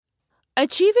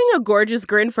Achieving a gorgeous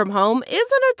grin from home isn't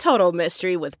a total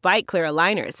mystery with Bite Clear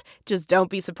aligners. Just don't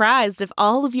be surprised if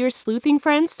all of your sleuthing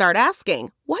friends start asking,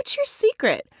 "What's your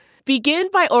secret?" Begin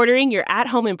by ordering your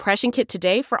at-home impression kit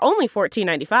today for only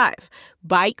 $14.95.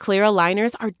 Bite Clear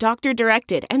aligners are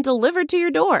doctor-directed and delivered to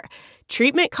your door.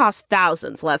 Treatment costs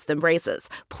thousands less than braces.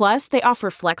 Plus, they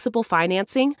offer flexible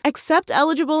financing, accept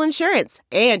eligible insurance,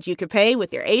 and you can pay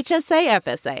with your HSA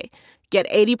FSA. Get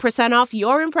 80% off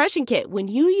your impression kit when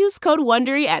you use code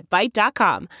WONDERY at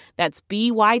Byte.com. That's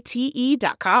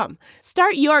BYTE.com.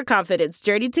 Start your confidence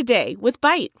journey today with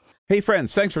Byte. Hey,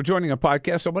 friends, thanks for joining our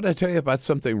podcast. I want to tell you about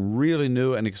something really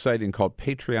new and exciting called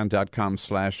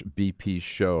patreon.com/BP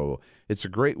Show. It's a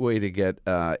great way to get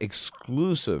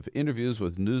exclusive interviews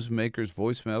with newsmakers,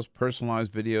 voicemails,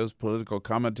 personalized videos, political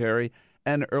commentary,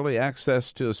 and early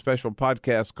access to a special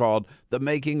podcast called The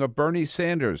Making of Bernie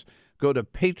Sanders. Go to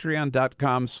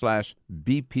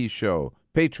patreon.com/BP Show.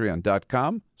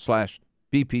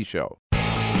 Patreon.com/BP Show.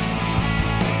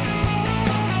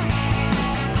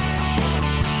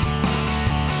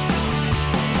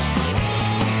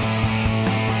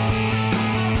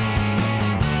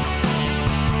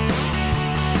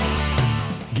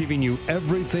 Giving you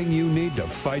everything you need to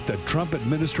fight the Trump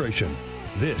administration.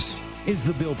 This is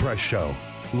The Bill Press Show.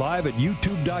 Live at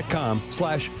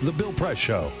youtube.com/The Bill Press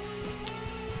Show.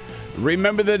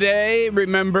 Remember the day?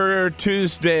 Remember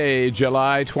Tuesday,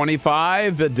 July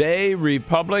 25, the day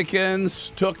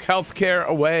Republicans took health care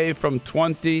away from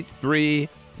 23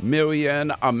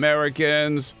 million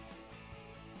Americans.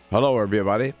 Hello,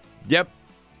 everybody. Yep,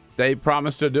 they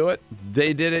promised to do it.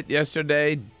 They did it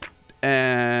yesterday,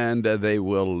 and they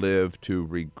will live to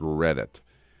regret it.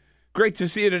 Great to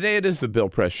see you today. It is The Bill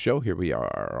Press Show. Here we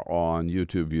are on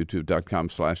YouTube,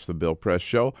 youtube.com/The Bill Press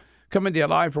Show. Coming to you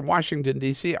live from Washington,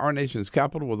 D.C., our nation's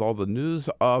capital, with all the news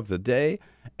of the day.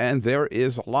 And there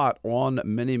is a lot on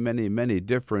many, many, many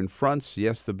different fronts.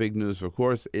 Yes, the big news, of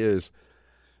course, is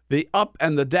the up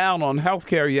and the down on health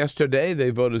care yesterday.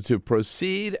 They voted to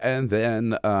proceed, and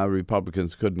then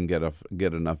Republicans couldn't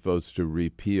get enough votes to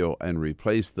repeal and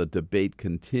replace. The debate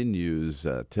continues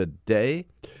today.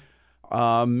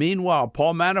 Meanwhile,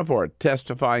 Paul Manafort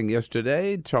testifying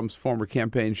yesterday, Trump's former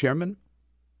campaign chairman,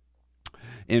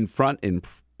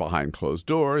 behind closed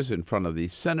doors, in front of the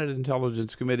Senate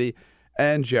Intelligence Committee,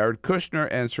 and Jared Kushner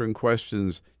answering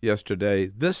questions yesterday,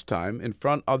 this time in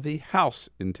front of the House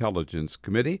Intelligence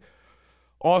Committee.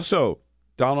 Also,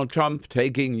 Donald Trump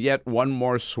taking yet one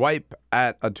more swipe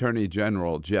at Attorney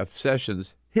General Jeff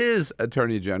Sessions, his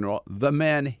Attorney General, the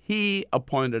man he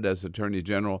appointed as Attorney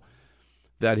General,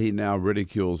 that he now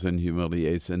ridicules and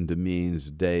humiliates and demeans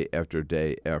day after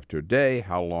day after day.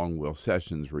 How long will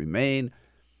Sessions remain?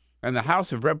 And the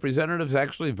House of Representatives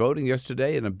actually voting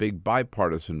yesterday in a big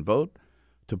bipartisan vote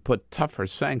to put tougher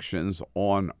sanctions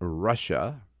on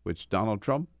Russia, which Donald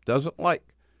Trump doesn't like.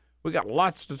 We got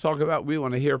lots to talk about. We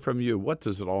want to hear from you. What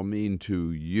does it all mean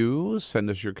to you? Send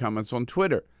us your comments on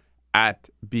Twitter at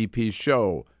BP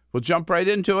Show. We'll jump right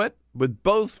into it with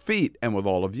both feet and with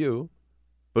all of you.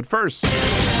 But first,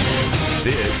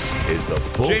 this is the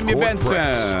Full Jamie Court Benson.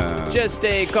 Press. Just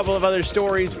a couple of other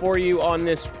stories for you on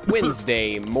this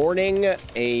Wednesday morning.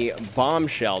 A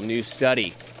bombshell new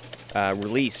study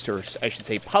released, or I should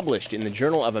say published, in the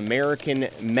Journal of American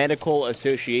Medical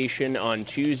Association on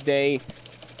Tuesday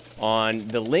on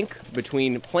the link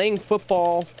between playing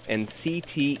football and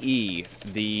CTE,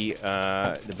 the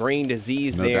brain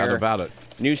disease No doubt about it.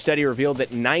 New study revealed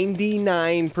that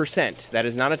 99%, that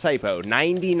is not a typo,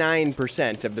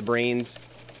 99% of the brains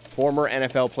former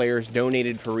NFL players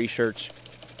donated for research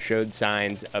showed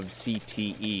signs of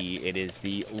CTE. It is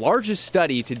the largest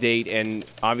study to date and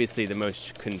obviously the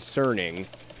most concerning.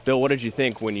 Bill, what did you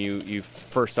think when you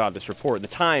first saw this report? The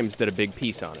Times did a big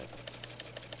piece on it.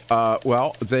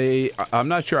 Well, I'm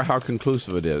not sure how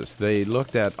conclusive it is. They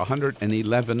looked at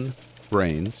 111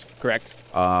 brains. Correct.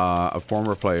 Of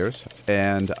former players,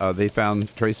 and they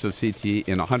found traces of CTE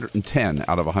in 110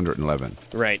 out of 111.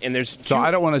 Right, and there's So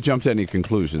I don't want to jump to any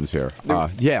conclusions here.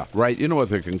 Yeah, right, you know what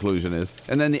the conclusion is.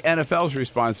 And then the NFL's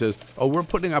response is, oh, we're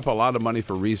putting up a lot of money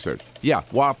for research. Yeah,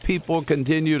 while people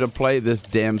continue to play this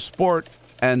damn sport,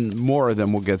 and more of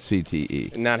them will get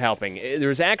CTE. Not helping.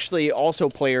 There's actually also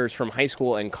players from high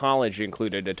school and college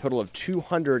included. A total of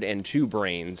 202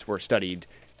 brains were studied.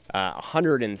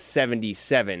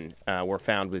 177 were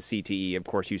found with CTE. Of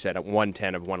course, you said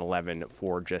 110 of 111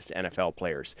 for just NFL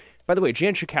players. By the way,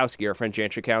 Jan Schakowsky, our friend Jan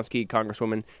Schakowsky,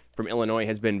 Congresswoman from Illinois,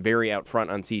 has been very out front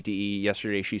on CTE.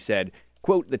 Yesterday, she said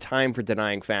quote, the time for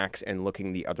denying facts and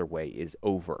looking the other way is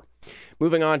over.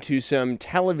 Moving on to some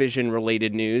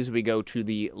television-related news, we go to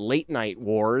the late-night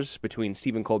wars between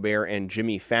Stephen Colbert and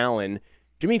Jimmy Fallon.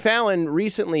 Jimmy Fallon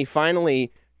recently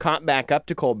finally caught back up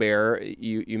to Colbert.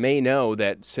 You may know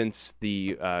that since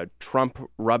the Trump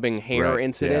rubbing hair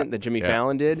incident that Jimmy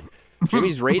Fallon did,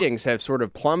 Jimmy's ratings have sort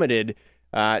of plummeted.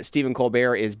 Stephen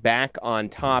Colbert is back on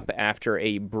top after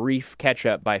a brief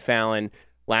catch-up by Fallon.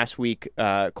 Last week,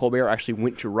 Colbert actually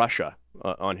went to Russia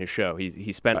on his show.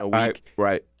 He spent a week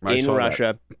in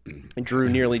Russia. Drew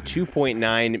nearly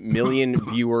 2.9 million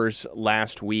viewers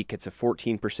last week. It's a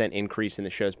 14% increase in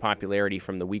the show's popularity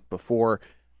from the week before.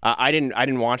 I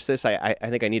didn't watch this. I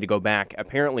think I need to go back.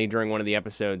 Apparently, during one of the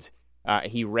episodes,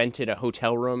 he rented a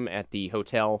hotel room at the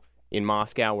hotel in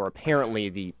Moscow where apparently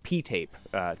the P-tape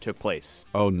took place.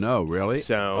 Oh, no, really?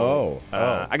 So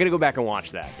I got to go back and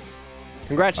watch that.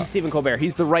 Congrats to Stephen Colbert.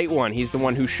 He's the right one. He's the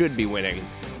one who should be winning,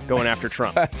 going after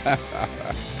Trump. I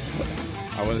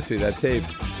want to see that tape.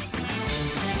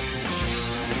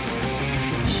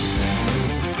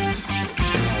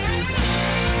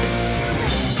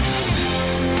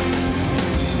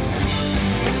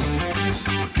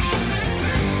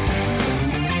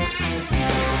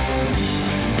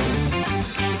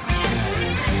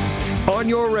 On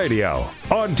your radio,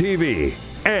 on TV,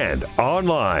 and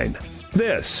online.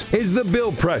 This is The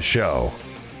Bill Press Show.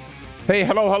 Hey,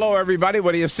 hello, everybody.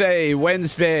 What do you say?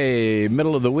 Wednesday,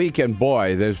 middle of the week, and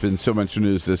boy, there's been so much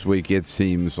news this week, it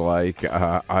seems like,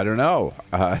 I don't know.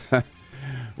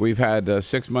 We've had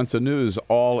 6 months of news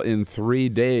all in 3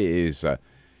 days.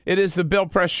 It is The Bill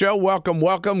Press Show.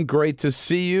 Welcome. Great to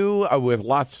see you with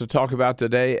lots to talk about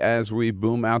today as we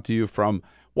boom out to you from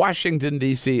Washington,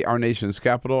 D.C., our nation's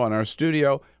capital, and our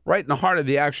studio right in the heart of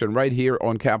the action right here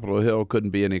on Capitol Hill.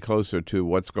 Couldn't be any closer to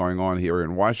what's going on here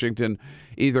in Washington,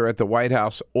 either at the White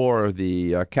House or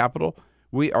the Capitol.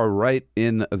 We are right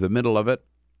in the middle of it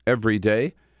every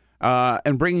day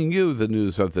and bringing you the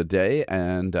news of the day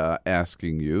and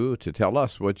asking you to tell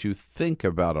us what you think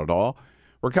about it all.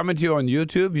 We're coming to you on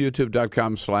YouTube,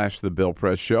 youtube.com/The Bill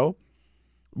Press Show.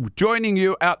 Joining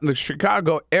you out in the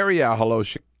Chicago area. Hello,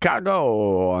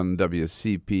 Chicago on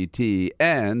WCPT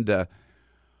and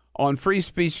on Free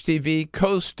Speech TV,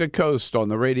 coast to coast on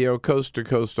the radio, coast to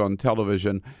coast on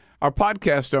television. Our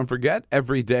podcast, don't forget,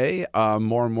 every day,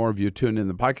 more and more of you tune in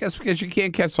the podcast because you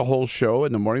can't catch the whole show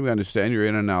in the morning. We understand you're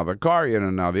in and out of the car, you're in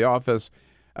and out of the office,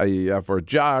 you have for a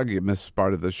jog, you miss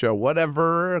part of the show,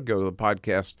 whatever. Go to the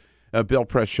podcast,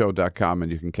 BillPressShow.com,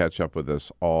 and you can catch up with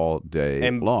us all day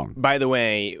long. By the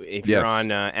way, if you're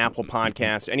on Apple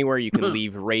Podcasts, anywhere you can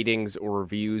leave ratings or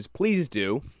reviews, please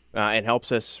do. It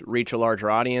helps us reach a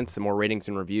larger audience. The more ratings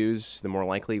and reviews, the more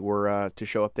likely we're to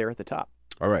show up there at the top.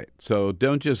 All right. So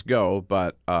don't just go,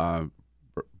 but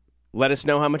let us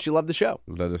know how much you love the show.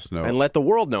 Let us know. And let the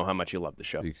world know how much you love the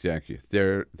show. Exactly.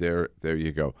 There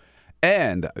you go.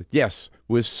 And, yes,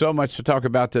 with so much to talk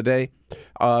about today,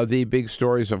 the big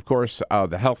stories, of course,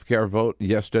 the health care vote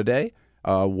yesterday,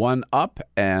 one up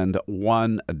and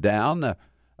one down.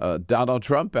 Donald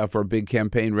Trump, for a big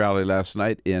campaign rally last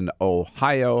night in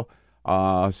Ohio,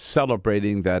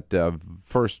 celebrating that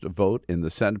first vote in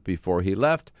the Senate before he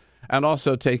left, and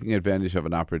also taking advantage of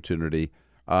an opportunity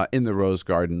in the Rose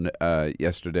Garden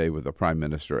yesterday with the Prime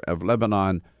Minister of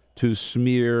Lebanon to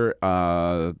smear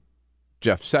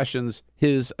Jeff Sessions,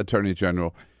 his attorney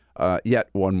general, yet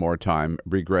one more time,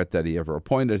 regret that he ever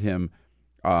appointed him,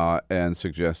 and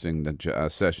suggesting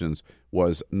that Sessions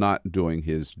was not doing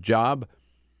his job.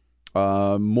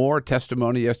 More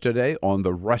testimony yesterday on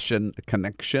the Russian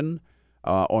connection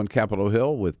on Capitol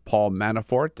Hill with Paul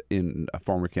Manafort, a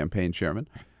former campaign chairman,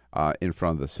 in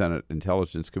front of the Senate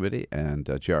Intelligence Committee, and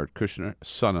Jared Kushner,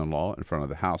 son-in-law, in front of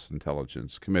the House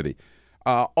Intelligence Committee.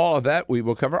 All of that we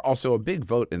will cover. Also, a big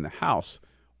vote in the House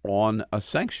on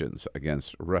sanctions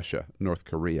against Russia, North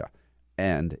Korea,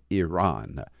 and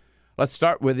Iran. Let's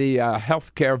start with the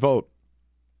health care vote.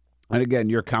 And again,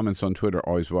 your comments on Twitter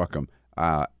always welcome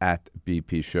at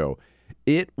BP Show.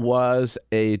 It was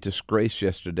a disgrace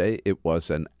yesterday. It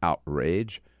was an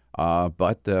outrage.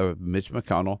 But Mitch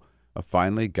McConnell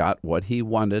finally got what he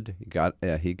wanted. He got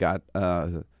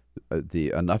the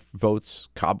enough votes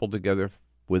cobbled together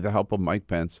with the help of Mike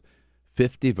Pence,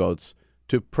 50 votes,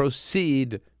 to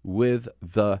proceed with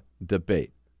the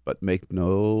debate. But make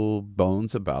no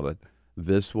bones about it,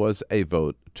 this was a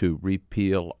vote to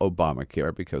repeal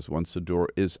Obamacare, because once the door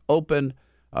is open,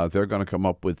 they're going to come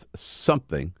up with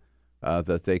something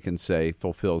that they can say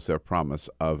fulfills their promise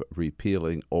of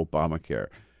repealing Obamacare.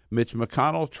 Mitch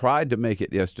McConnell tried to make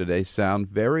it yesterday sound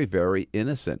very, very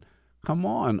innocent. Come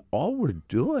on. All we're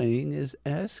doing is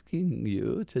asking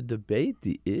you to debate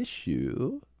the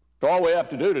issue. So all we have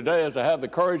to do today is to have the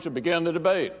courage to begin the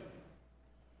debate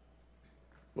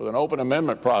with an open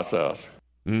amendment process.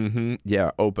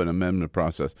 Yeah, open amendment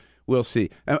process. We'll see.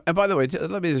 And by the way,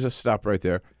 let me just stop right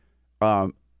there.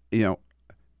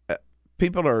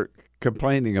 People are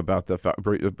complaining about the fact.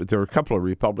 There were a couple of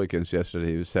Republicans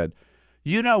yesterday who said,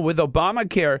 with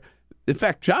Obamacare, in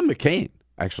fact, John McCain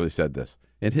actually said this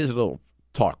in his little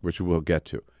talk, which we'll get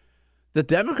to. The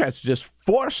Democrats just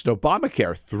forced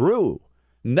Obamacare through,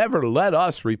 never let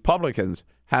us Republicans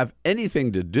have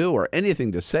anything to do or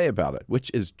anything to say about it, which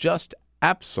is just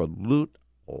absolute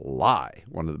lie.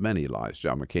 One of the many lies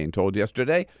John McCain told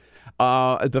yesterday.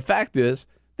 The fact is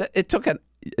that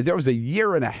there was a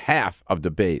year and a half of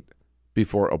debate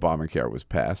before Obamacare was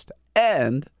passed,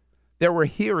 and there were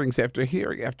hearings after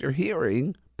hearing after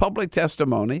hearing, public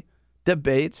testimony,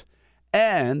 debates,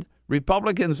 and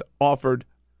Republicans offered,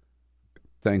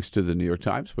 thanks to the New York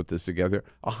Times, put this together,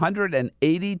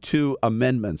 182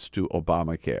 amendments to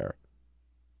Obamacare.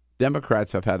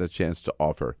 Democrats have had a chance to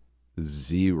offer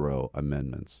 0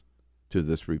 amendments to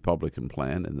this Republican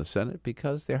plan in the Senate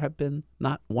because there have been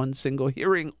not one single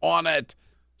hearing on it.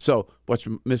 So what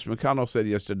Mitch McConnell said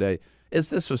yesterday is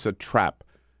this was a trap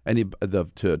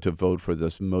to vote for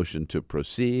this motion to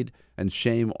proceed, and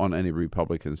shame on any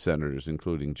Republican senators,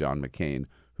 including John McCain,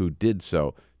 who did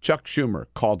so. Chuck Schumer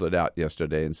called it out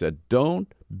yesterday and said,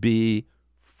 don't be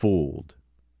fooled.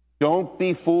 Don't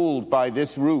be fooled by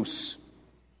this ruse.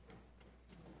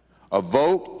 A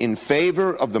vote in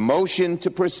favor of the motion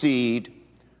to proceed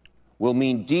will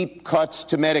mean deep cuts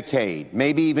to Medicaid,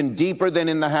 maybe even deeper than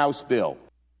in the House bill.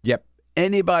 Yep.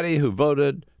 Anybody who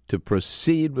voted to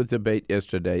proceed with debate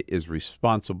yesterday is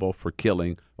responsible for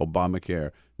killing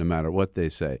Obamacare, no matter what they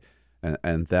say.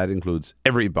 And that includes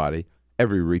everybody,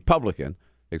 every Republican,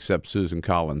 except Susan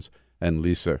Collins and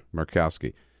Lisa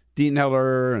Murkowski. Dean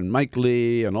Heller and Mike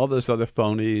Lee and all those other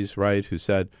phonies, right, who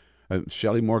said,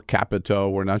 Shelley Moore Capito,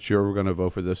 we're not sure we're going to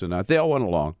vote for this or not. They all went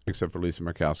along, except for Lisa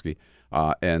Murkowski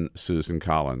and Susan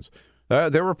Collins.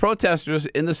 There were protesters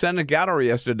in the Senate gallery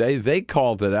yesterday. They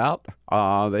called it out.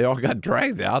 They all got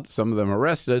dragged out, some of them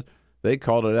arrested. They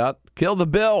called it out. Kill the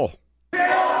bill. Kill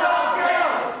the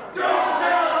bill! Don't kill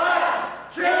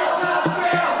us! Kill the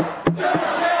bill! Don't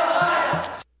kill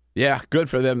us! Yeah, good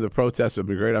for them. The protests have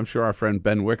been great. I'm sure our friend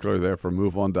Ben Wickler there from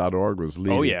MoveOn.org was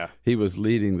leading. Oh, yeah. He was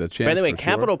leading the chant. By the way,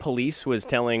 Capitol Police was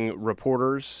telling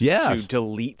reporters to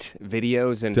delete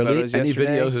videos and photos any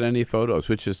yesterday. Videos and any photos,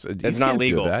 which is... It's not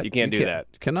legal. You can't do that.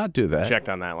 Cannot do that. Checked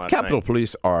on that last Capitol night.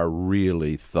 Police are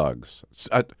really thugs.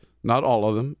 Not all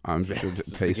of them. I'm sure.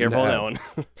 Be careful on that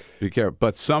one. Be careful.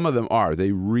 But some of them are.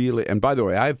 They really... And by the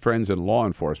way, I have friends in law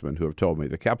enforcement who have told me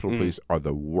the Capitol Police are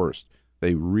the worst.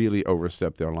 They really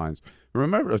overstep their lines.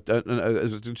 Remember,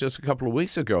 just a couple of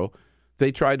weeks ago,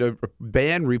 they tried to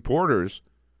ban reporters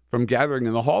from gathering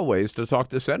in the hallways to talk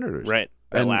to senators. Right.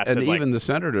 And even the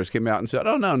senators came out and said,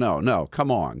 oh, no,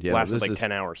 come on. Yeah, lasted like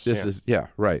 10 hours. This is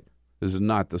right. This is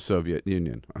not the Soviet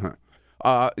Union.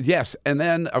 Yes, and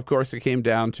then, of course, it came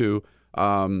down to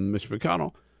Mitch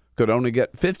McConnell. Could only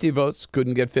get 50 votes,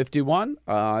 couldn't get 51.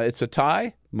 It's a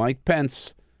tie. Mike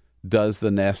Pence does the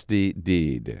nasty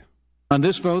deed. On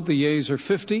this vote, the yeas are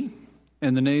 50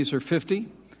 and the nays are 50.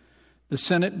 The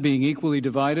Senate being equally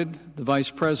divided, the Vice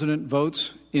President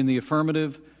votes in the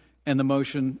affirmative, and the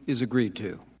motion is agreed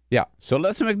to. Yeah, so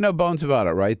let's make no bones about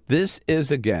it, right? This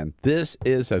is a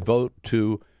vote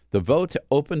the vote to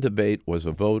open debate was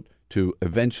a vote to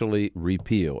eventually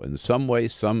repeal in some way,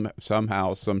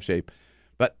 somehow, some shape.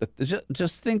 But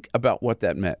just think about what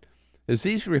that meant. As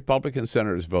these Republican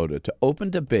senators voted to open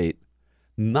debate,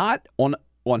 not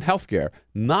on health care,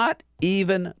 not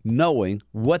even knowing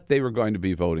what they were going to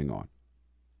be voting on.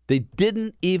 They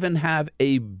didn't even have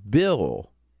a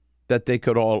bill that they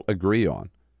could all agree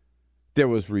on. There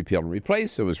was repeal and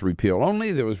replace. There was repeal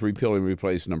only. There was repeal and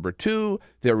replace number 2.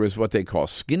 There was what they call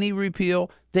skinny repeal.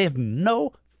 They have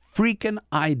no freaking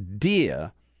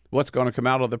idea what's going to come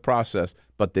out of the process,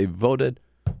 but they voted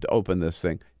to open this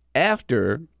thing.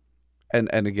 After, and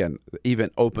again, even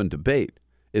open debate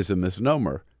is a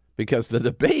misnomer, because the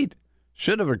debate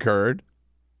should have occurred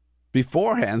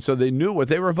beforehand so they knew what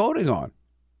they were voting on.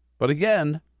 But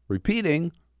again,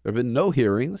 repeating, there have been no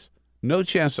hearings, no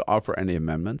chance to offer any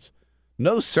amendments,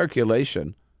 no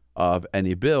circulation of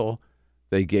any bill.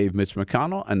 They gave Mitch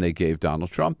McConnell and they gave Donald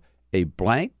Trump a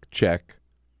blank check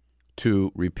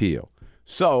to repeal.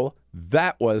 So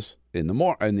that was in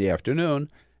the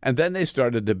afternoon, And then they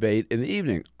started debate in the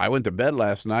evening. I went to bed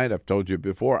last night. I've told you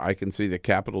before, I can see the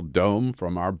Capitol dome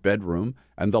from our bedroom,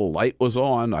 and the light was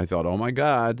on. I thought, oh, my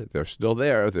God, they're still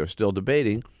there. They're still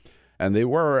debating. And they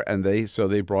were, and so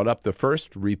they brought up the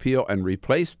first repeal and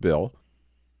replace bill.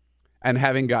 And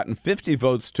having gotten 50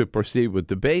 votes to proceed with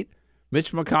debate,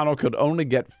 Mitch McConnell could only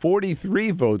get 43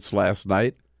 votes last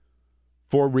night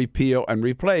for repeal and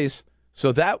replace.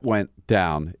 So that went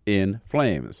down in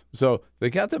flames. So they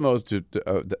got the most.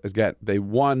 They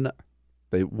won.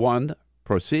 They won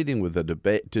proceeding with the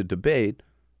debate,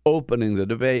 opening the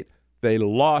debate. They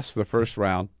lost the first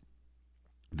round.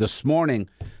 This morning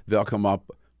they'll come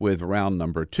up with round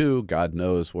number 2. God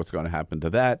knows what's going to happen to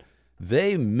that.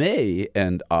 They may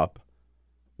end up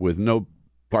with no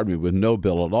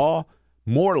bill at all.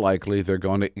 More likely, they're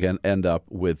going to end up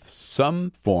with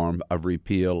some form of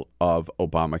repeal of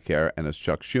Obamacare, and as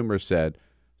Chuck Schumer said,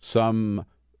 some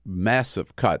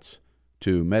massive cuts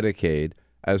to Medicaid,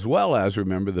 as well as,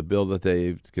 remember, the bill that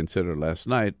they considered last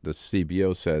night, the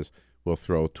CBO says will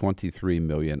throw 23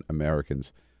 million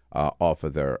Americans off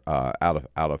of their out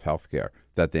of health care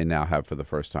that they now have for the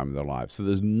first time in their lives. So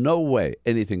there's no way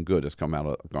anything good is going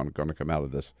to come out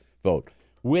of this vote,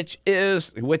 which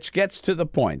gets to the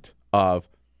point of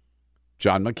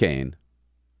John McCain,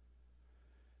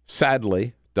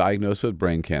 sadly diagnosed with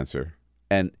brain cancer,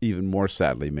 and even more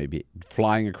sadly, maybe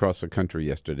flying across the country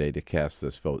yesterday to cast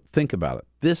this vote. Think about it.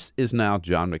 This is now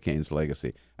John McCain's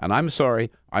legacy. And I'm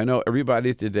sorry, I know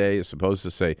everybody today is supposed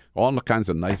to say all kinds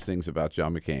of nice things about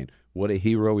John McCain. What a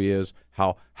hero he is,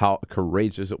 how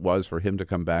courageous it was for him to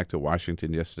come back to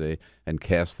Washington yesterday and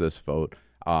cast this vote,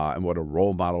 and what a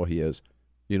role model he is.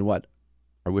 You know what?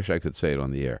 I wish I could say it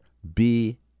on the air.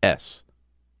 BS.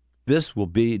 This will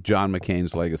be John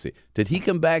McCain's legacy. Did he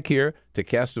come back here to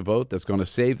cast a vote that's going to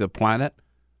save the planet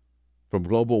from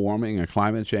global warming and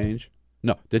climate change?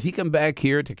 No. Did he come back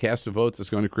here to cast a vote that's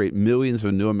going to create millions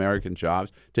of new American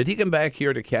jobs? Did he come back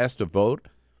here to cast a vote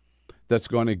that's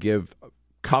going to give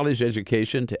college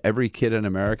education to every kid in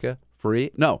America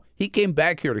free? No. He came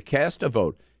back here to cast a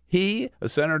vote. He, a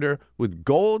senator with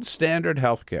gold standard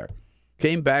health care,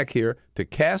 came back here to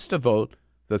cast a vote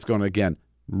that's going to, again,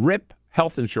 rip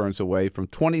health insurance away from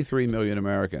 23 million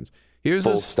Americans. Here's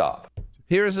a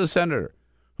senator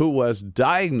who was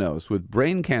diagnosed with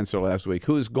brain cancer last week,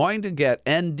 who is going to get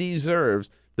and deserves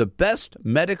the best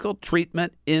medical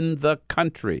treatment in the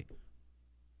country.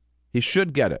 He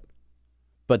should get it.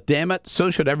 But damn it,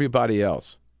 so should everybody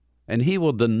else. And he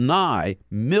will deny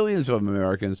millions of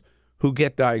Americans who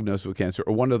get diagnosed with cancer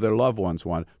or one of their loved ones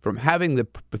from having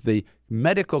the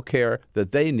medical care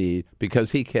that they need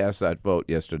because he cast that vote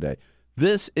yesterday.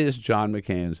 This is John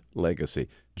McCain's legacy.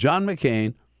 John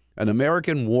McCain, an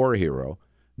American war hero.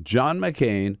 John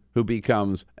McCain, who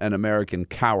becomes an American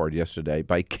coward yesterday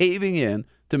by caving in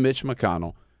to Mitch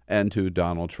McConnell and to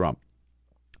Donald Trump.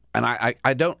 And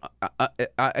I don't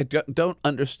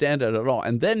understand it at all.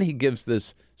 And then he gives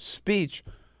this speech,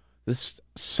 this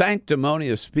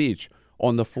sanctimonious speech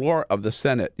on the floor of the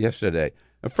Senate yesterday.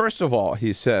 And first of all,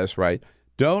 he says, right,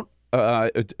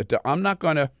 I'm not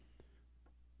going to,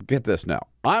 get this now,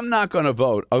 I'm not going to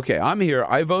vote. Okay, I'm here.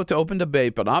 I vote to open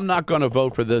debate, but I'm not going to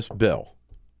vote for this bill.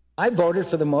 I voted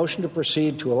for the motion to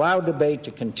proceed to allow debate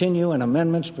to continue and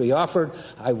amendments to be offered.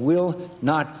 I will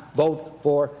not vote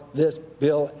for this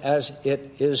bill as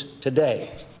it is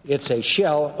today. It's a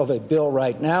shell of a bill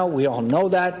right now. We all know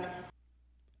that.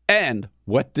 And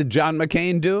what did John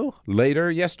McCain do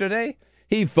later yesterday?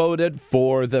 He voted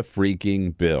for the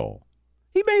freaking bill.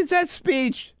 He made that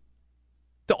speech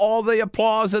to all the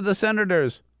applause of the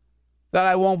senators that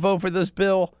I won't vote for this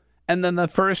bill. And then the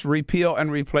first repeal and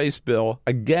replace bill,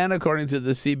 again, according to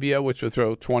the CBO, which would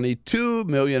throw 22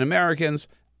 million Americans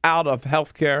out of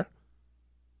health care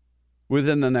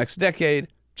within the next decade,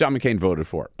 John McCain voted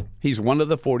for it. He's one of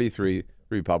the 43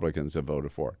 Republicans that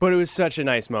voted for it. But it was such a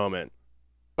nice moment.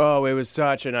 Oh, it was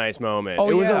such a nice moment. Oh,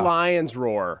 it was yeah. a lion's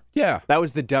roar. Yeah. That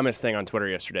was the dumbest thing on Twitter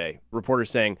yesterday. Reporters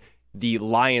saying the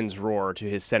lion's roar to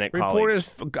his Senate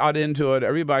colleagues. Reporters got into it.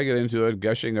 Everybody got into it,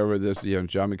 gushing over this,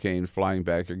 John McCain flying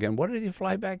back here again. What did he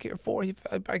fly back here for? He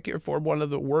flew back here for one of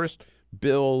the worst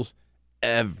bills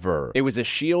ever. It was a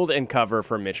shield and cover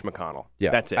for Mitch McConnell.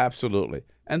 Yeah, that's it. Absolutely.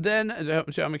 And then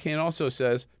John McCain also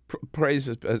says,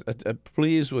 praises,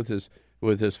 pleased with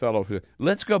his fellow.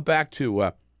 Let's go back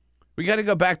to, we got to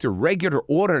go back to regular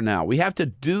order now. We have to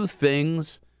do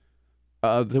things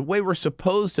the way we're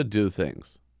supposed to do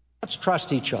things. Let's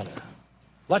trust each other.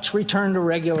 Let's return to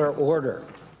regular order.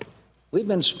 We've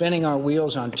been spinning our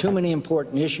wheels on too many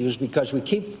important issues because we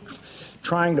keep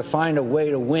trying to find a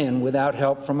way to win without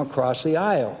help from across the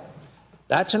aisle.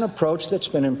 That's an approach that's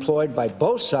been employed by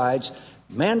both sides,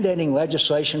 mandating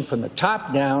legislation from the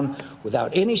top down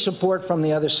without any support from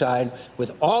the other side,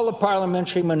 with all the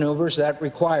parliamentary maneuvers that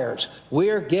requires.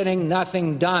 We're getting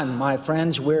nothing done, my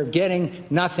friends. We're getting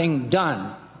nothing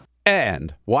done.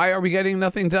 And why are we getting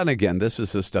nothing done again? This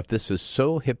is the stuff. This is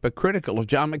so hypocritical of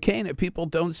John McCain that people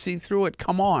don't see through it.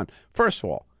 Come on. First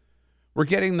of all, we're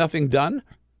getting nothing done.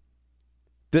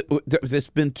 There's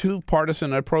been too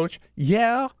partisan approach.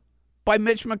 Yeah, by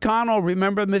Mitch McConnell.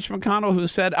 Remember Mitch McConnell, who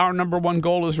said our number one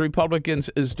goal as Republicans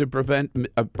is to prevent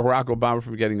Barack Obama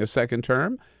from getting a second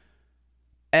term.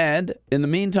 And in the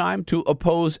meantime, to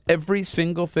oppose every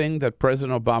single thing that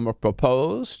President Obama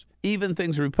proposed, even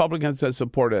things Republicans had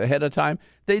supported ahead of time.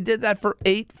 They did that for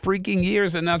 8 freaking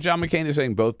years. And now John McCain is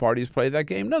saying both parties play that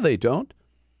game. No, they don't.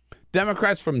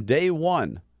 Democrats from day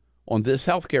one on this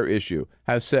health care issue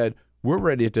have said, we're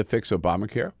ready to fix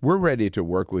Obamacare. We're ready to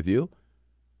work with you.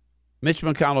 Mitch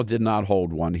McConnell did not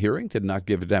hold one hearing, did not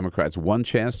give the Democrats one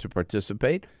chance to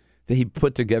participate. He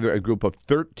put together a group of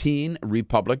 13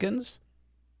 Republicans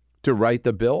to write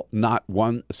the bill, not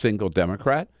one single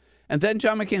Democrat. And then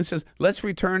John McCain says, let's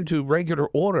return to regular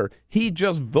order. He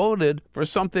just voted for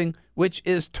something which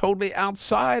is totally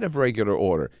outside of regular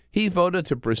order. He voted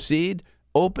to proceed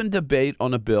open debate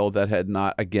on a bill that had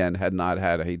not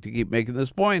had, I hate to keep making this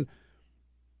point,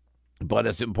 but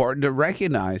it's important to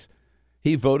recognize,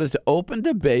 he voted to open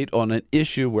debate on an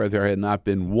issue where there had not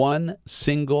been one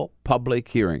single public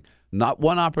hearing, not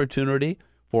one opportunity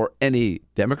for any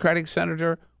Democratic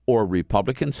senator or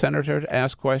Republican senator to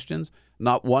ask questions,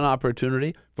 not one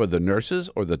opportunity for the nurses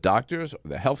or the doctors or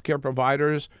the healthcare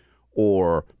providers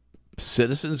or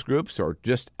citizens groups or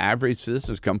just average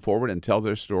citizens come forward and tell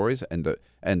their stories and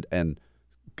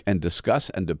discuss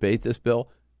and debate this bill.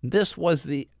 This was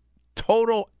the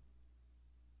total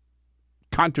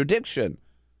contradiction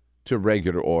to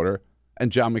regular order,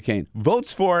 and John McCain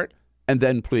votes for it and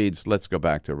then pleads, let's go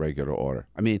back to regular order.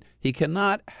 I mean, he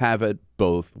cannot have it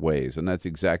both ways, and that's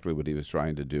exactly what he was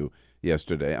trying to do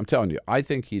yesterday. I'm telling you, I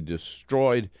think he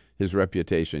destroyed his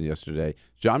reputation yesterday.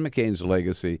 John McCain's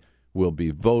legacy will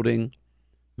be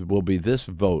this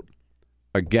vote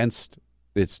against,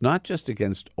 it's not just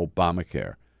against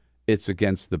Obamacare, it's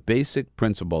against the basic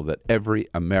principle that every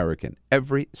American,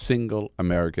 every single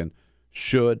American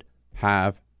should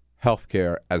have health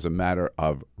care as a matter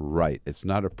of right. It's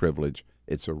not a privilege.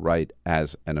 It's a right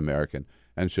as an American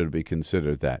and should be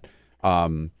considered that.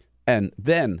 And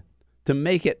then to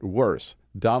make it worse,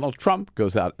 Donald Trump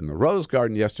goes out in the Rose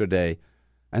Garden yesterday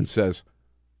and says,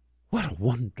 what a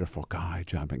wonderful guy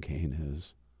John McCain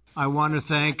is. I want to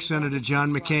thank Senator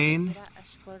John McCain.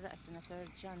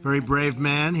 Very brave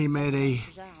man. He made a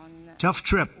tough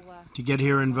trip to get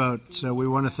here and vote. So we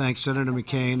want to thank Senator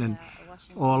McCain and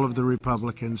all of the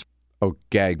Republicans. Oh,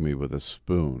 gag me with a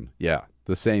spoon. Yeah,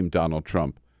 the same Donald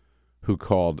Trump who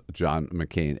called John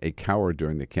McCain a coward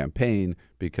during the campaign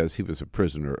because he was a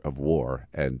prisoner of war.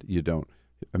 And you don't,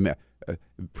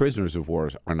 prisoners of war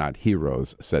are not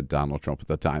heroes, said Donald Trump at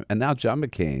the time. And now John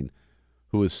McCain,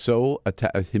 who was so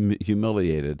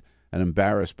humiliated and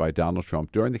embarrassed by Donald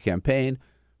Trump during the campaign,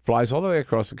 flies all the way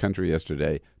across the country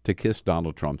yesterday to kiss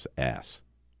Donald Trump's ass.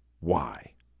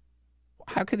 Why?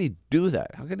 How can he do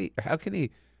that? How can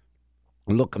he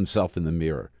look himself in the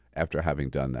mirror after having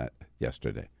done that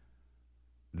yesterday?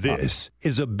 This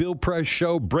is a Bill Press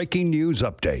Show breaking news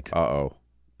update.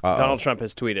 Donald Trump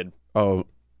has tweeted. Oh.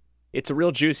 It's a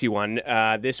real juicy one.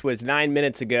 This was 9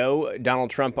 minutes ago. Donald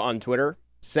Trump on Twitter.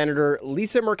 Senator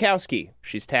Lisa Murkowski,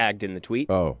 she's tagged in the tweet,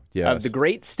 of the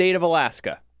great state of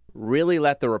Alaska, really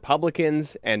let the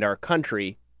Republicans and our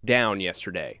country down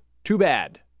yesterday. Too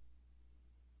bad.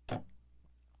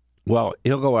 Well,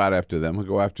 he'll go out after them. He'll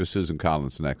go after Susan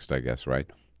Collins next, I guess, right?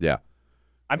 Yeah.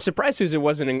 I'm surprised Susan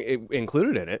wasn't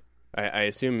included in it. I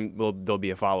assume there'll be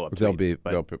a follow-up tweet.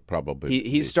 They'll probably.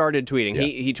 He started tweeting. Yeah.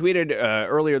 He tweeted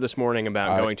earlier this morning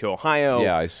about going to Ohio.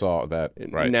 Yeah, I saw that.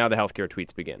 Right. Now the healthcare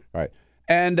tweets begin. Right.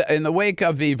 And in the wake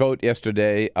of the vote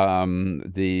yesterday,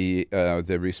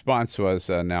 the response was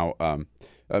now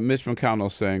Mitch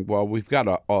McConnell saying, well, we've got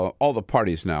all the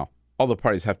parties now. All the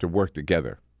parties have to work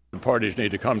together. The parties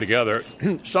need to come together.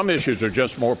 Some issues are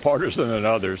just more partisan than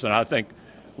others, and I think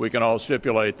we can all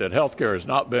stipulate that health care has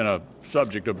not been a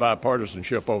subject of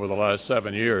bipartisanship over the last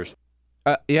 7 years.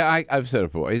 I've said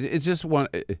it before. It's just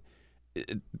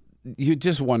you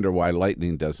just wonder why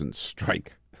lightning doesn't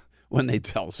strike when they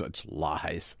tell such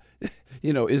lies.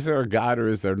 Is there a God or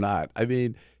is there not? I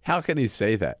mean, how can he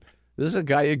say that? This is a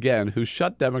guy, again, who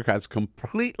shut Democrats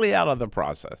completely out of the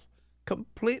process.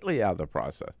 Completely out of the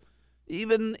process.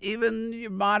 Even your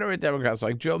moderate Democrats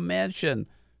like Joe Manchin,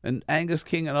 And Angus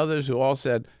King and others who all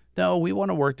said, no, we want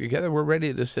to work together. We're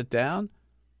ready to sit down.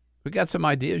 We got some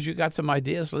ideas. You got some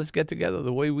ideas. Let's get together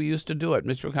the way we used to do it.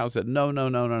 Mitch McConnell said, no.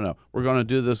 We're going to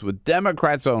do this with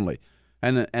Democrats only.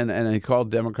 And he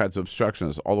called Democrats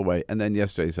obstructionists all the way. And then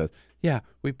yesterday he says, yeah,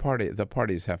 the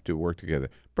parties have to work together.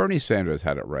 Bernie Sanders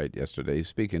had it right yesterday. He's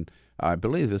speaking, I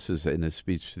believe this is in his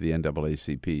speech to the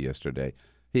NAACP yesterday.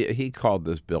 He called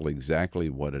this bill exactly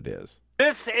what it is.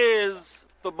 This is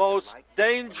the most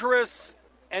dangerous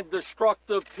and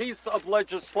destructive piece of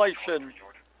legislation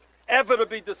ever to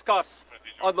be discussed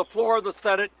on the floor of the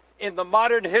Senate in the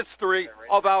modern history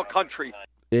of our country.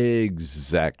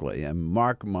 Exactly. And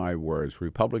mark my words,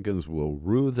 Republicans will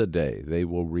rue the day. They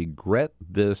will regret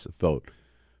this vote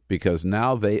because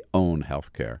now they own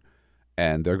health care.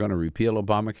 And they're going to repeal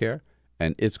Obamacare,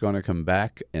 and it's going to come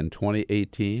back in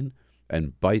 2018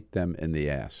 and bite them in the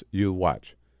ass. You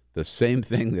watch. The same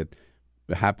thing that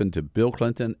happened to Bill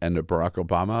Clinton and to Barack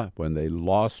Obama when they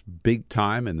lost big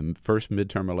time in the first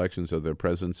midterm elections of their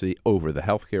presidency over the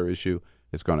health care issue.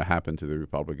 It's going to happen to the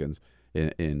Republicans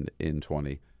in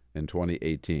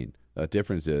 2018. The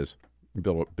difference is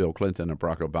Bill Clinton and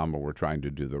Barack Obama were trying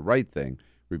to do the right thing.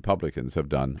 Republicans have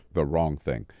done the wrong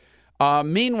thing.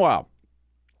 Meanwhile,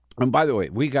 and by the way,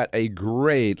 we got a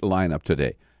great lineup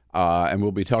today, and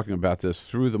we'll be talking about this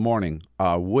through the morning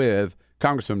with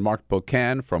Congressman Mark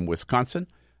Pocan from Wisconsin,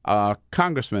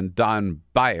 Congressman Don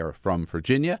Beyer from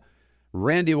Virginia,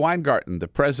 Randi Weingarten, the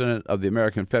president of the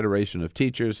American Federation of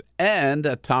Teachers,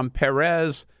 and Tom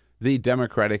Perez, the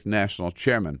Democratic National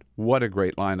Chairman. What a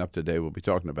great lineup today. We'll be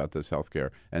talking about this health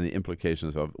care and the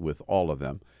implications with all of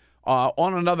them.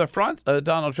 On another front,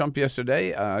 Donald Trump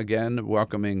yesterday, again,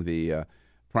 welcoming the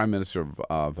Prime Minister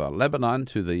of Lebanon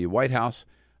to the White House.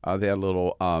 They had a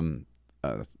little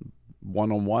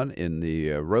one-on-one in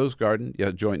the Rose Garden,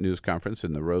 joint news conference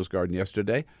in the Rose Garden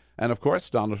yesterday. And, of course,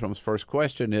 Donald Trump's first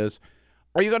question is,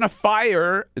 are you going to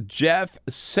fire Jeff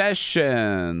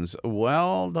Sessions?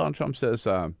 Well, Donald Trump says,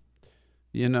 first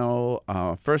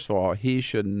of all, he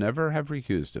should never have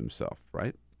recused himself,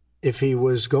 right? If he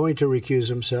was going to recuse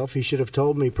himself, he should have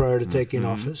told me prior to taking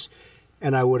office,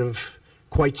 and I would have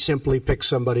quite simply picked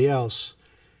somebody else.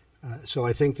 So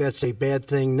I think that's a bad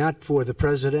thing, not for the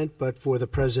president, but for the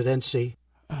presidency.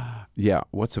 Yeah,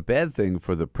 what's a bad thing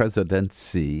for the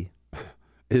presidency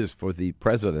is for the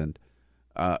president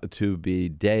to be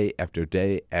day after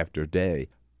day after day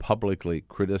publicly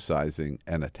criticizing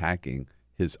and attacking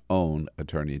his own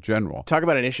attorney general. Talk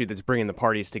about an issue that's bringing the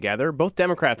parties together. Both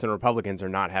Democrats and Republicans are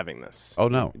not having this. Oh,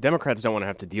 no. Democrats don't want to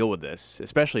have to deal with this,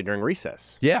 especially during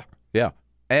recess. Yeah.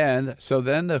 And so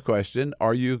then the question,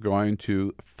 are you going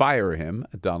to fire him?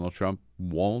 Donald Trump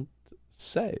won't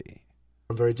say.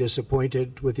 I'm very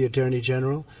disappointed with the attorney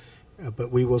general,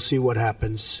 but we will see what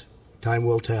happens. Time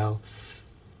will tell.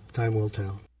 Time will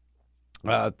tell.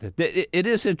 It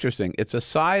is interesting. It's a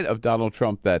side of Donald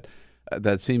Trump that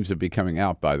seems to be coming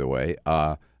out, by the way.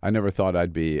 I never thought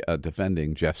I'd be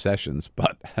defending Jeff Sessions,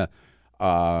 but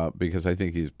because I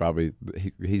think he's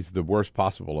the worst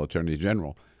possible attorney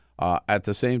general. At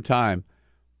the same time,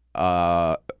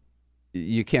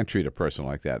 you can't treat a person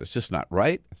like that. It's just not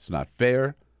right. It's not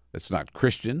fair. It's not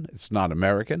Christian. It's not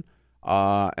American.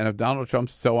 And if Donald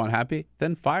Trump's so unhappy,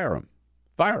 then fire him.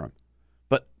 Fire him.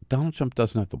 But Donald Trump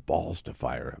doesn't have the balls to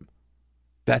fire him.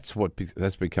 That's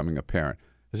becoming apparent.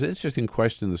 There's an interesting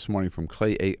question this morning from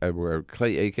Clay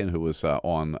Aiken, who was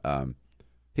on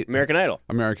American Idol.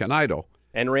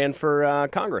 And ran for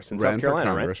Congress in South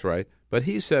Carolina, right? But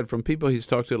he said from people he's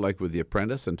talked to, like with The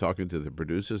Apprentice and talking to the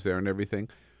producers there and everything,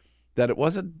 that it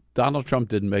wasn't Donald Trump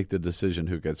didn't make the decision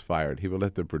who gets fired. He would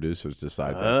let the producers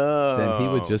decide that. Oh. Then he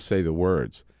would just say the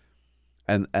words.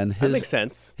 And his, that makes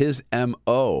sense. His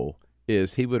M.O.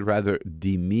 is he would rather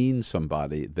demean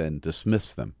somebody than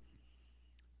dismiss them.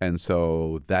 And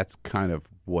so that's kind of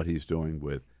what he's doing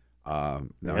with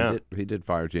he did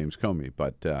fire James Comey,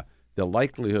 but the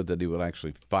likelihood that he will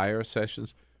actually fire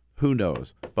Sessions, who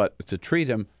knows? But to treat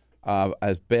him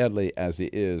as badly as he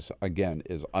is, again,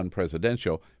 is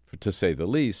unpresidential, to say the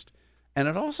least. And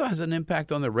it also has an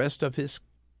impact on the rest of his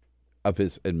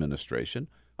administration,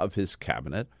 of his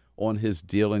cabinet, on his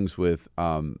dealings with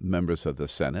members of the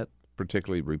Senate,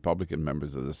 particularly Republican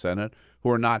members of the Senate, who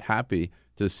are not happy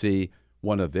to see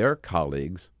one of their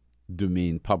colleagues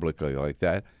demeaned publicly like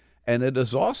that. And it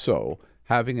is also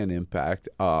having an impact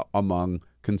among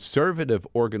conservative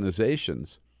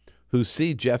organizations who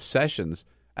see Jeff Sessions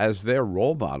as their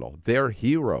role model, their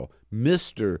hero,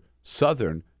 Mr.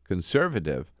 Southern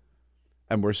Conservative.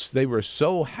 And they were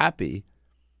so happy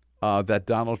that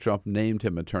Donald Trump named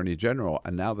him Attorney General.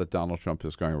 And now that Donald Trump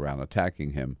is going around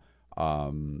attacking him,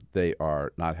 They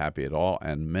are not happy at all,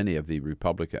 and many of the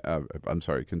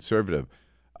conservative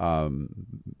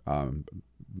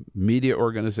media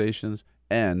organizations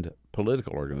and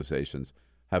political organizations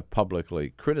have publicly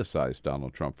criticized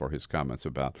Donald Trump for his comments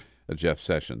about Jeff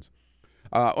Sessions.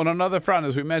 On another front,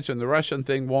 as we mentioned, the Russian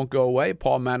thing won't go away.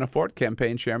 Paul Manafort,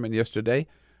 campaign chairman yesterday,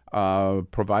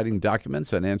 providing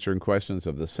documents and answering questions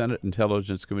of the Senate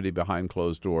Intelligence Committee behind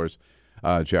closed doors.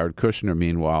 Jared Kushner,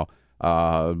 meanwhile,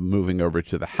 moving over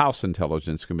to the House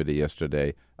Intelligence Committee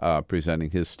yesterday,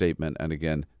 presenting his statement and,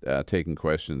 again, taking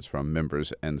questions from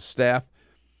members and staff.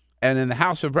 And in the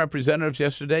House of Representatives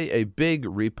yesterday, a big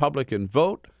Republican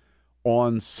vote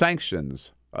on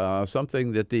sanctions,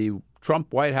 something that the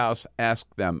Trump White House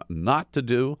asked them not to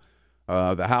do.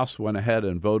 The House went ahead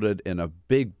and voted in a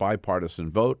big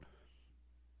bipartisan vote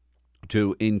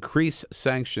to increase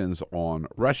sanctions on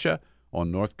Russia, on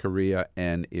North Korea,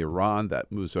 and Iran.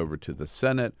 That moves over to the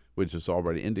Senate, which has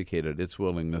already indicated its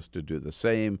willingness to do the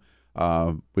same,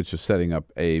 which is setting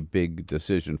up a big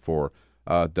decision for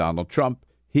Donald Trump.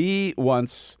 He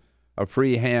wants a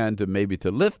free hand to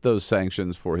lift those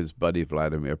sanctions for his buddy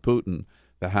Vladimir Putin.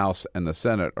 The House and the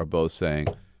Senate are both saying,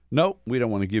 no, we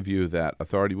don't want to give you that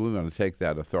authority. We want to take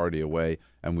that authority away,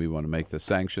 and we want to make the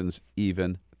sanctions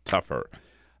even tougher.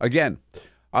 Again,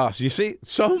 so you see,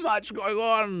 so much going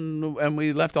on, and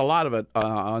we left a lot of it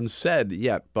unsaid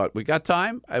yet. But we got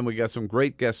time, and we got some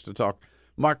great guests to talk.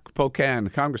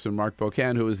 Congressman Mark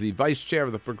Pocan, who is the vice chair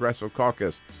of the Progressive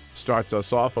Caucus, starts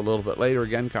us off a little bit later.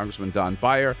 Again, Congressman Don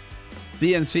Beyer,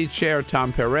 DNC Chair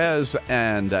Tom Perez,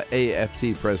 and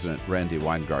AFT President Randi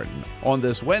Weingarten on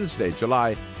this Wednesday,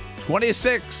 July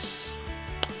 26th.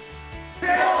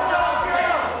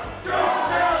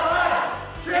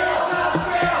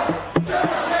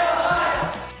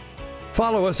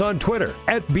 Follow us on Twitter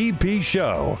 @BP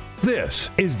Show. This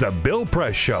is The Bill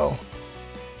Press Show.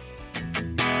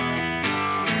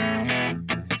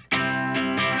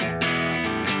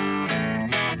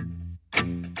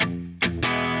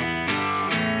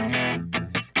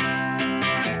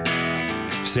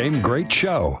 Same great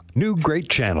show, new great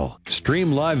channel.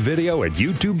 Stream live video at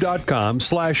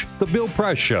youtube.com/The Bill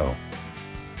Press Show.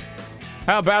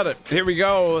 How about it? Here we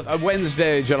go.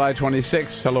 Wednesday, July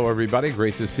 26th. Hello, everybody.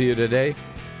 Great to see you today.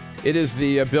 It is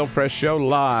the Bill Press Show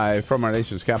live from our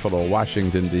nation's capital,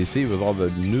 Washington, D.C., with all the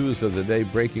news of the day,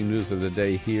 breaking news of the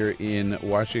day here in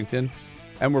Washington.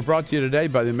 And we're brought to you today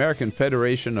by the American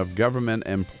Federation of Government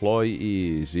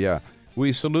Employees. Yeah,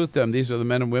 we salute them. These are the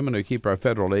men and women who keep our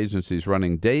federal agencies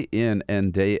running day in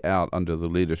and day out under the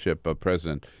leadership of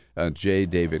President J.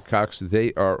 David Cox.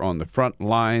 They are on the front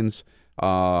lines.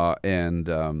 And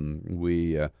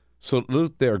we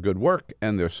salute their good work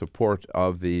and their support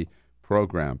of the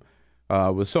program.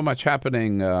 With so much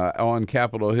happening on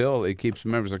Capitol Hill, it keeps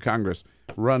members of Congress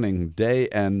running day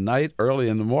and night, early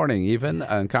in the morning even.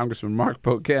 And Congressman Mark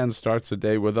Pocan starts the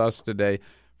day with us today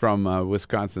from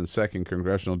Wisconsin's 2nd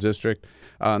Congressional District.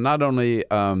 Not only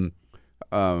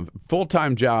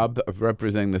full-time job of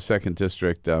representing the 2nd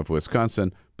District of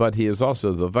Wisconsin, but he is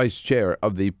also the vice chair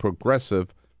of the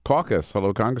Progressive Caucus.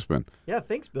 Hello, Congressman. Yeah,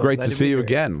 thanks, Bill. Great to see you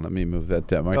again. Let me move that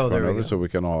microphone over so we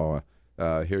can all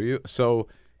hear you. So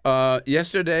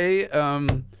yesterday,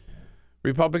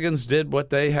 Republicans did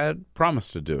what they had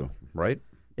promised to do, right?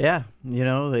 Yeah,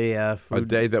 they flew, a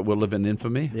day that will live in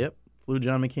infamy. Yep, flew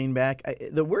John McCain back.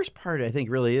 The worst part, I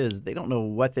think, really is they don't know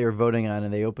what they were voting on,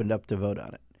 and they opened up to vote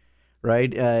on it,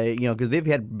 right? Because they've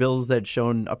had bills that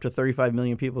shown up to 35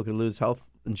 million people could lose health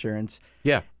insurance.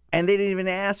 Yeah. And they didn't even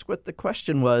ask what the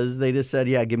question was. They just said,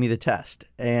 yeah, give me the test.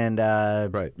 And,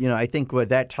 right. I think what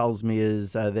that tells me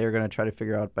is they're going to try to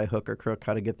figure out by hook or crook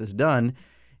how to get this done.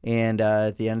 And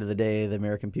at the end of the day, the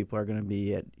American people are going to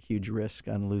be at huge risk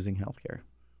on losing health care.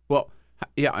 Well,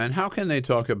 yeah, and how can they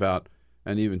talk about,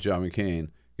 and even John McCain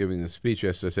giving a speech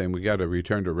yesterday saying we got to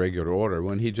return to regular order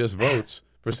when he just votes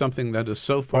for something that is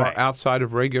so far outside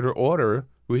of regular order?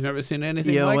 We've never seen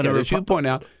anything like it. As you point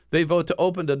out, they vote to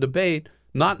open the debate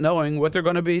not knowing what they're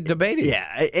going to be debating.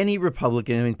 Yeah, any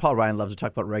Republican, Paul Ryan loves to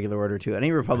talk about regular order too.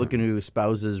 Any Republican who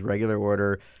espouses regular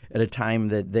order at a time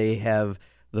that they have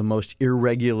the most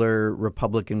irregular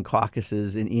Republican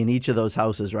caucuses in each of those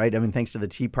houses, right? Thanks to the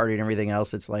Tea Party and everything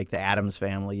else, it's like the Addams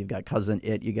family. You've got Cousin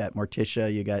It, you got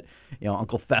Morticia, you got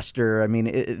Uncle Fester.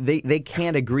 They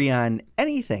can't agree on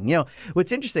anything.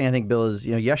 What's interesting, I think, Bill, is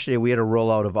yesterday we had a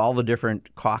rollout of all the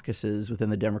different caucuses within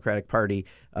the Democratic Party,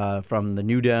 from the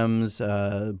New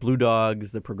Dems, Blue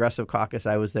Dogs, the Progressive Caucus.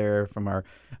 I was there from our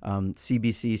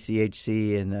CBC,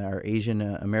 CHC, and our Asian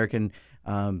American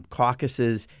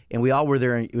caucuses, and we all were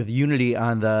there with unity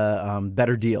on the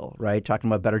better deal, right? Talking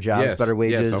about better jobs, better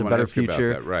wages, a better future.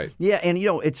 That, right. Yeah, and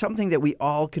it's something that we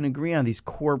all can agree on, these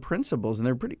core principles,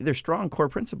 and they're strong core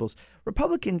principles.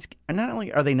 Republicans, not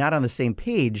only are they not on the same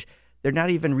page, they're not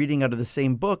even reading out of the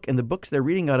same book, and the books they're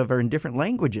reading out of are in different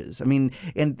languages. I mean,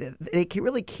 and they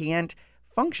really can't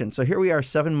function. So here we are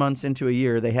 7 months into a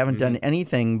year. They haven't done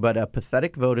anything but a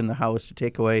pathetic vote in the House to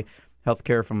take away health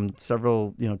care from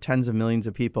several, tens of millions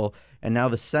of people. And now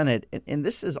the Senate, and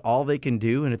this is all they can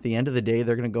do. And at the end of the day,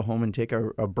 they're going to go home and take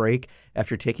a break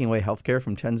after taking away health care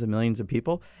from tens of millions of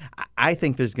people. I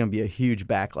think there's going to be a huge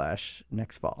backlash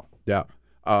next fall. Yeah.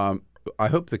 I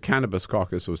hope the Cannabis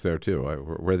Caucus was there, too.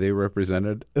 Were they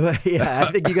represented? Yeah,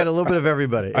 I think you got a little bit of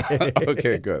everybody.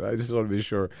 Okay, good. I just want to be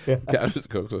sure. Yeah. Cannabis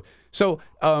Caucus. So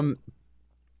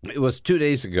it was 2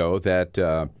 days ago that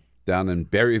down in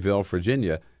Berryville,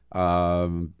 Virginia,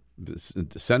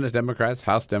 Senate Democrats,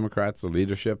 House Democrats, the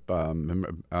leadership, I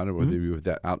don't know whether you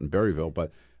were out in Berryville,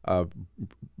 but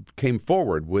came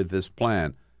forward with this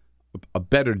plan, a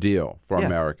better deal for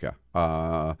America.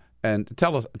 And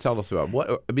tell us about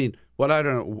what I mean. What I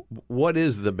don't know. What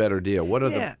is the better deal? What are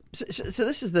the so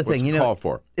this is the thing. Called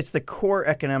for? It's the core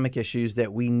economic issues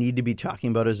that we need to be talking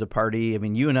about as a party. I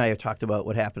mean, you and I have talked about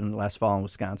what happened last fall in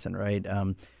Wisconsin, right?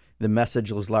 The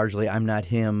message was largely, "I'm not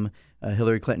him."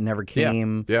 Hillary Clinton never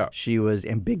came. Yeah. She was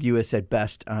ambiguous at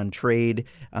best on trade.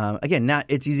 Again,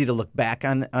 it's easy to look back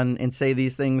on and say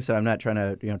these things. So I'm not trying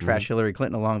to trash Hillary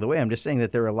Clinton along the way. I'm just saying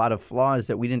that there are a lot of flaws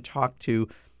that we didn't talk to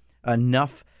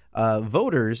enough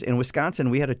voters. In Wisconsin,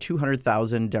 we had a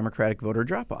 200,000 Democratic voter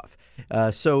drop-off.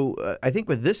 So I think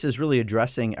what this is really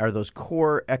addressing are those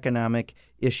core economic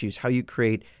issues, how you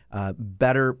create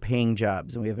better paying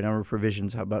jobs. And we have a number of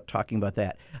provisions about talking about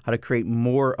that, how to create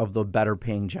more of the better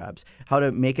paying jobs, how to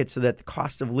make it so that the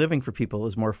cost of living for people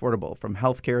is more affordable, from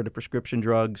healthcare to prescription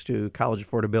drugs to college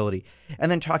affordability. And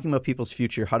then talking about people's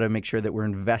future, how to make sure that we're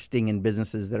investing in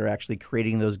businesses that are actually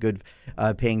creating those good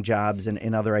paying jobs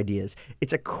and other ideas.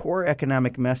 It's a core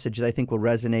economic message that I think will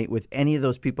resonate with any of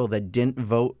those people that didn't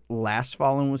vote last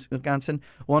fall in Wisconsin.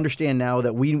 We'll understand now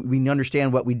that we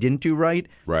understand what we didn't do right.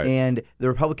 And the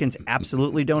Republicans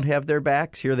absolutely don't have their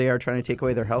backs. Here they are trying to take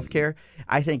away their health care.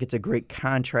 I think it's a great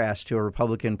contrast to a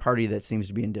Republican Party that seems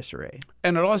to be in disarray.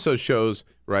 And it also shows,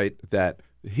 right, that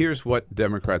here's what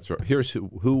Democrats are. Here's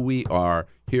who we are.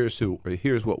 Here's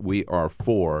what we are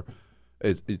for.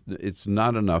 It's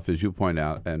not enough, as you point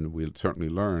out, and we certainly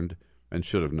learned and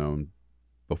should have known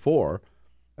before.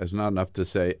 It's not enough to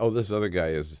say, "Oh, this other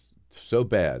guy is so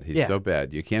bad. He's so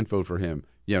bad. You can't vote for him."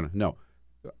 No.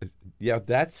 Yeah,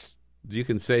 you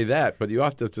can say that, but you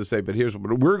have to say, "But here's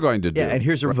what we're going to do." Yeah, and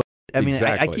here's a vote. I mean,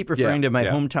 exactly. I keep referring to my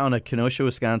hometown of Kenosha,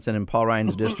 Wisconsin, and Paul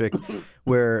Ryan's district,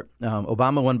 where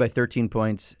Obama won by 13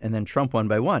 points and then Trump won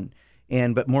by 1.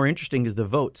 But more interesting is the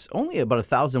votes. Only about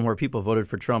 1,000 more people voted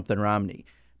for Trump than Romney,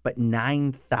 but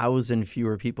 9,000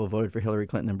 fewer people voted for Hillary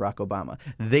Clinton than Barack Obama.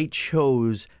 They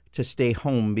chose to stay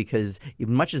home because, as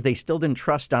much as they still didn't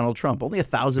trust Donald Trump, only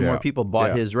 1,000 more people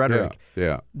bought his rhetoric.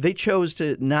 They chose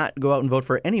to not go out and vote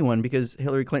for anyone because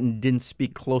Hillary Clinton didn't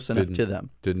speak close enough to them.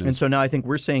 And so now I think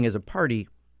we're saying as a party,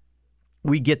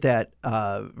 we get that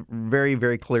very,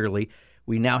 very clearly.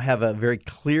 We now have a very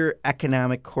clear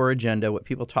economic core agenda, what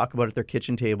people talk about at their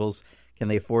kitchen tables. Can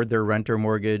they afford their rent or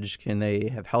mortgage? Can they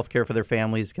have health care for their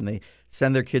families? Can they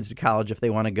send their kids to college if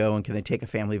they want to go? And can they take a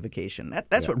family vacation?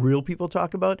 That's what real people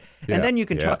talk about. And then you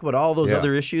can talk about all those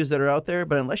other issues that are out there.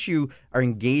 But unless you are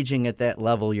engaging at that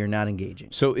level, you're not engaging.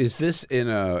 So is this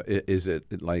is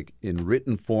it like in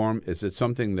written form? Is it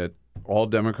something that all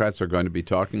Democrats are going to be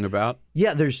talking about?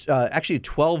 Yeah, there's actually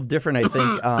 12 different, I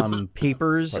think,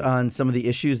 papers on some of the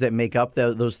issues that make up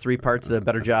those three parts, the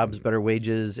better jobs, better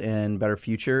wages, and better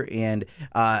future. And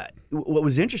what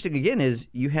was interesting, again, is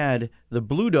you had the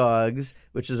Blue Dogs,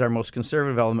 which is our most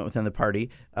conservative element within the party,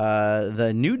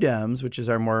 the New Dems, which is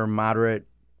our more moderate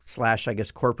 / I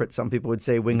guess corporate, some people would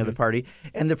say, wing of the party,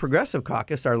 and the Progressive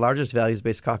Caucus, our largest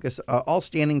values-based caucus, all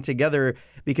standing together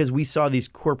because we saw these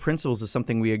core principles as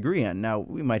something we agree on. Now,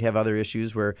 we might have other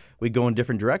issues where we go in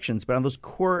different directions, but on those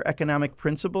core economic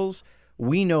principles,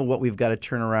 we know what we've got to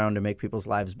turn around to make people's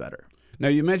lives better. Now,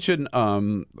 you mentioned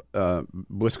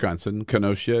Wisconsin,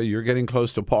 Kenosha. You're getting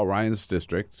close to Paul Ryan's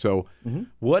district. So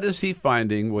what is he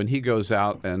finding when he goes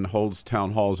out and holds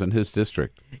town halls in his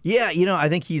district? Yeah, I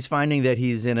think he's finding that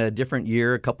he's in a different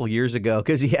year a couple years ago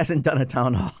because he hasn't done a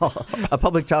town hall, a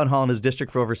public town hall in his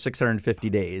district for over 650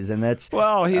 days. And that's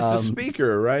well, he's the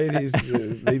speaker, right? He's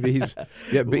maybe he's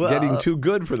getting too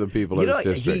good for the people in his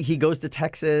district. He goes to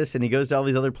Texas and he goes to all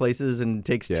these other places and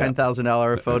takes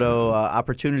 $10,000 photo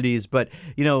opportunities. But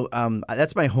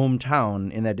that's my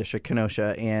hometown in that district,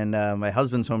 Kenosha, and my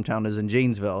husband's hometown is in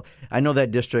Janesville. I know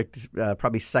that district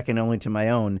probably second only to my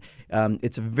own.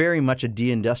 It's very much a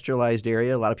deindustrialized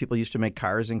area. A lot of people used to make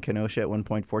cars in Kenosha at one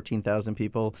point, 14,000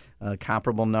 people,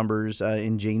 comparable numbers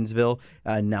in Janesville.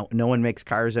 Now, no one makes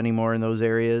cars anymore in those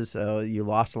areas. You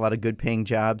lost a lot of good-paying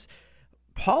jobs.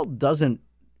 Paul doesn't,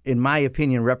 in my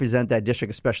opinion, represent that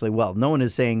district especially well. No one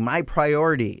is saying, my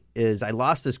priority is I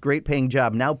lost this great-paying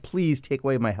job. Now please take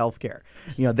away my health care.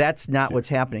 That's not what's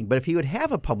happening. But if he would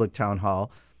have a public town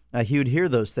hall, he would hear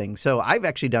those things. So I've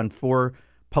actually done 4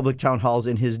 public town halls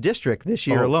in his district this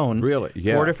year alone. Really?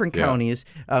 Yeah. 4 different counties.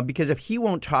 Because if he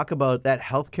won't talk about that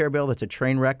health care bill that's a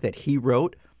train wreck that he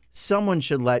wrote, someone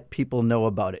should let people know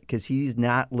about it because he's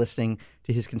not listening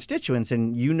to his constituents.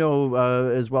 And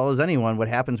as well as anyone, what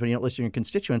happens when you don't listen to your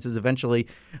constituents is eventually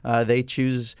they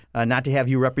choose not to have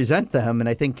you represent them. And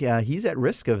I think he's at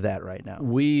risk of that right now.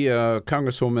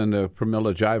 Congresswoman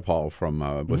Pramila Jayapal from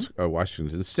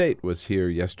Washington State was here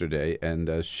yesterday,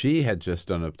 and she had just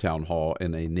done a town hall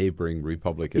in a neighboring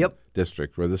Republican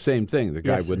district where the same thing. The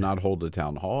guy would not hold a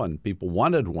town hall, and people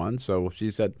wanted one. So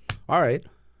she said, all right,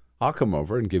 I'll come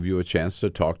over and give you a chance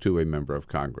to talk to a member of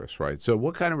Congress, right? So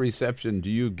what kind of reception do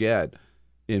you get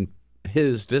in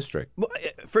his district? Well,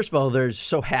 first of all, they're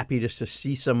so happy just to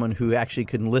see someone who actually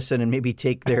can listen and maybe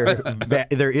take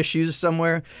their issues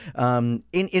somewhere.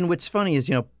 And what's funny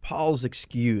is, Paul's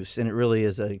excuse, and it really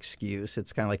is an excuse,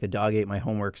 it's kind of like the dog ate my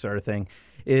homework sort of thing,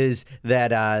 is that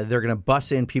they're going to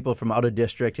bus in people from out of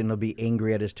district and they'll be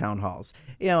angry at his town halls.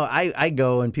 I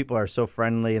go and people are so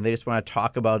friendly and they just want to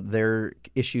talk about their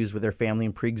issues with their family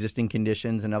and pre-existing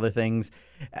conditions and other things.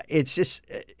 It's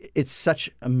such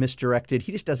a misdirected.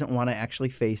 He just doesn't want to actually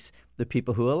face the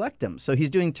people who elect him. So he's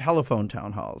doing telephone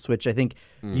town halls, which I think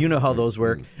you know how those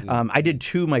work. I did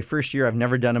 2 my first year. I've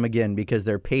never done them again because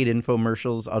they're paid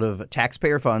infomercials out of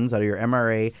taxpayer funds, out of your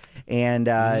MRA, and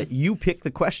you pick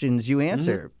the questions you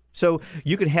answer. So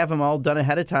you can have them all done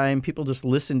ahead of time. People just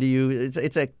listen to you.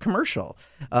 It's a commercial.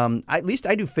 At least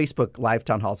I do Facebook live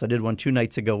town halls. I did one 2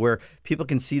 nights ago where people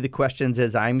can see the questions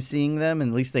as I'm seeing them,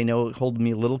 and at least they know it holds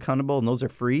me a little accountable, and those are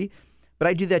free. But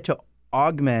I do that to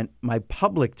augment my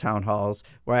public town halls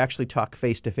where I actually talk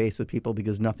face-to-face with people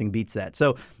because nothing beats that.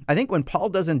 So I think when Paul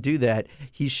doesn't do that,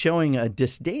 he's showing a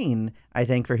disdain, I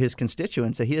think, for his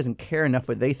constituents that he doesn't care enough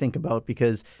what they think about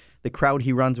because the crowd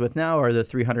he runs with now are the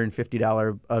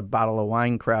 $350 a bottle of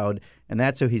wine crowd, and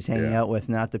that's who he's hanging out with,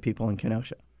 not the people in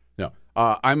Kenosha. No,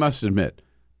 I must admit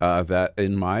that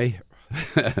in my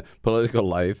political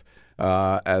life,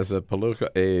 as a political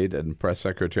aide and press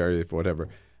secretary, whatever,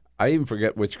 I even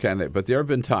forget which candidate, but there have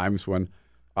been times when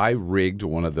I rigged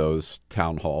one of those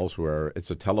town halls where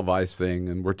it's a televised thing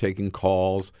and we're taking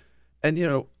calls, and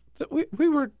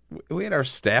we had our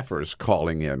staffers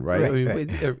calling in, right?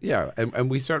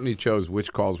 And we certainly chose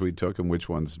which calls we took and which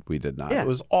ones we did not. It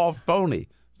was all phony.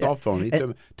 It's all phony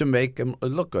to make them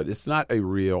look good. It's not a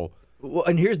real. Well,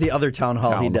 and here's the other town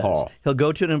hall he does. He'll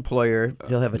go to an employer.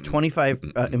 He'll have a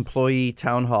 25 employee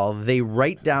town hall. They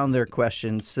write down their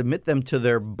questions, submit them to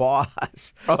their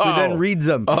boss, who then reads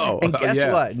them. And guess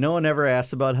what? No one ever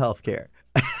asks about health care.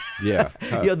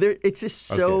 It's just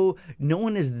so no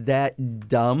one is that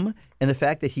dumb, and the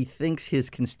fact that he thinks his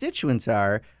constituents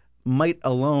might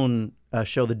alone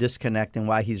show the disconnect and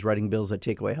why he's writing bills that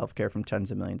take away health care from tens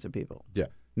of millions of people. Yeah.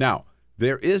 Now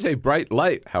there is a bright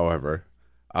light, however.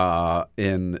 If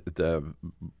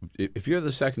you're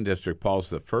the second district, Paul's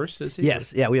the first, is he?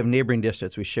 Yes. Yeah, we have neighboring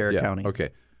districts. We share a county. Okay.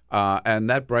 And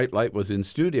that bright light was in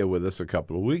studio with us a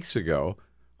couple of weeks ago.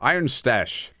 Iron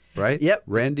Stash, right? Yep.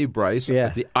 Randy Bryce,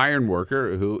 the iron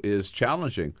worker who is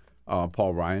challenging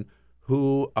Paul Ryan,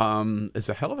 who is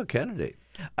a hell of a candidate.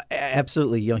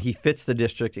 Absolutely. He fits the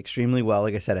district extremely well.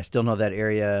 Like I said, I still know that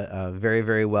area very,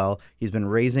 very well. He's been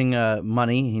raising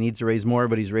money. He needs to raise more,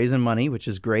 but he's raising money, which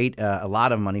is great, a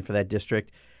lot of money for that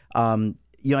district.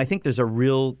 I think there's a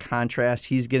real contrast.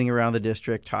 He's getting around the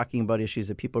district, talking about issues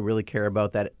that people really care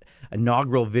about. That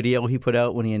inaugural video he put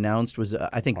out when he announced was,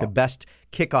 I think, the best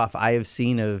kickoff I have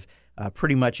seen of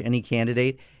pretty much any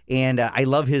candidate. And I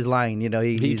love his line.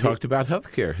 He talked about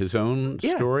health care, his own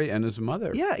story, and his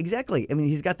mother. Yeah, exactly. I mean,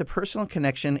 he's got the personal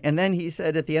connection. And then he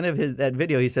said at the end of that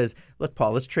video, he says, look,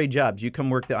 Paul, let's trade jobs. You come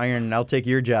work the iron and I'll take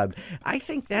your job. I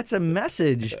think that's a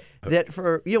message that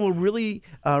will really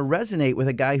resonate with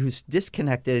a guy who's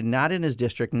disconnected, not in his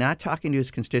district, not talking to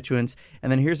his constituents. And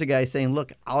then here's a guy saying,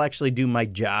 look, I'll actually do my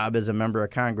job as a member of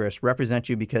Congress, represent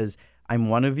you because I'm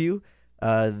one of you.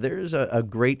 There's a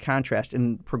great contrast.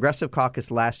 And Progressive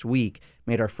Caucus last week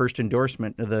made our first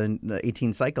endorsement of the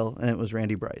 18 cycle, and it was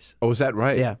Randy Bryce. Oh, is that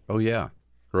right? Yeah. Oh, yeah.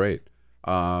 Great.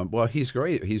 Well, he's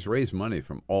great. He's raised money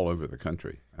from all over the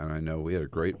country, and I know we had a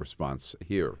great response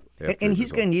here. And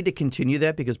he's going to need to continue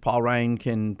that because Paul Ryan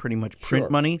can pretty much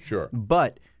print money. Sure.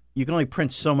 But you can only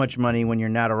print so much money when you're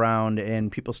not around,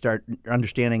 and people start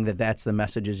understanding that that's the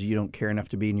messages you don't care enough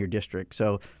to be in your district.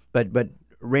 So, but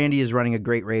Randy is running a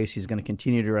great race. He's going to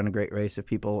continue to run a great race if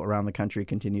people around the country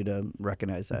continue to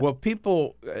recognize that. Well,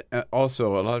 people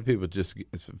also, a lot of people just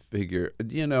figure,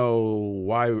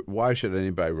 why should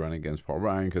anybody run against Paul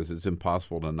Ryan? Because it's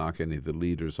impossible to knock any of the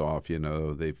leaders off.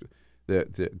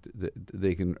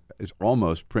 They can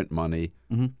almost print money,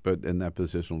 but in that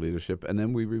position of leadership. And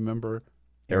then we remember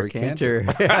Eric Cantor.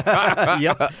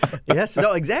 Yep. Yes.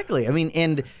 No. Exactly. I mean,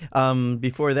 and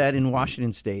before that, in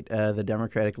Washington State, the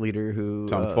Democratic leader who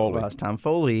lost, Tom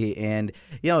Foley, and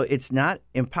it's not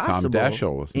impossible. Tom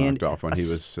Daschle was knocked off when he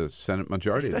was Senate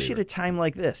Majority especially Leader. at a time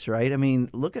like this, right? I mean,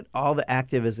 look at all the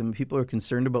activism. People are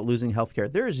concerned about losing health care.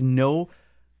 There is no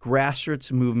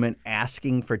grassroots movement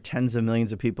asking for tens of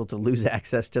millions of people to lose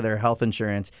access to their health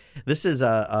insurance. This is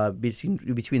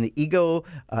between the ego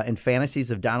and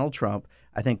fantasies of Donald Trump.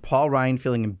 I think Paul Ryan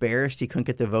feeling embarrassed he couldn't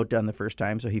get the vote done the first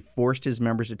time, so he forced his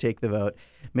members to take the vote.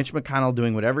 Mitch McConnell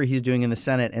doing whatever he's doing in the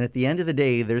Senate. And at the end of the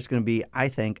day, there's going to be, I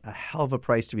think, a hell of a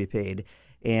price to be paid.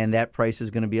 And that price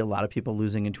is going to be a lot of people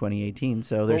losing in 2018.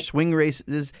 So there's swing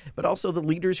races, but also the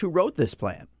leaders who wrote this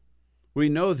plan. We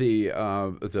know the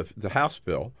House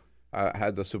bill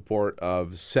had the support of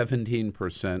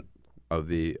 17% of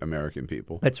the American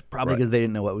people. That's probably because they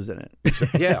didn't know what was in it.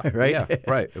 Yeah, right? Yeah,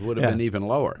 right. It would have been even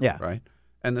lower. Yeah. Right.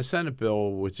 And the Senate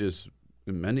bill, which is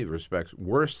in many respects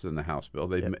worse than the House bill,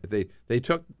 they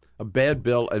took a bad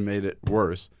bill and made it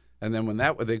worse. And then when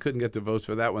they couldn't get the votes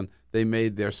for that one, they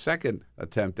made their second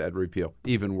attempt at repeal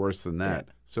even worse than that.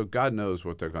 Yeah. So God knows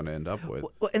what they're going to end up with.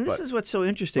 Well, and this is what's so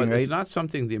interesting, right? It's not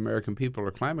something the American people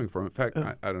are clamoring for. In fact,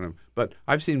 I don't know. But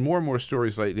I've seen more and more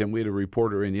stories lately, and we had a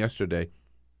reporter in yesterday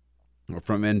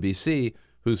from NBC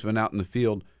who's been out in the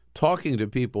field talking to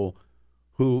people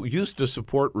who used to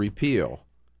support repeal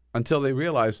until they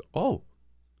realize, oh,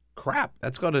 crap,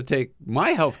 that's going to take my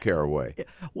health care away. Yeah.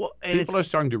 Well, and people are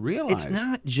starting to realize. It's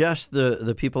not just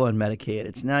the people on Medicaid.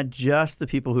 It's not just the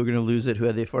people who are going to lose it who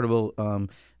have the Affordable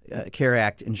Care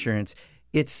Act insurance.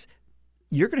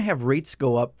 You're going to have rates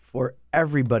go up for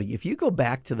everybody. If you go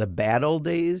back to the bad old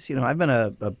days, I've been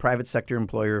a private sector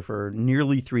employer for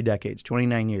nearly 3 decades,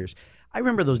 29 years. I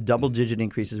remember those double-digit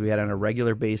increases we had on a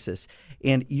regular basis.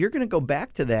 And you're going to go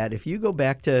back to that. If you go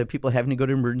back to people having to go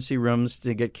to emergency rooms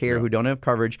to get care who don't have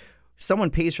coverage, someone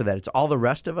pays for that. It's all the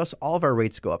rest of us. All of our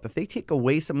rates go up. If they take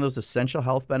away some of those essential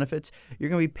health benefits, you're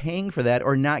going to be paying for that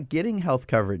or not getting health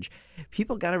coverage.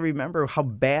 People got to remember how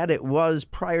bad it was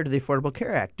prior to the Affordable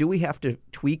Care Act. Do we have to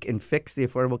tweak and fix the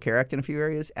Affordable Care Act in a few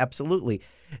areas? Absolutely.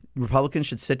 Republicans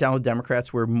should sit down with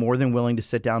Democrats. We're more than willing to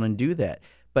sit down and do that.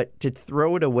 But to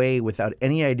throw it away without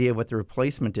any idea of what the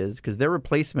replacement is, because their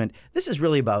replacement, this is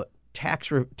really about tax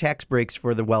breaks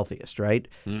for the wealthiest, right?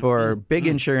 For big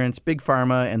insurance, big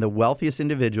pharma, and the wealthiest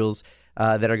individuals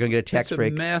that are going to get a tax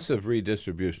break. It's a massive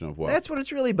redistribution of wealth. That's what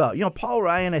it's really about. Paul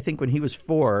Ryan, I think when he was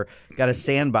 4, got a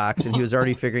sandbox, and he was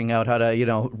already figuring out how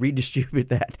to, redistribute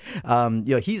that.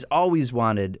 He's always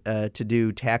wanted to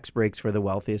do tax breaks for the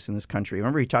wealthiest in this country.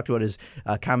 Remember, he talked about his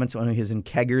comments when he was in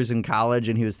Keggers in college,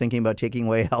 and he was thinking about taking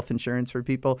away health insurance for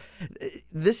people.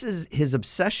 This is his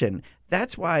obsession.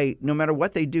 That's why no matter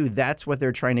what they do, that's what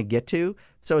they're trying to get to.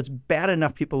 So it's bad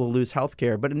enough people will lose health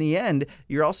care. But in the end,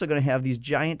 you're also going to have these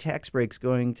giant tax breaks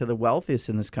going to the wealthiest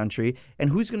in this country. And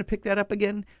who's going to pick that up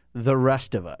again? The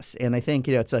rest of us. And I think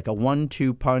it's like a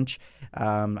 1-2 punch.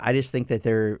 I just think that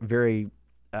they're very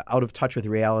out of touch with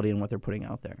reality and what they're putting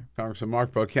out there. Congressman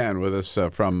Mark Pocan with us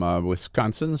from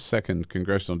Wisconsin's 2nd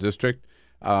Congressional District.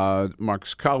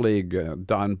 Mark's colleague,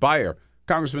 Don Beyer.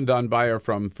 Congressman Don Beyer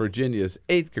from Virginia's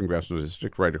 8th Congressional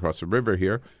District, right across the river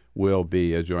here, will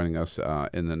be joining us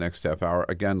in the next half hour.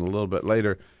 Again, a little bit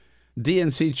later,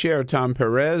 DNC Chair Tom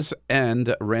Perez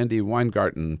and Randi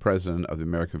Weingarten, President of the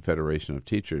American Federation of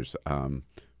Teachers.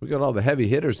 We got all the heavy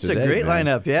hitters today. It's a great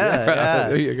lineup, yeah.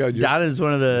 There you go. Don is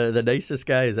one of the nicest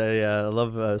guys. I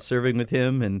love serving with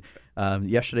him. And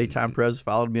yesterday, Tom Perez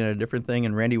followed me on a different thing.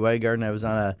 And Randi Weingarten, I was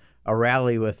on a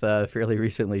rally with fairly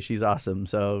recently. She's awesome.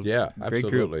 So yeah, great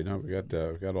absolutely. Group. No,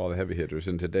 we got all the heavy hitters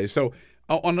in today. So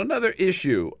on another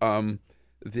issue,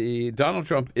 the Donald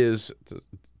Trump is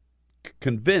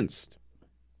convinced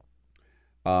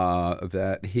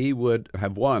that he would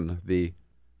have won the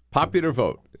popular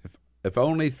vote if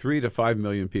only 3 to 5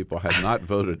 million people had not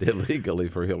voted illegally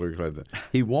for Hillary Clinton.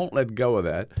 He won't let go of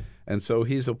that, and so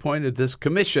he's appointed this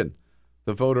commission,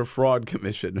 the Voter Fraud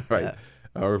Commission, right?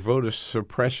 or voter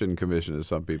suppression commission, as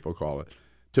some people call it,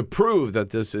 to prove that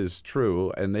this is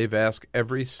true. And they've asked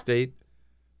every state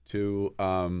to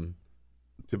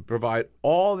provide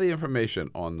all the information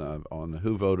on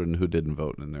who voted and who didn't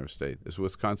vote in their state. Is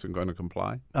Wisconsin going to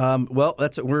comply? Well,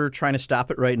 we're trying to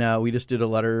stop it right now. We just did a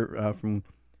letter from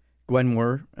Gwen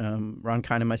Moore, Ron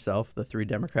Kine, and myself, the 3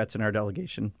 Democrats in our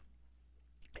delegation,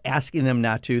 asking them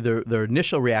not to. Their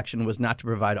initial reaction was not to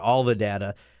provide all the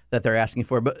data that they're asking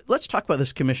for. But let's talk about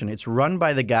this commission. It's run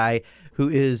by the guy who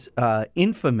is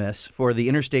infamous for the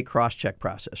interstate cross-check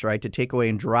process, right, to take away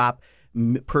and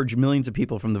purge millions of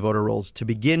people from the voter rolls to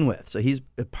begin with. So he's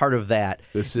a part of that.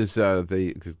 This is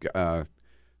the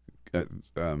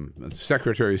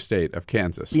Secretary of State of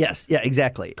Kansas. Yes, yeah,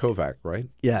 exactly. Kovac, right?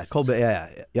 Yeah, Kovac.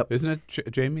 Yeah, yep. Isn't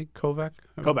it Jamie Kovac?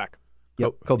 Kovac.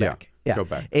 Yep, Kovac. Yeah.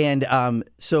 Kovac. And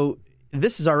so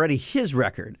this is already his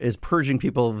record, is purging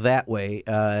people that way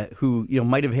who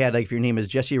might have had, like, if your name is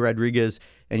Jesse Rodriguez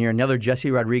and you're another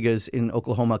Jesse Rodriguez in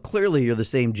Oklahoma, clearly you're the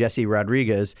same Jesse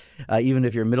Rodriguez, even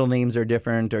if your middle names are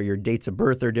different or your dates of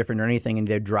birth are different or anything, and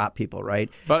they drop people, right?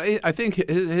 But I think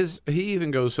he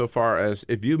even goes so far as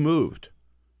if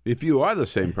you are the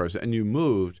same person and you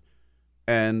moved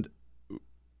and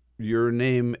your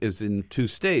name is in 2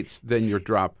 states, then you're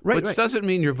dropped. Right, which doesn't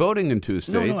mean you're voting in 2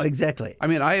 states. No, exactly. I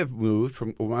mean, I moved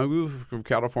from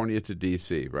California to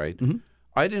D.C., right? Mm-hmm.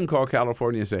 I didn't call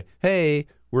California and say, hey,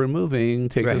 we're moving,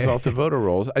 take us off the voter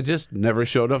rolls. I just never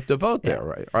showed up to vote there,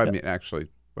 right? I mean, actually,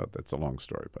 well, that's a long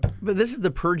story. But this is the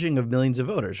purging of millions of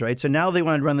voters, right? So now they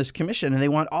want to run this commission, and they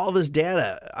want all this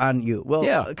data on you. Well,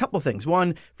 a couple things.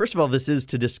 One, first of all, this is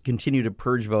to just continue to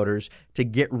purge voters, to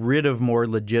get rid of more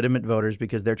legitimate voters,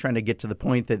 because they're trying to get to the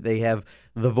point that they have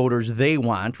the voters they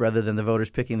want rather than the voters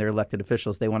picking their elected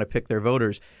officials. They want to pick their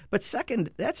voters. But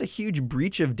second, that's a huge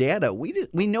breach of data.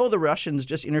 We know the Russians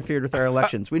just interfered with our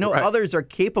elections. We know others are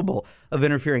capable of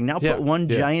interfering. Now put one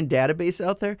giant database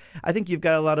out there. I think you've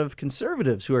got a lot of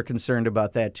conservatives who are concerned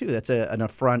about that too. That's an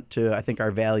affront to, I think,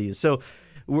 our values. So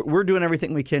we're doing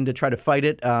everything we can to try to fight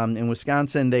it. In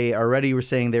Wisconsin, they already were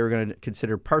saying they were going to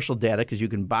consider partial data because you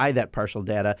can buy that partial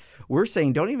data. We're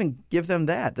saying don't even give them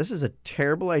that. This is a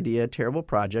terrible idea, terrible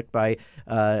project by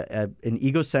an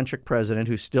egocentric president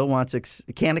who still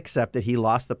can't accept that he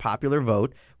lost the popular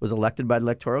vote, was elected by the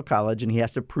Electoral College, and he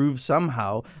has to prove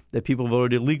somehow that people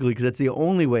voted illegally because that's the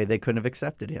only way they couldn't have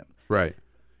accepted him. Right.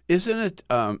 Isn't it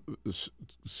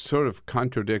sort of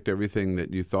contradict everything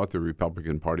that you thought the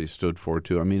Republican Party stood for,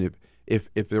 too? I mean,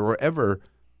 if there were ever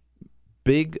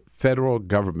big federal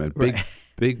government,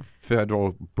 big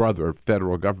federal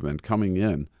government coming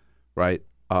in, right,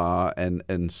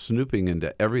 and snooping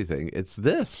into everything, it's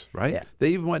this, right? Yeah.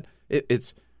 They even went.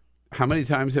 It's how many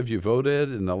times have you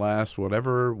voted in the last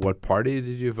whatever? What party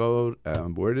did you vote?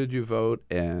 Where did you vote?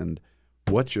 And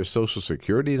what's your Social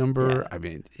Security number? Yeah. I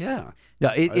mean,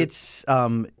 No, it's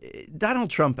Donald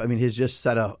Trump. I mean, has just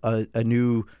set a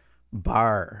new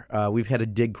bar. We've had to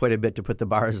dig quite a bit to put the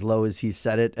bar as low as he's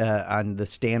set it on the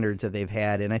standards that they've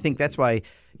had, and I think that's why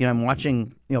I'm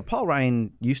watching. Paul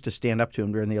Ryan used to stand up to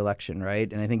him during the election,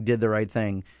 right? And I think did the right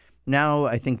thing. Now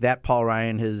I think that Paul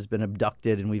Ryan has been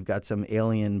abducted, and we've got some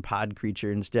alien pod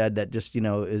creature instead that just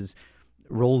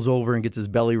rolls over and gets his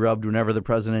belly rubbed whenever the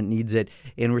president needs it.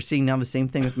 And we're seeing now the same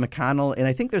thing with McConnell. And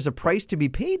I think there's a price to be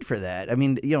paid for that. I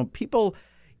mean, people,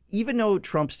 even though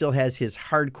Trump still has his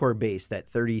hardcore base, that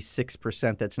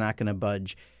 36% that's not going to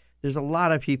budge, there's a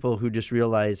lot of people who just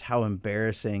realize how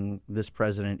embarrassing this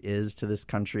president is to this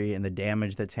country and the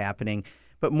damage that's happening.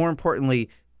 But more importantly,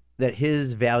 that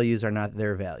his values are not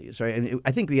their values, right? And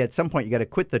I think at some point you got to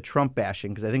quit the Trump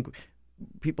bashing, because I think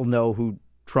people know who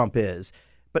Trump is.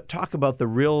 But talk about the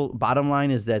real bottom line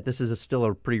is that this is still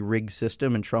a pretty rigged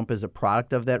system, and Trump is a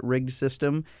product of that rigged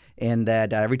system. And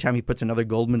that every time he puts another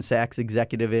Goldman Sachs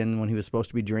executive in when he was supposed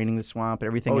to be draining the swamp and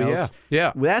everything else,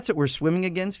 well, that's what we're swimming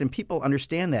against, and people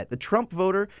understand that. The Trump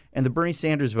voter and the Bernie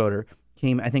Sanders voter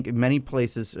came, I think, in many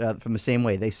places from the same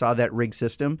way. They saw that rigged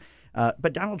system.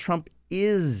 But Donald Trump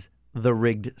is the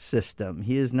rigged system.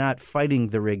 He is not fighting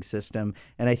the rigged system.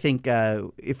 And I think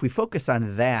if we focus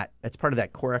on that, that's part of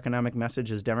that core economic message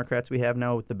as Democrats we have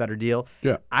now with the better deal.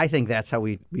 Yeah. I think that's how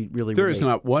we really There is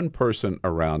not one person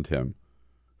around him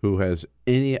who has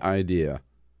any idea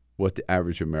what the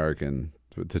average American,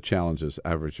 the challenges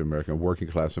average American, working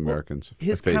class Americans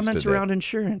his face comments today. around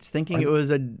insurance, thinking it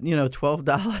was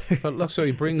 $12. But look, so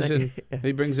he brings in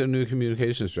a new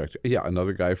communications director. Yeah,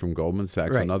 another guy from Goldman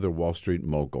Sachs, another Wall Street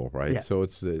mogul, right? Yeah. So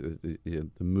it's the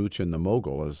mooch and the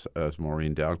mogul, as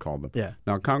Maureen Dowd called them. Yeah.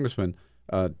 Now, Congressman,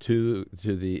 at the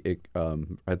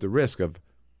risk of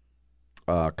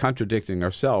contradicting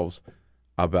ourselves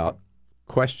about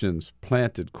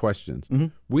planted questions.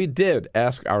 We did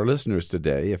ask our listeners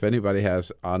today if anybody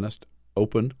has honest,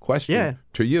 open question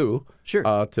to you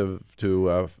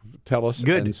to tell us.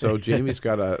 Good. And so Jamie's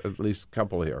got at least a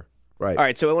couple here. Right. All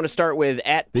right, so I want to start with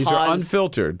These are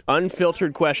unfiltered.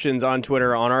 Unfiltered questions on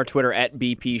Twitter, on our Twitter at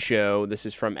BP Show. This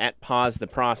is from at Pause the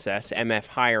Process, MF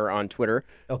Hire on Twitter.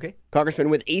 Okay.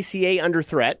 Congressman, with ACA under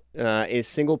threat, is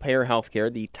single-payer health care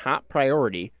the top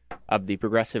priority of the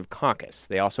Progressive Caucus?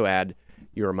 They also add,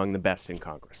 you're among the best in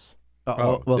Congress.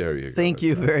 Well, there you go. Thank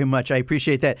you very much. I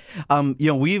appreciate that.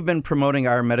 We've been promoting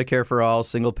our Medicare for All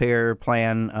single-payer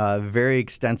plan very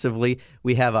extensively.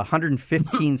 We have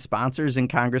 115 sponsors in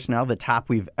Congress now, the top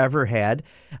we've ever had.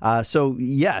 So,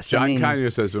 yes. John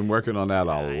Conyers has been working on that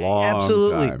a long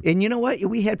absolutely. time. And you know what?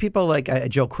 We had people like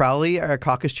Joe Crowley, our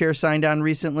caucus chair, signed on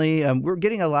recently. We're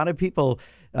getting a lot of people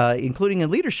including in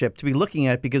leadership, to be looking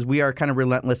at it because we are kind of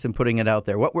relentless in putting it out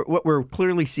there. What we're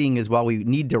clearly seeing is while we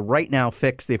need to right now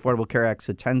fix the Affordable Care Act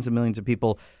so tens of millions of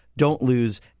people don't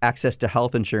lose access to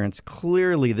health insurance,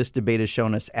 clearly this debate has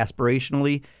shown us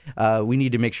aspirationally we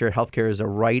need to make sure health care is a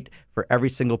right for every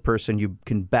single person. You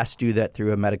can best do that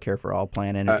through a Medicare for All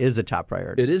plan, and it is a top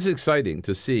priority. It is exciting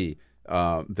to see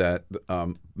that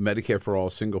Medicare for All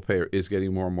single payer is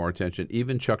getting more and more attention.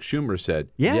 Even Chuck Schumer said,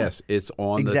 yes, it's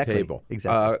on the table.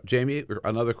 Exactly. Jamie,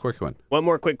 another quick one. One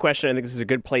more quick question. I think this is a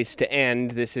good place to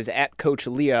end. This is at Coach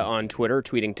Leah on Twitter,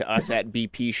 tweeting to us at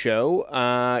BP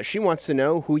Show. She wants to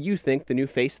know who you think the new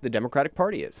face of the Democratic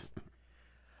Party is.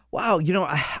 Wow,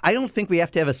 I don't think we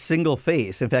have to have a single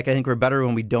face. In fact, I think we're better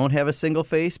when we don't have a single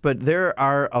face. But there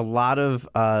are a lot of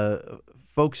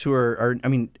folks who are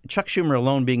Chuck Schumer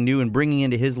alone being new and bringing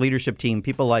into his leadership team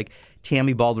people like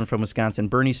Tammy Baldwin from Wisconsin,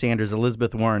 Bernie Sanders,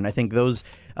 Elizabeth Warren. I think those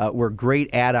were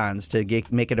great add-ons to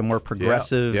make it a more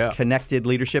progressive, connected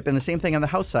leadership. And the same thing on the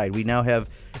House side. We now have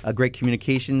a great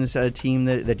communications team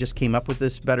that just came up with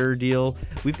this better deal.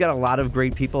 We've got a lot of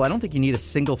great people. I don't think you need a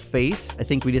single face. I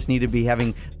think we just need to be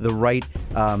having the right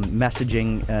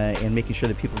messaging and making sure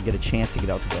that people get a chance to get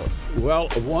out to vote. Well,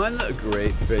 one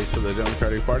great face for the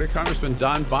Democratic Party, Congressman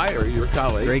Don Beyer, your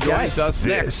colleague, great guy. joins us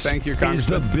next. Thank you,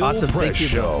 Congressman. Is the Bill Press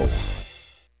Show.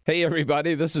 Hey,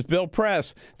 everybody, this is Bill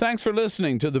Press. Thanks for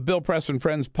listening to the Bill Press and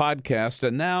Friends podcast.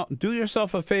 And now, do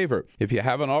yourself a favor. If you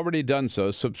haven't already done so,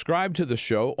 subscribe to the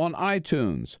show on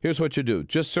iTunes. Here's what you do.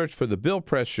 Just search for the Bill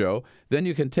Press Show. Then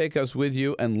you can take us with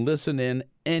you and listen in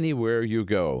anywhere you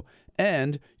go.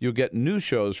 And you'll get new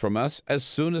shows from us as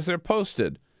soon as they're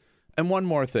posted. And one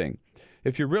more thing.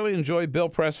 If you really enjoy Bill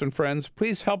Press and Friends,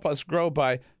 please help us grow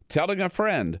by telling a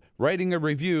friend, writing a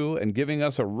review, and giving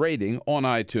us a rating on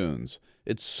iTunes.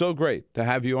 It's so great to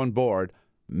have you on board.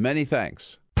 Many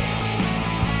thanks.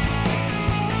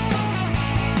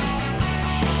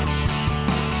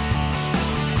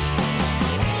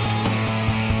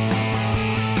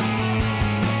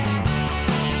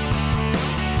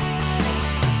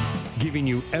 Giving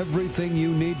you everything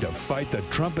you need to fight the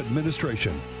Trump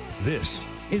administration. This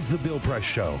is The Bill Press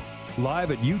Show.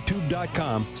 Live at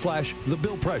youtube.com/The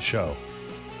Bill Press Show.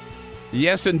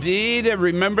 Yes, indeed.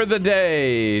 Remember the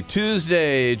day,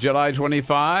 Tuesday, July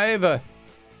 25,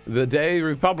 the day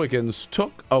Republicans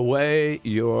took away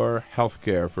your health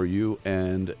care for you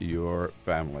and your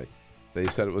family. They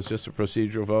said it was just a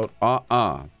procedural vote.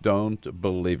 Don't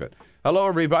believe it. Hello,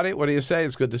 everybody. What do you say?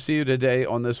 It's good to see you today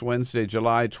on this Wednesday,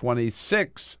 July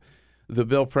 26th. The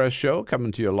Bill Press Show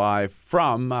coming to you live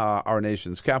from our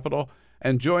nation's capital.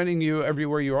 And joining you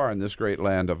everywhere you are in this great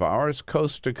land of ours,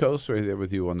 coast to coast, we're there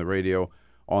with you on the radio,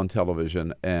 on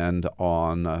television, and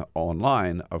on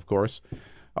online, of course,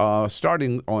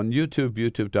 starting on YouTube,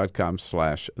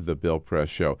 youtube.com/The Bill Press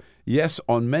Show. Yes,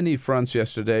 on many fronts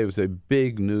yesterday, it was a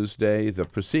big news day. The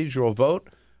procedural vote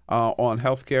on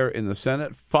health care in the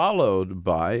Senate, followed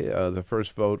by the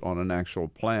first vote on an actual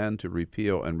plan to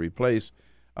repeal and replace.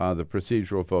 The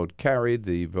procedural vote carried.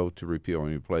 The vote to repeal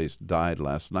and replace died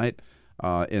last night.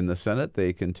 In the Senate,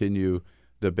 they continue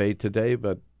debate today,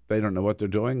 but they don't know what they're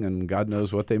doing, and God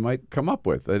knows what they might come up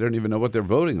with. They don't even know what they're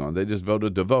voting on. They just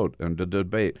voted to vote and to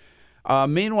debate.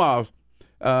 Meanwhile,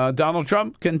 Donald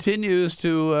Trump continues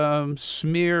to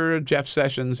smear Jeff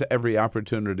Sessions every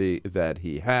opportunity that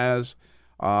he has,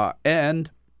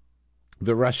 and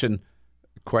the Russian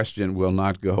question will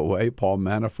not go away. Paul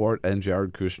Manafort and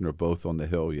Jared Kushner both on the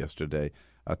Hill yesterday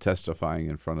testifying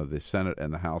in front of the Senate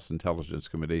and the House Intelligence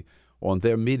Committee on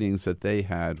their meetings that they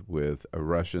had with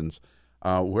Russians.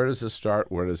 Where does this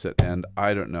start? Where does it end?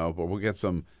 I don't know, but we'll get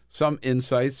some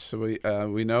insights we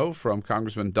know from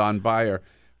Congressman Don Beyer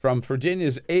from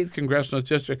Virginia's 8th Congressional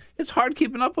District. It's hard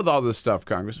keeping up with all this stuff,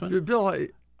 Congressman. Bill,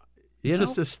 it's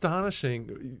just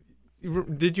astonishing.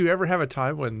 did you ever have a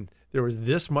time when there was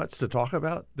this much to talk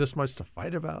about, this much to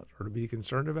fight about, or to be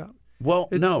concerned about? Well,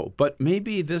 no, but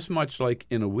maybe this much like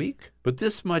in a week, but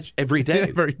this much every day.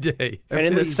 Every day. And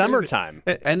in the summertime.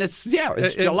 And it's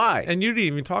July. And you didn't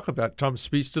even talk about Trump's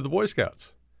speech to the Boy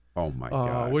Scouts. Oh, my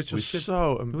God. Which was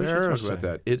so embarrassing. We should talk about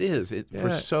that. It is.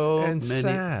 For so and many.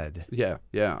 sad.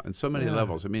 Yeah, and so many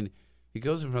levels. I mean, he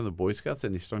goes in front of the Boy Scouts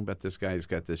and he's talking about this guy who's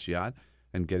got this yacht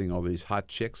and getting all these hot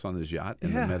chicks on his yacht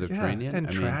in the Mediterranean. And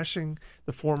trashing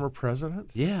the former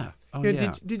president. Yeah. Oh,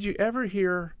 Did you ever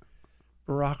hear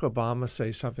Barack Obama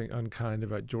say something unkind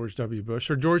about George W. Bush,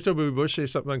 or George W. Bush say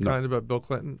something unkind about Bill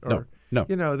Clinton? Or, No.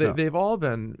 They've all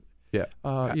been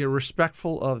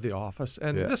respectful of the office,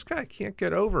 and this guy can't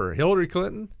get over Hillary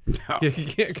Clinton. No. He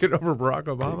can't get over Barack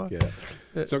Obama.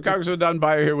 So Congressman Don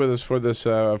Beyer here with us for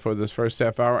this first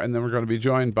half hour, and then we're going to be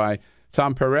joined by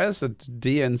Tom Perez, the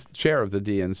chair of the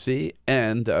DNC,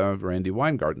 and Randi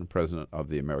Weingarten, president of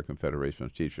the American Federation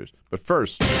of Teachers. But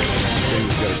first, we've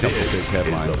got a couple of big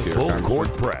headlines is the here. Full Court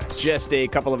Press. Just a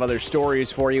couple of other stories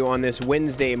for you on this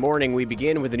Wednesday morning. We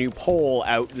begin with a new poll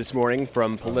out this morning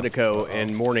from Politico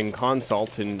and Morning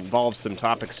Consult. It involves some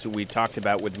topics we talked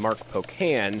about with Mark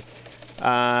Pocan.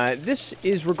 This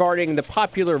is regarding the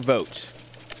popular vote.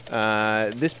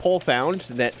 This poll found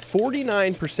that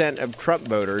 49% of Trump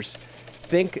voters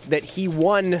think that he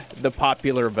won the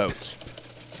popular vote,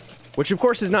 which of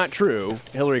course is not true.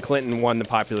 Hillary Clinton won the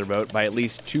popular vote by at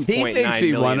least 2.9 million votes. He thinks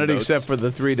he won it, except for the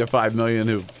 3 to 5 million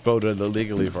who voted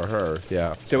illegally for her.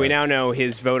 Yeah. So we now know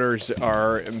his voters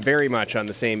are very much on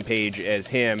the same page as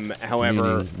him.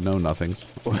 However, no nothings.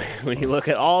 When you look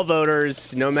at all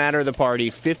voters, no matter the party,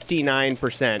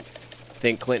 59%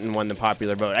 think Clinton won the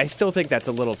popular vote. I still think that's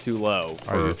a little too low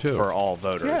for all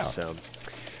voters. Yeah. So.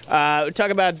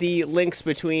 Talk about the links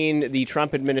between the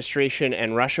Trump administration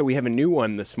and Russia. We have a new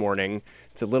one this morning.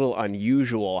 It's a little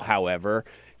unusual, however.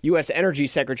 U.S. Energy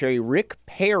Secretary Rick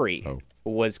Perry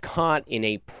was caught in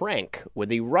a prank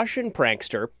with a Russian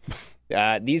prankster.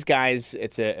 These guys,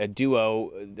 it's a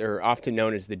duo. They're often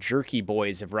known as the Jerky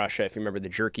Boys of Russia. If you remember the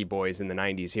Jerky Boys in the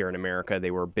 90s here in America,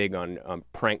 they were big on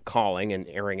prank calling and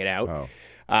airing it out.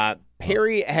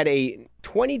 Perry had a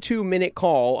 22-minute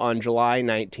call on July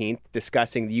 19th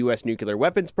discussing the U.S. nuclear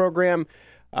weapons program,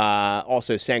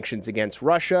 also sanctions against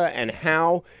Russia, and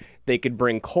how they could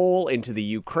bring coal into the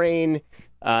Ukraine.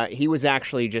 He was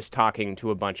actually just talking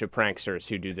to a bunch of pranksters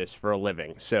who do this for a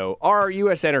living. So our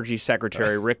U.S. Energy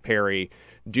Secretary, Rick Perry,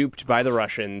 duped by the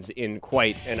Russians in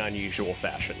quite an unusual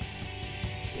fashion.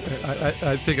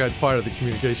 I think I'd fire the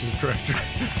communications director.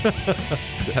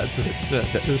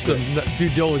 There's some due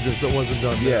diligence that wasn't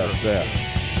done there. Yes,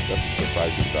 that's a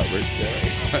surprising about Rick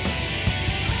Perry.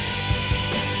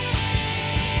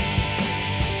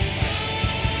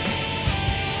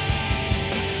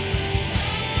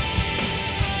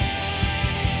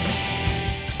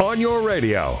 On your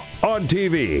radio, on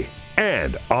TV,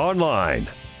 and online.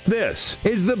 This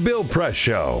is The Bill Press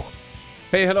Show.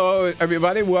 Hey, hello,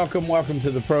 everybody. Welcome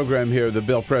to the program here, the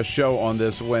Bill Press Show, on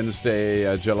this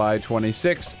Wednesday, July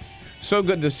 26th. So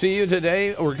good to see you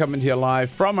today. We're coming to you live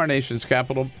from our nation's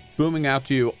capital, booming out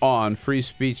to you on Free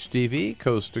Speech TV,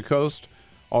 coast to coast,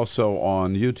 also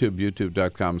on YouTube,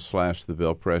 youtube.com/The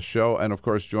Bill Press Show, and, of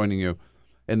course, joining you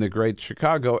in the great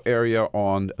Chicago area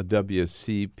on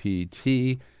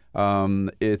WCPT.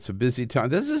 It's a busy time.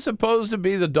 This is supposed to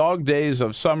be the dog days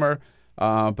of summer.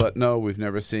 But no, we've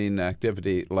never seen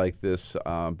activity like this,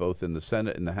 both in the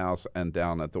Senate, in the House, and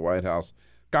down at the White House.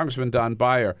 Congressman Don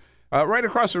Beyer, right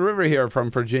across the river here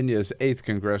from Virginia's 8th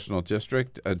Congressional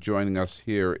District, joining us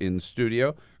here in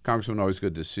studio. Congressman, always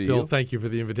good to see you. Bill, thank you for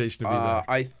the invitation to be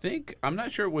back. I'm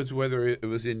not sure whether it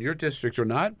was in your district or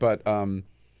not, but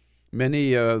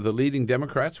many of the leading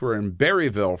Democrats were in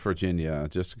Berryville, Virginia,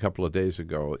 just a couple of days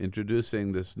ago,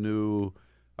 introducing this new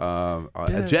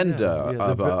agenda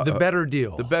of the better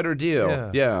deal. The better deal.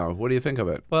 Yeah. What do you think of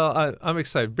it? Well, I'm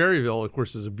excited. Berryville, of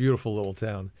course, is a beautiful little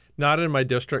town. Not in my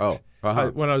district.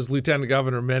 When I was lieutenant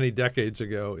governor many decades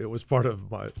ago, it was part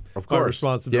of my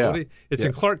responsibility. Yeah. It's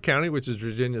in Clark County, which is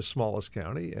Virginia's smallest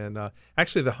county, and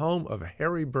actually the home of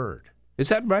Harry Byrd. Is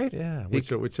that right? Yeah, which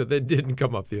that didn't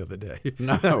come up the other day.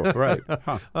 No, right.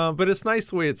 But it's nice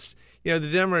the way it's,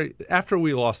 after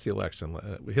we lost the election,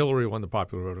 Hillary won the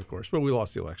popular vote, of course, but we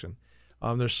lost the election.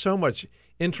 There's so much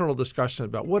internal discussion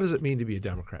about what does it mean to be a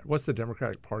Democrat? What's the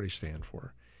Democratic Party stand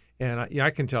for? And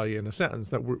I can tell you in a sentence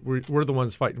that we're the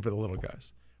ones fighting for the little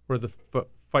guys. We're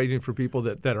fighting for people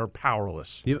that are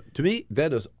powerless. To me,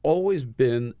 that has always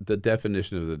been the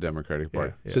definition of the Democratic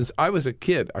Party. Yeah. Since I was a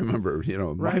kid, I remember,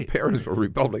 my parents were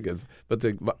Republicans, but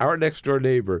our next door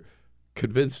neighbor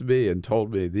convinced me and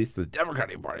told me these the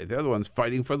Democratic Party. They're the ones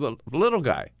fighting for the little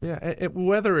guy. Yeah,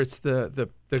 whether it's the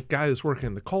guy who's working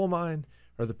in the coal mine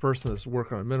or the person that's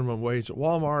working on minimum wage at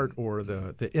Walmart or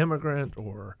the immigrant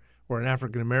or an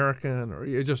African American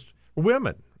or just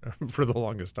women for the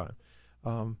longest time.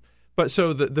 But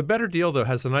so the better deal, though,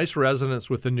 has a nice resonance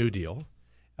with the New Deal.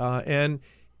 And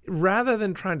rather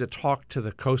than trying to talk to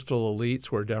the coastal elites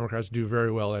where Democrats do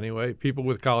very well anyway, people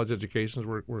with college educations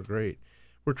were great.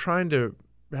 We're trying to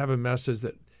have a message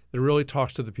that really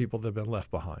talks to the people that have been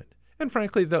left behind. And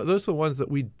frankly, those are the ones that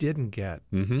we didn't get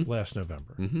last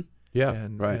November. Mm-hmm. Yeah,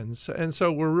 right. And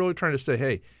so we're really trying to say,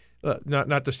 hey,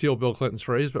 not to steal Bill Clinton's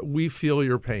phrase, but we feel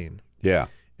your pain. Yeah.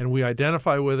 And we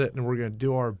identify with it, and we're going to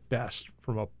do our best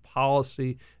from a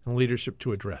policy and leadership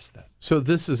to address that. So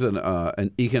this is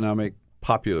an economic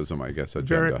populism, I guess,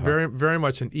 agenda. Very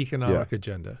much an economic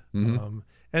agenda. Mm-hmm.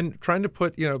 And trying to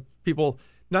put people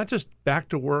not just back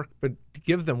to work, but to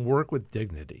give them work with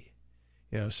dignity.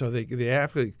 So they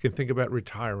actually can think about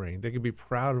retiring. They can be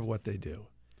proud of what they do.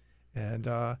 And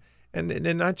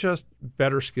not just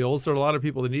better skills. There are a lot of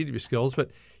people that need to be skills,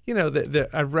 but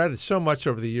I've read so much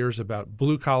over the years about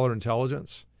blue collar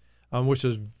intelligence, which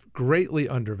is greatly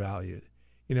undervalued.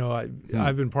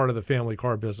 I've been part of the family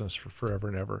car business for forever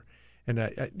and ever,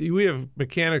 and we have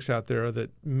mechanics out there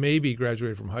that maybe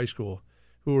graduated from high school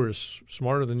who are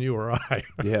smarter than you or I.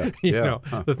 Yeah,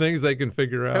 the things they can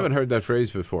figure out. I haven't heard that phrase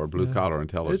before, blue collar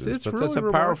intelligence. But that's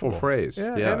a powerful phrase.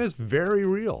 Yeah, and it's very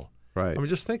real. Right. I mean,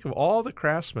 just think of all the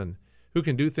craftsmen who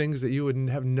can do things that you would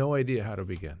have no idea how to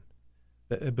begin.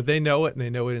 But they know it, and they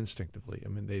know it instinctively. I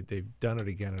mean, they've done it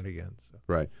again and again. So.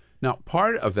 Right. Now,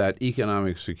 part of that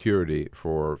economic security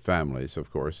for families,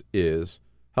 of course, is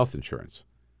health insurance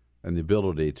and the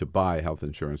ability to buy health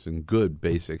insurance and good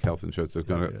basic health insurance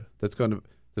that's going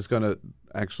to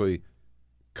actually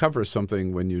cover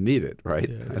something when you need it, right?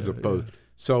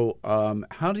 So,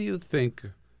 how do you think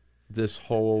this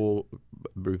whole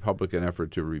Republican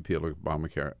effort to repeal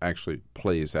Obamacare actually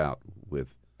plays out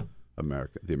with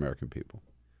the American people?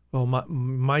 Well,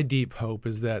 my deep hope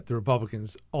is that the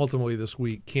Republicans ultimately this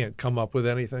week can't come up with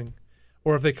anything,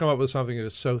 or if they come up with something that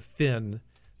is so thin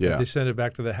that they send it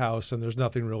back to the House and there's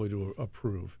nothing really to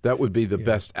approve. That would be the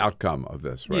best outcome of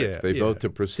this, right? Yeah, they vote to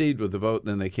proceed with the vote,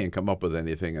 and then they can't come up with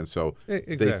anything, and so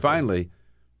exactly. They finally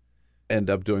end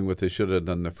up doing what they should have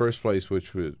done in the first place,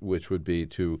 which would be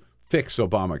to fix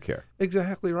Obamacare.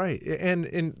 Exactly right.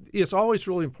 And it's always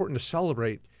really important to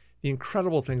celebrate the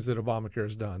incredible things that Obamacare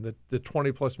has done, that the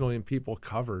 20-plus million people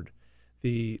covered,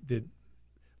 the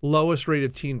lowest rate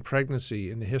of teen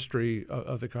pregnancy in the history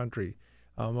of the country.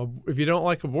 If you don't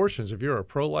like abortions, if you're a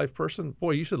pro-life person,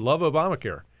 boy, you should love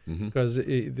Obamacare because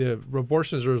the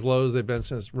abortions are as low as they've been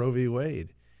since Roe v.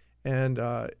 Wade. And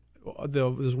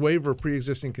this waiver of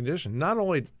pre-existing condition, not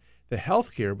only the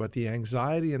health care, but the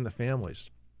anxiety in the families.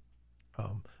 I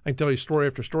can tell you story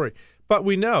after story. But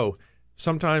we know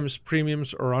sometimes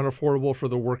premiums are unaffordable for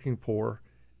the working poor,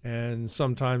 and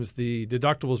sometimes the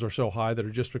deductibles are so high that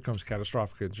it just becomes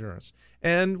catastrophic insurance.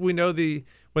 And we know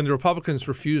when the Republicans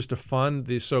refused to fund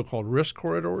the so-called risk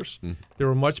corridors, there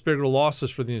were much bigger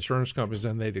losses for the insurance companies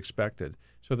than they'd expected.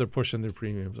 So they're pushing their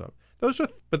premiums up. Those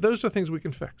are things we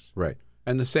can fix. Right.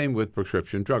 And the same with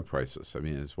prescription drug prices. I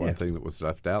mean, it's one thing that was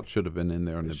left out, should have been in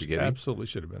there in the beginning. Absolutely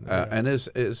should have been there. And is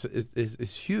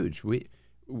huge.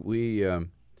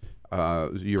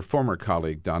 Your former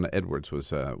colleague Donna Edwards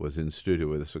was in studio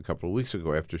with us a couple of weeks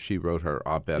ago after she wrote her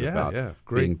op-ed about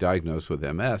being diagnosed with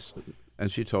MS,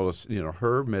 and she told us,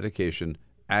 her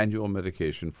annual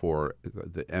medication for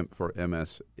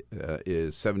MS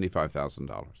is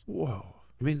 $75,000. Whoa.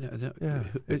 I mean,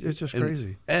 it's just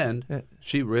crazy. And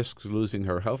she risks losing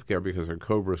her health care because her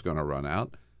COBRA is going to run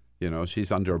out.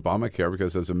 She's under Obamacare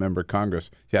because as a member of Congress,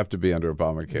 you have to be under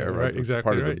Obamacare, right? Exactly.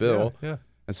 Part of the bill. Yeah.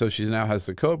 And so she now has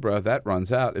the COBRA. That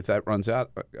runs out. If that runs out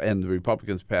and the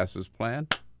Republicans pass this plan.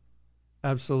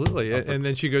 Absolutely. And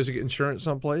then she goes to get insurance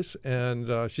someplace,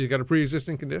 and she's got a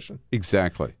pre-existing condition.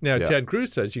 Exactly. Now, Ted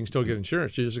Cruz says she can still get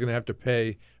insurance. She's just going to have to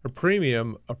pay a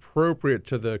premium appropriate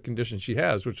to the condition she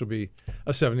has, which will be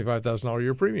a $75,000 a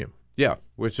year premium. Yeah,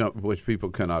 which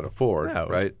people cannot afford,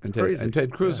 right? And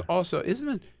Ted Cruz also,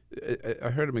 isn't it?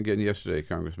 I heard him again yesterday,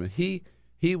 Congressman. He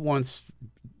wants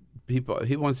people.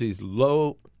 He wants these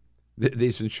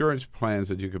these insurance plans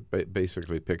that you could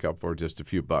basically pick up for just a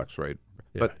few bucks, right?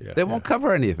 But they won't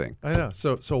cover anything. I know.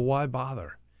 So why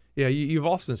bother? Yeah, you've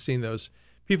often seen those.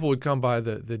 People would come by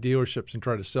the dealerships and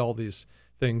try to sell these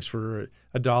things for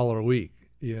 $1 a week,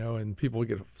 and people would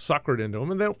get suckered into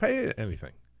them, and they don't pay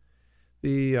anything.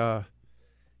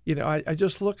 I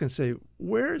just look and say,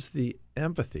 where's the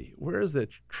empathy? Where is the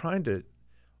trying to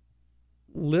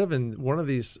live in one of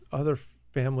these other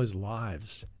families'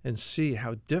 lives and see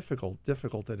how difficult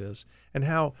it is, and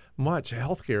how much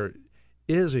healthcare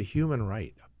is a human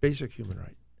right, a basic human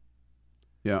right.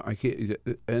 Yeah, I can't,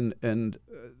 and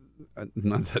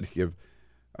not that you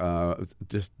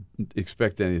just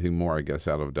expect anything more, I guess,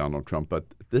 out of Donald Trump, but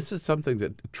this is something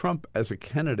that Trump, as a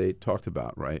candidate, talked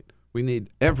about, right? We need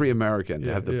every American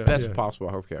to have the best possible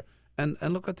health care. And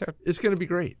look what they're... It's going to be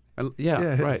great. And,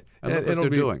 right. And look what they're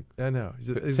doing. I know.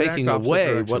 Taking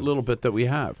away what little bit that we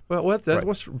have. Well,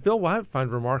 what's Bill, what I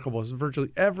find remarkable is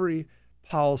virtually every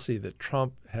policy that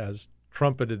Trump has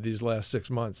trumpeted these last 6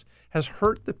 months has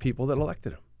hurt the people that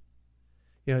elected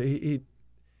him.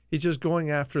 He's just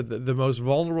going after the most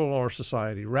vulnerable in our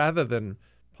society rather than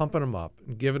pumping them up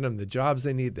and giving them the jobs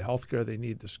they need, the health care they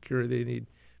need, the security they need,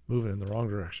 moving in the wrong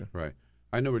direction. Right.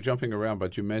 I know we're jumping around,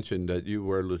 but you mentioned that you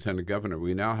were lieutenant governor.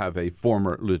 We now have a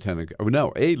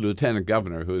lieutenant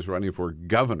governor who is running for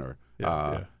governor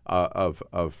of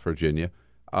Virginia.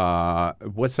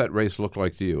 What's that race look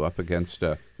like to you? Up against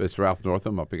it's Ralph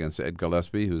Northam, up against Ed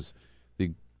Gillespie, who's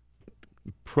the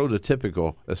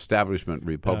prototypical establishment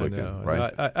Republican,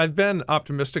 right? I've been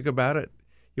optimistic about it.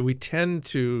 We tend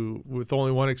to, with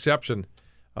only one exception,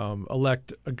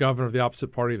 elect a governor of the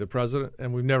opposite party of the president,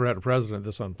 and we've never had a president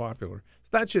this unpopular. So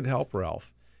that should help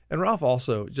Ralph. And Ralph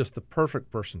also just the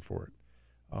perfect person for it.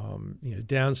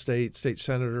 Downstate, state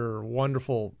senator,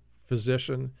 wonderful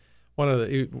physician.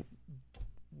 He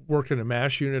worked in a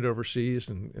MASH unit overseas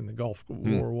in the Gulf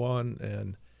War I.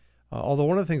 And although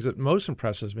one of the things that most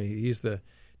impresses me, he's the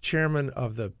chairman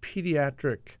of the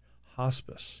pediatric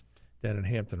hospice down in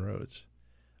Hampton Roads.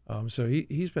 So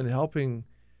he's been helping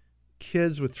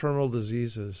kids with terminal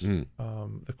diseases,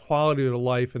 the quality of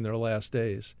life in their last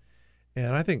days.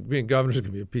 And I think being governor is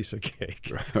going to be a piece of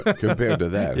cake. Compared to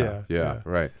that. Yeah,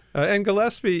 right. And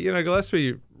Gillespie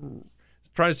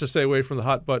tries to stay away from the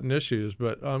hot button issues,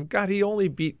 but he only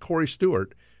beat Corey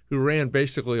Stewart, who ran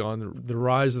basically on the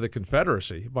rise of the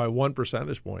Confederacy by 1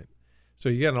 percentage point. So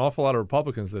you get an awful lot of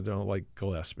Republicans that don't like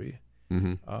Gillespie.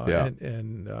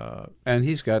 Mm-hmm. And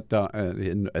he's got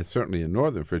certainly in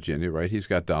Northern Virginia, right? He's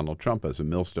got Donald Trump as a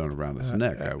millstone around his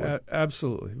neck.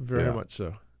 Absolutely, very much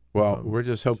so. Well, we're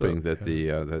just hoping that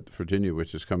that Virginia,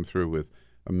 which has come through with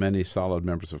many solid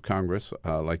members of Congress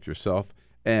like yourself,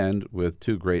 and with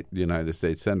 2 great United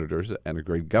States senators and a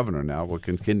great governor now, will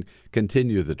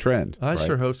continue the trend. I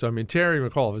sure hope so. I mean, Terry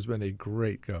McAuliffe has been a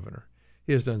great governor.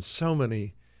 He has done so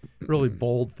many really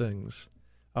bold things.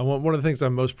 One of the things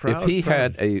I'm most proud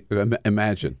of.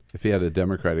 Imagine if he had a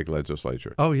Democratic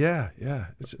legislature. Oh, yeah.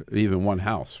 Even one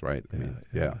house, right? I mean,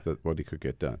 what he could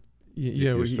get done.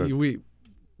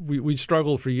 We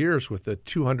struggled for years with the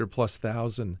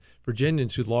 200,000+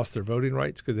 Virginians who lost their voting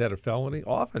rights because they had a felony,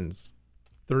 often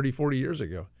 30, 40 years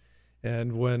ago.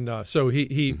 And when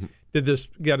he did this,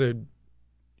 got an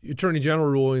attorney general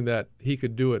ruling that he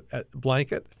could do it at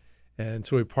blanket. And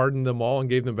so he pardoned them all and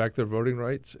gave them back their voting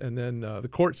rights. And then the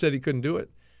court said he couldn't do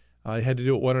it. He had to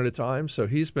do it one at a time. So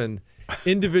he's been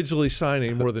individually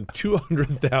signing more than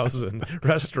 200,000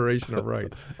 restoration of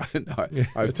rights.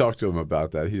 I've talked to him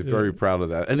about that. He's very proud of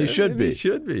that. And he should be. He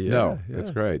should be,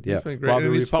 That's great. Yeah. He's been great.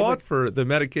 And he's fought for the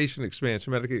Medicaid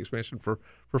expansion for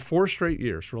 4 straight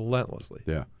years, relentlessly.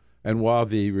 Yeah. And while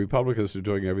the Republicans are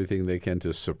doing everything they can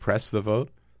to suppress the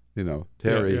vote,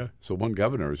 Terry, so one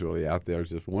governor is really out there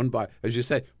just one by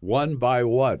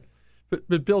one.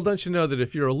 But Bill, don't you know that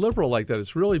if you're a liberal like that,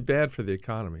 it's really bad for the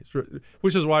economy,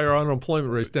 which is why our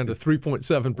unemployment rate's down to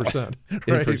 3.7%. Right?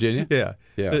 In Virginia? Yeah.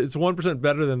 It's 1%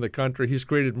 better than the country. He's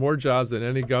created more jobs than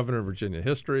any governor in Virginia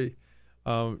history.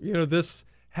 This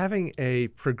having a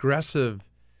progressive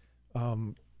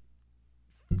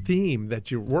theme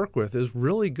that you work with is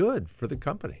really good for the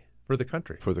company. For the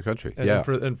country. And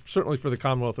and certainly for the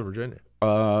Commonwealth of Virginia.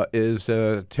 Is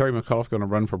Terry McAuliffe going to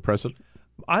run for president?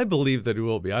 I believe that he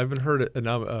will be. I haven't heard a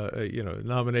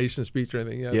nomination speech or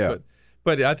anything yet.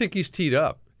 But I think he's teed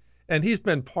up, and he's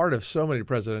been part of so many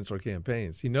presidential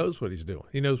campaigns. He knows what he's doing.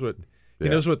 He knows what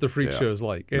the freak show's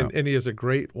like, and he has a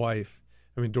great wife.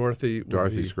 I mean,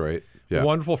 Dorothy's great.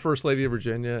 Wonderful First Lady of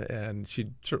Virginia, and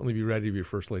she'd certainly be ready to be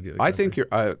First Lady of the country.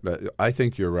 I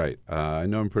think you're right. I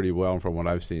know him pretty well, and from what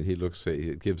I've seen, he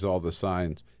gives all the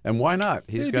signs. And why not?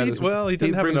 He doesn't have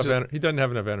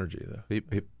enough energy, though.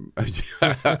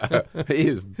 He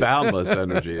has boundless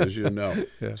energy, as you know.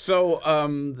 Yeah. So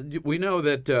we know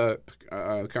that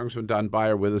Congressman Don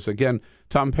Beyer with us again.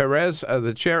 Tom Perez,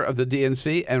 the chair of the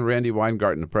DNC, and Randi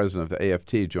Weingarten, the president of the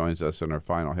AFT, joins us in our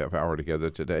final half hour together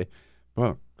today.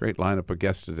 Well, great lineup of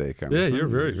guests today, Congressman. Yeah, you're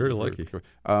very, very lucky.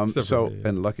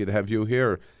 And lucky to have you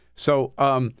here. So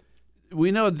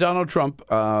we know Donald Trump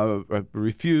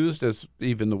refused, as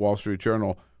even the Wall Street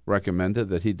Journal recommended,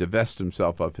 that he divest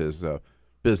himself of his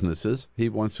businesses. He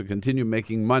wants to continue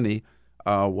making money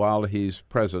while he's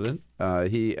president.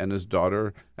 He and his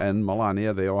daughter and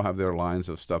Melania, they all have their lines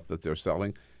of stuff that they're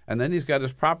selling. And then he's got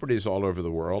his properties all over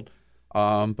the world.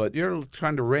 But you're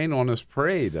trying to rain on his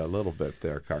parade a little bit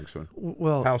there, Congressman.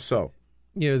 Well, how so?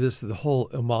 The whole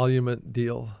emolument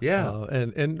deal. Yeah.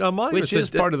 And emolument, which is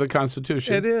part of the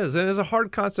Constitution. It is. And it's a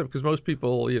hard concept because most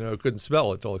people, couldn't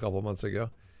spell it until a couple of months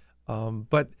ago.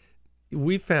 But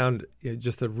we found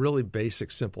just a really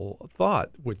basic, simple thought,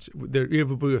 which we have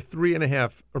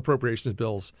 3.5 appropriations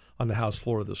bills on the House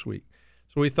floor this week.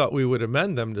 So we thought we would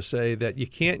amend them to say that you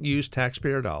can't use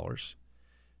taxpayer dollars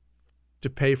to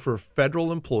pay for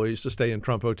federal employees to stay in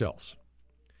Trump hotels.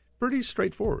 Pretty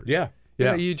straightforward. Yeah.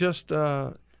 You just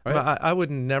I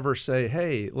would never say,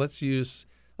 hey, let's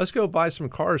go buy some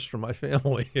cars for my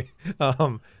family.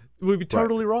 We'd be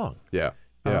totally wrong. Yeah.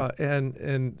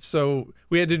 And so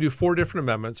we had to do 4 different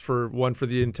amendments, one for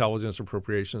the intelligence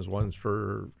appropriations, one's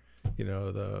for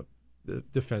the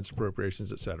defense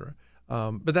appropriations, et cetera.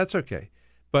 But that's okay.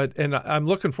 And I'm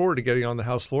looking forward to getting on the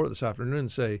House floor this afternoon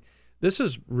and say, this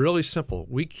is really simple.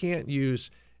 We can't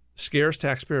use scarce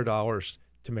taxpayer dollars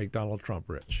to make Donald Trump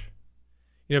rich.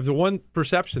 The one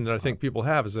perception that I think people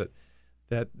have is that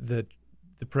the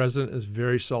president is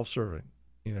very self-serving.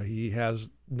 He has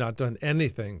not done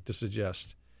anything to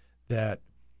suggest that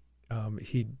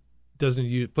he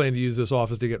doesn't plan to use this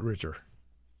office to get richer.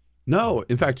 No,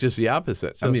 in fact, just the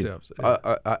opposite. The opposite,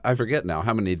 yeah. I forget now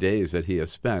how many days that he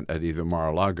has spent at either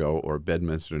Mar-a-Lago or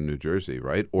Bedminster, New Jersey,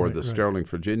 right? Or the Sterling,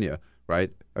 Virginia,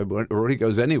 right? Or he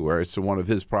goes anywhere, it's to one of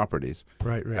his properties.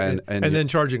 Right. And then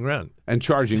charging rent. And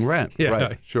charging rent, yeah,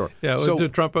 right, sure. Yeah, so, to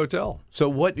Trump Hotel. So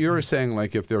what you're saying,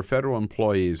 like if there are federal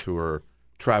employees who are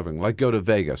traveling, like go to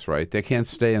Vegas, right? They can't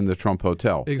stay in the Trump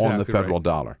Hotel on the federal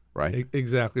dollar, right?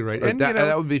 Exactly right. And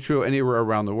that would be true anywhere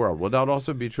around the world. Would that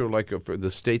also be true, like if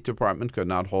the State Department could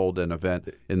not hold an event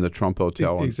in the Trump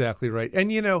Hotel? Exactly right.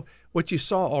 And what you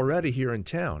saw already here in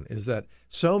town is that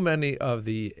so many of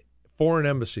the foreign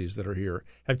embassies that are here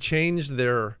have changed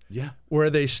where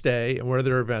they stay and where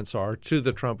their events are to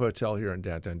the Trump Hotel here in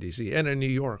downtown D.C. and in New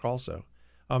York also.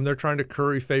 They're trying to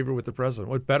curry favor with the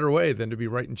president. What better way than to be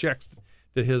writing checks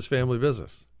to his family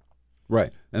business?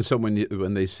 Right. And so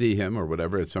when they see him or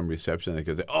whatever at some reception, they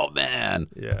can say, "Oh man,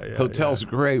 hotel's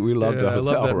great. We love the hotel.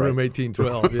 I love that right? room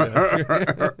 1812."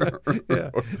 Yeah.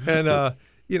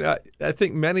 And I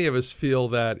think many of us feel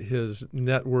that his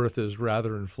net worth is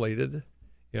rather inflated.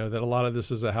 That a lot of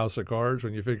this is a house of cards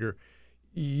when you figure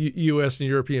U.S. and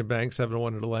European banks haven't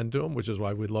wanted to lend to him, which is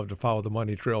why we'd love to follow the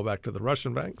money trail back to the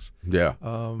Russian banks. Yeah,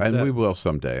 and we will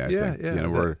someday. I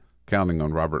think. We're counting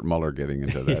on Robert Mueller getting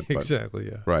into that. Exactly.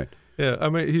 Yeah. Right. Yeah. I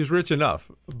mean, he's rich enough,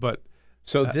 but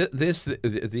so these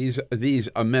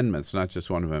amendments, not just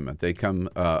one amendment, they come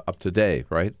up today,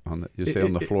 right? On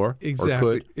the floor.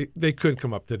 Exactly. They could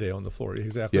come up today on the floor.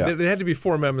 Exactly. Yeah. They had to be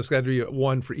 4 amendments. They had to be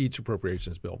one for each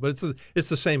appropriations bill, but it's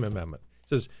the same amendment. It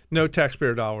says no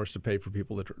taxpayer dollars to pay for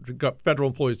people federal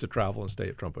employees to travel and stay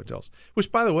at Trump hotels.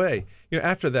 Which, by the way,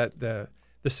 after that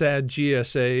the sad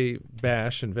GSA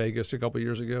bash in Vegas a couple of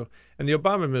years ago, and the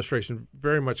Obama administration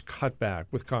very much cut back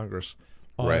with Congress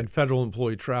on federal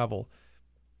employee travel.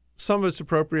 Some of it's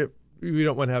appropriate. We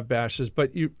don't want to have bashes,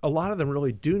 but a lot of them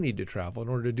really do need to travel in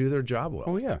order to do their job well.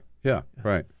 Oh, yeah,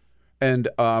 right. And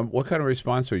what kind of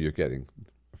response are you getting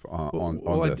on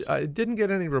this? I didn't get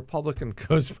any Republican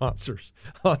co-sponsors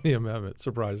on the amendment,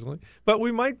 surprisingly. But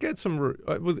we might get some,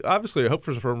 obviously I hope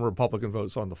for some Republican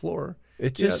votes on the floor.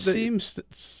 It just seems,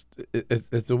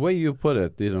 it's the way you put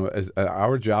it,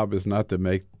 our job is not to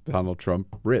make Donald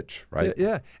Trump rich, right?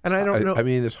 Yeah. And I don't know. I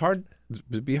mean,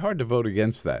 it'd be hard to vote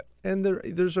against that. And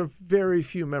there's a very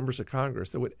few members of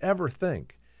Congress that would ever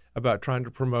think about trying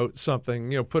to promote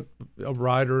something, put a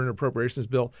rider in an appropriations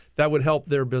bill that would help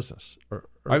their business.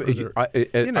 I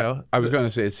was going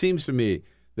to say, it seems to me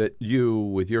that you,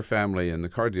 with your family and the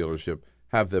car dealership,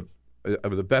 have the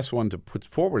best one to put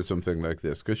forward something like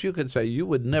this, because you could say you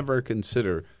would never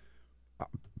consider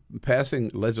passing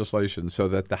legislation so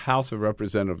that the House of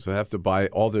Representatives would have to buy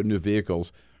all their new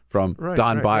vehicles from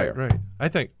Don Beyer. Right. I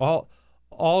think all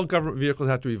government vehicles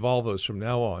have to be Volvos from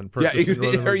now on.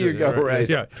 There you go, right.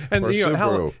 Yeah, and or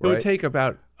Subaru, it would take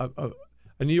about a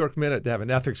New York minute to have an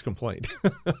ethics complaint,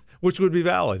 which would be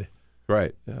valid.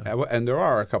 Right. Yeah. And there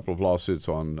are a couple of lawsuits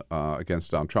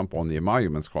against Donald Trump on the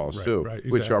emoluments clause, too,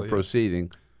 exactly, which are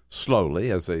proceeding. slowly,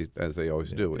 as they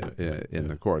always do in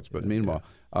the courts. But meanwhile,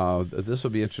 this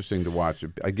will be interesting to watch.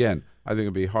 Again, I think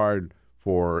it'll be hard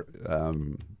for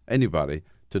anybody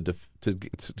to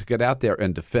get out there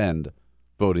and defend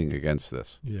voting against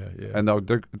this. Yeah. And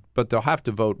they'll have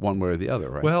to vote one way or the other,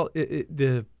 right? Well,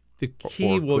 the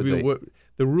key will be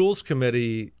the Rules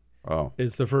Committee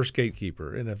is the first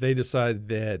gatekeeper, and if they decide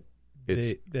that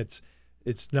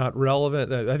it's not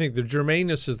relevant, I think the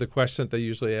germaneness is the question that they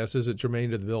usually ask. Is it germane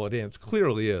to the bill at hand? It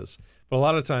clearly is. But a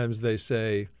lot of times they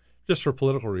say, just for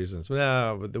political reasons,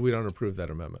 no, but we don't approve that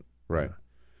amendment. Right.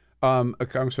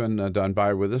 Congressman Don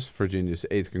Beyer with us, Virginia's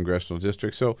 8th Congressional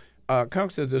District. So,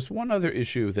 Congressman, there's one other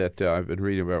issue that I've been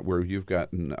reading about where you've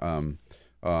gotten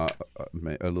a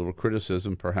little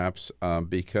criticism, perhaps,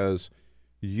 because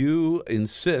you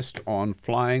insist on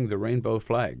flying the rainbow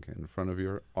flag in front of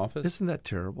your office. Isn't that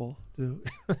terrible?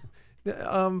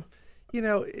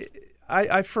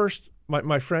 I first,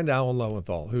 my friend Alan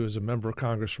Lowenthal, who is a member of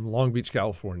Congress from Long Beach,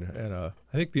 California, and I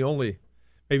think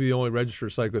maybe the only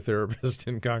registered psychotherapist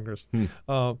in Congress,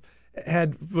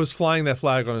 was flying that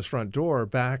flag on his front door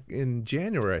back in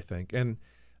January, I think. And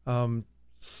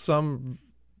some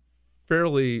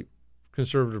fairly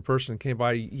conservative person came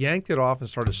by, yanked it off, and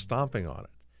started stomping on it.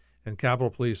 And Capitol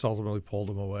Police ultimately pulled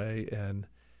him away. And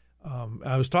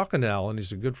I was talking to Alan,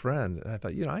 he's a good friend, and I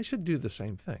thought, I should do the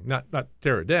same thing. Not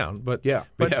tear it down, but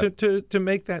to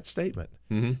make that statement.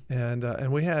 Mm-hmm.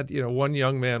 And we had one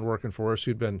young man working for us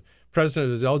who'd been president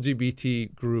of his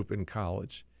LGBT group in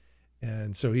college,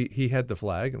 and so he had the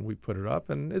flag, and we put it up,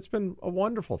 and it's been a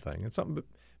wonderful thing. It's something that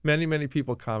many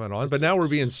people comment on, but now we're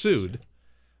being sued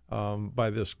by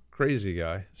this crazy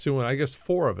guy, suing I guess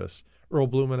 4 of us: Earl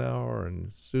Blumenauer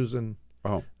and Susan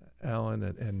Allen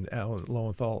and Alan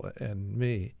Lowenthal and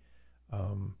me.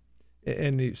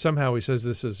 And somehow he says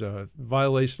this is a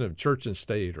violation of church and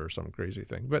state or some crazy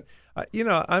thing. But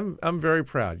I'm very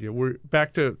proud. We're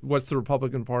back to what's the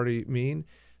Republican Party mean?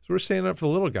 So we're standing up for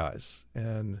the little guys.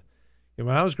 And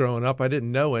when I was growing up, I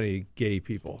didn't know any gay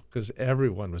people because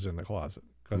everyone was in the closet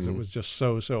because it was just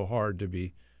so hard to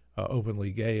be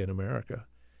openly gay in America.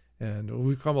 And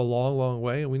we've come a long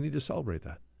way, and we need to celebrate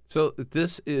that. So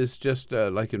this is just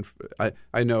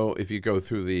I know if you go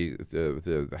through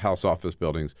the House office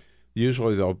buildings,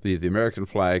 usually there'll be the American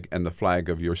flag and the flag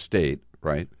of your state,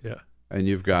 right? Yeah. And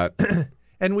you've got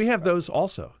and we have those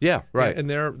also. Yeah, right. And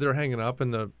they're hanging up,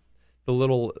 and the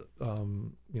little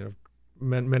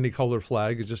many color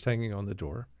flag is just hanging on the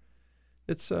door.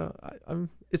 It's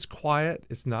it's quiet.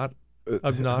 It's not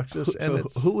obnoxious.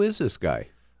 Who is this guy?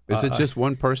 Is it just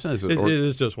one person? It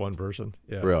is just one person.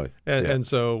 Yeah. Really? And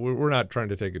so we're not trying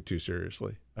to take it too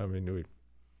seriously. I mean,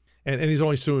 and he's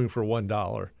only suing for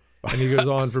 $1, and he goes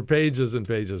on for pages and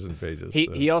pages and pages.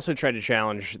 He also tried to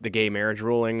challenge the gay marriage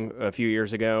ruling a few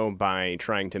years ago by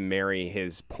trying to marry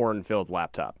his porn-filled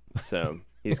laptop. So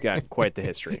he's got quite the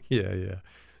history. Yeah.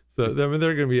 So I mean, there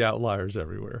are going to be outliers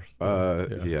everywhere. So,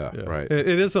 right.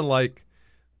 It isn't like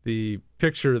the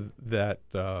picture that.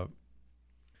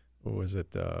 What was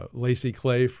it? Lacey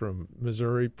Clay from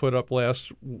Missouri put up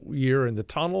last year in the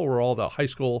tunnel where all the high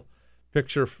school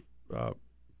picture,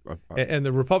 and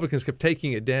the Republicans kept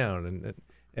taking it down,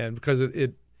 and because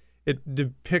it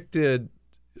depicted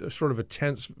sort of a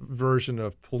tense version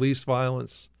of police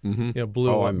violence, mm-hmm.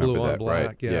 Blue on black,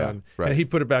 right. And he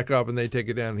put it back up, and they take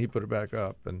it down, and he put it back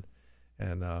up, and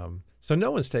so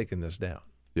no one's taken this down.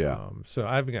 Yeah. So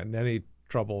I haven't gotten any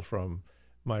trouble from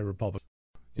my Republican.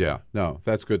 Yeah, no,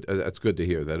 that's good. That's good to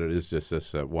hear that it is just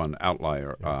this one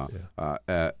outlier,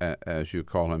 as you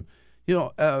call him.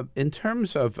 In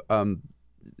terms of,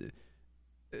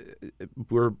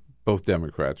 we're both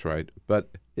Democrats, right? But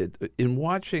in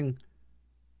watching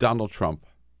Donald Trump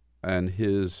and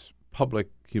his public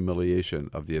humiliation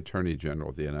of the Attorney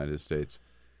General of the United States,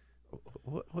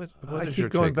 what I is keep your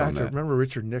going take back on to that? remember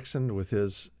Richard Nixon with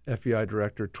his FBI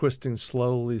director twisting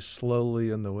slowly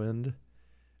in the wind.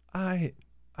 I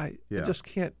just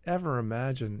can't ever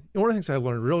imagine. One of the things I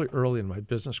learned really early in my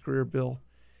business career, Bill,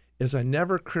 is I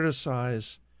never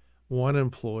criticize one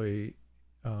employee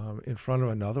in front of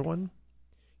another one.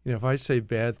 If I say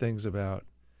bad things about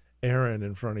Aaron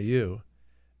in front of you,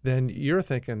 then you're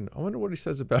thinking, I wonder what he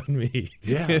says about me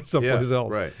someplace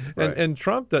else. Right. And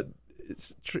Trump,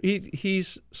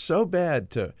 he's so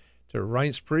bad to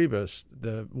Reince Priebus,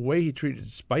 the way he treated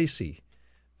Spicy,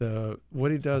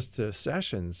 what he does to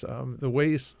Sessions, the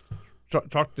way he's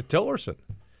talked to Tillerson.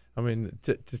 I mean,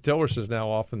 Tillerson's now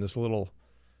off in this little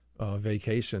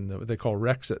vacation that they call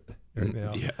Rexit right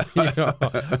now.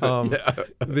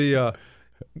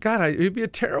 He'd be a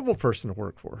terrible person to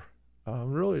work for.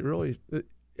 Really,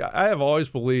 I have always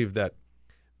believed that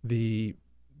the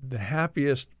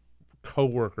happiest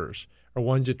coworkers are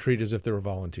ones you treat as if they were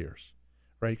volunteers,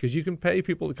 right? Because you can pay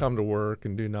people to come to work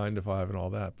and do 9 to 5 and all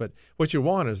that, but what you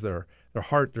want is their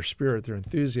heart, their spirit, their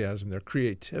enthusiasm, their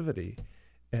creativity,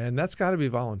 and that's got to be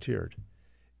volunteered.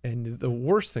 And the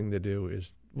worst thing to do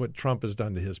is what Trump has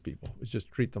done to his people, is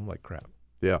just treat them like crap.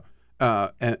 Yeah.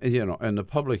 And the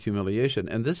public humiliation.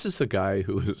 And this is a guy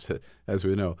who is, as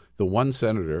we know, the one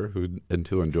senator who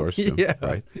endorsed him,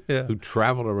 right? Yeah. Who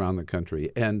traveled around the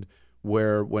country. And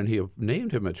where, when he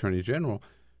named him Attorney General,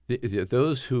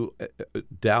 those who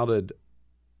doubted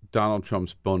Donald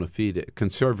Trump's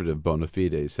conservative bona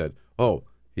fide said, oh,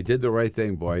 he did the right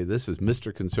thing, boy. This is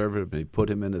Mr. Conservative, and he put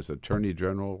him in as Attorney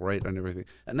General, right, and everything.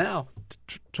 And now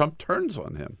Trump turns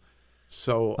on him.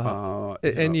 So,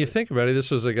 you think about it, this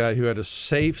was a guy who had a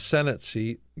safe Senate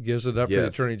seat, gives it up for the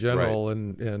Attorney General, right,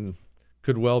 and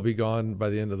could well be gone by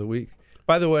the end of the week.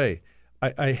 By the way,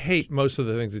 I hate most of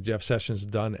the things that Jeff Sessions has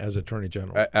done as Attorney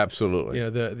General. Absolutely.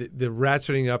 The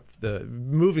ratcheting up, the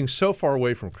moving so far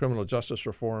away from criminal justice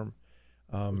reform.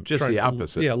 Just the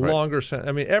opposite. Yeah, right. longer.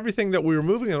 I mean, everything that we were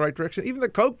moving in the right direction, even the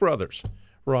Koch brothers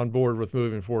were on board with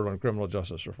moving forward on criminal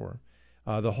justice reform.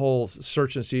 The whole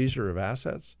search and seizure of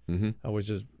assets, which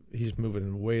is he's moving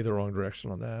in way the wrong direction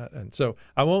on that. And so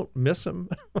I won't miss him.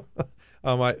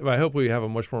 I hope we have a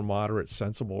much more moderate,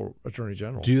 sensible Attorney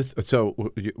General.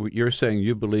 So you're saying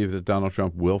you believe that Donald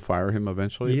Trump will fire him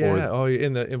eventually? Yeah.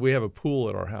 And we have a pool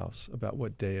at our house about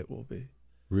what day it will be.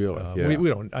 Really? We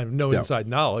don't. I have no inside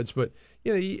knowledge, but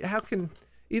how can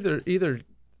either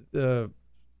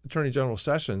Attorney General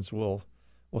Sessions will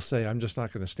say, I'm just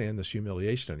not going to stand this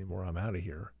humiliation anymore, I'm out of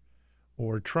here,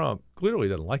 or Trump clearly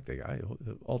doesn't like the guy, he'll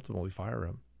ultimately fire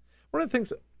him. One of the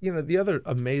things, the other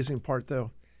amazing part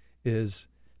though is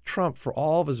Trump, for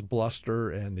all of his bluster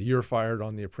and the "you're fired"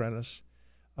 on The Apprentice,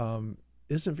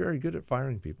 isn't very good at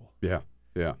firing people. Yeah.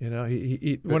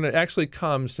 He when it actually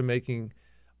comes to making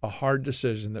a hard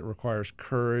decision that requires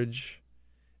courage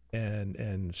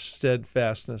and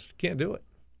steadfastness, can't do it.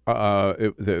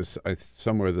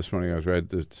 Somewhere this morning I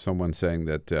read someone saying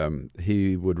that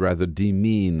he would rather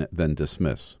demean than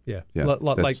dismiss. Yeah.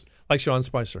 Like Sean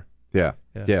Spicer. Yeah,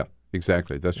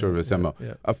 exactly. That's sort of his MO.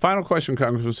 Yeah. A final question,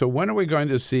 Congressman. So when are we going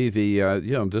to see the,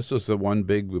 this is the one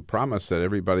big promise that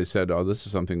everybody said, oh, this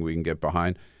is something we can get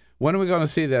behind. When are we going to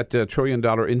see that $1 trillion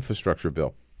infrastructure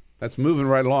bill? That's moving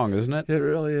right along, isn't it? It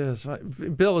really is.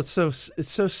 Bill, it's so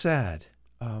sad.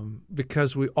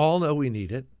 Because we all know we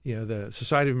need it. The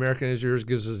Society of American Engineers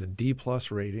gives us a D+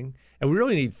 rating, and we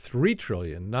really need $3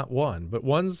 trillion, not one. But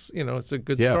one's, it's a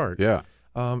good start. Yeah.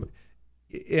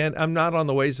 And I'm not on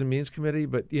the Ways and Means Committee,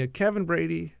 but Kevin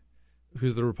Brady,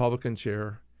 who's the Republican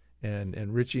chair,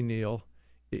 and Richie Neal,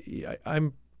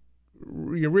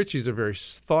 Richie's a very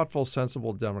thoughtful,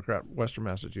 sensible Democrat, Western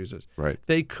Massachusetts. Right.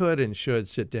 They could and should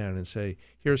sit down and say,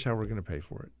 here's how we're going to pay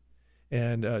for it.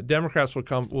 And Democrats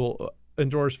will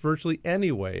endorse virtually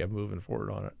any way of moving forward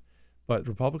on it, but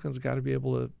Republicans got to be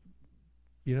able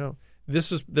to,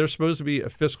 they're supposed to be a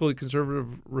fiscally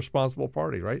conservative, responsible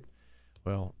party, right?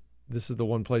 Well, this is the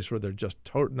one place where they're just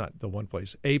not the one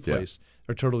place, a place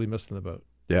they're totally missing the boat.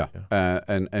 Yeah.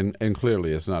 And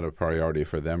clearly it's not a priority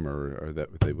for them, or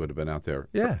that they would have been out there.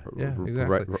 Yeah,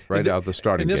 exactly. Right out the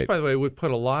starting gate. And this, by the way, would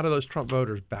put a lot of those Trump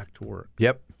voters back to work.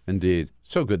 Yep, indeed.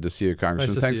 So good to see you,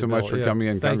 Congressman. Nice Thanks so much for coming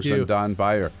in, Congressman Don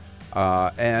Beyer.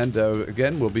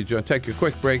 Again, we'll be take a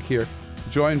quick break here,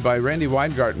 joined by Randi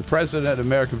Weingarten, President,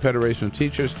 American Federation of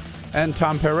Teachers, and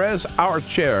Tom Perez, our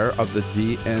chair of the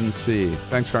DNC.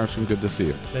 Thanks, Congressman. Good to see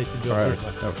you. Thank you, Bill. All right.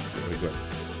 That was really good.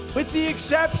 With the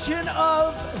exception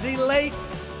of the late,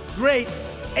 great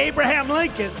Abraham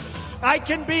Lincoln, I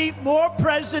can be more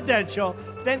presidential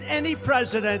than any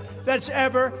president that's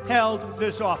ever held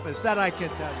this office. That I can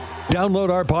tell you. Download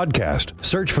our podcast,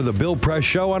 search for The Bill Press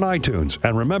Show on iTunes,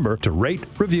 and remember to rate,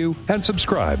 review, and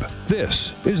subscribe.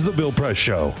 This is The Bill Press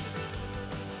Show.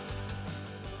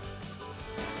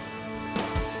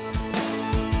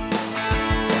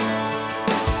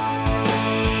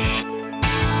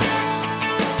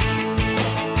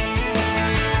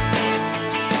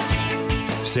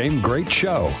 Same great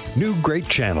show, new great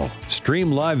channel.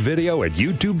 Stream live video at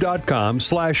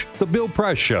youtube.com/The Bill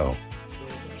Press Show.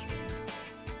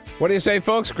 What do you say,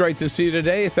 folks? Great to see you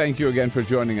today. Thank you again for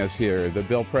joining us here. The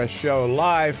Bill Press Show,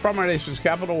 live from our nation's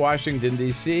capital, Washington,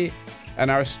 D.C.,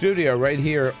 and our studio right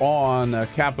here on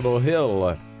Capitol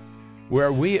Hill,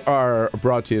 where we are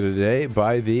brought to you today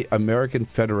by the American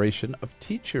Federation of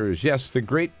Teachers. Yes, the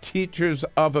great teachers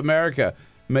of America,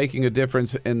 making a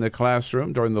difference in the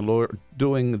classroom, doing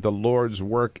the Lord's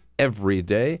work every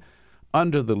day.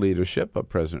 under the leadership of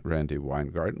President Randi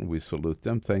Weingarten. We salute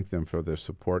them, thank them for their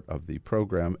support of the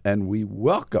program, and we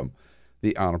welcome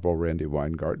the Honorable Randi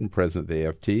Weingarten, President of the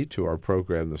AFT, to our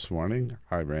program this morning.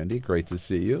 Hi, Randi. Great to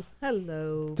see you.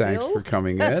 Hello, Thanks Bill. for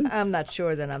coming in. I'm not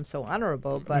sure that I'm so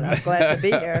honorable, but I'm glad to be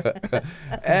here.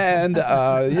 And,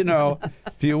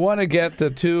 if you want to get the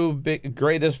two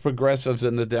greatest progressives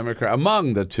in the Democrat,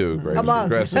 among the two greatest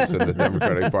progressives in the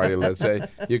Democratic Party, let's say,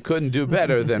 you couldn't do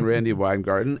better than Randi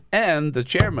Weingarten and the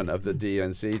chairman of the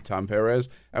DNC, Tom Perez.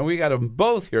 And we got them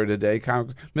both here today.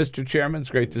 Mr. Chairman, it's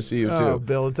great to see you, too. Oh,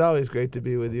 Bill, it's always great to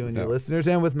be with you and your listeners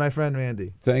and with my friend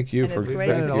Randy. Thank you for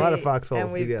spending a lot of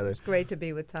foxholes together. It's great to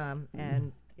be with Tom.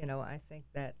 And, I think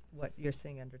that what you're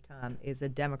seeing under Tom is a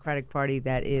Democratic Party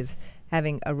that is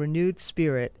having a renewed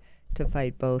spirit to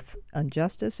fight both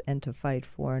injustice and to fight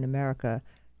for an America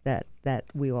that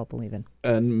we all believe in.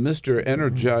 And Mr.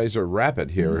 Energizer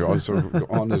Rapid here, also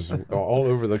all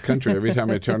over the country. Every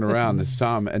time I turn around, it's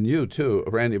Tom, and you too,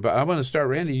 Randy. But I want to start,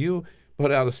 Randy. You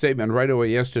put out a statement right away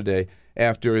yesterday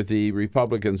after the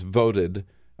Republicans voted.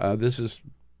 This is,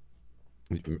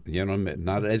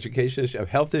 not an education issue, a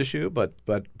health issue, but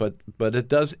it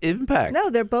does impact. No,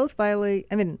 they're both violating.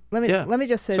 I mean, let me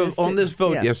just say this. So on this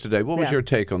vote yesterday, what was your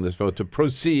take on this vote to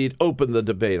proceed, open the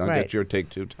debate? I'll get your take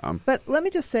too, Tom. But let me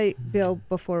just say, Bill,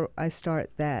 before I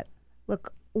start that,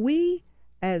 look, we,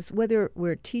 as whether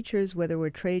we're teachers, whether we're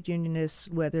trade unionists,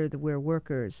 whether we're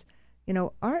workers,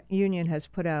 our union has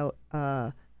put out,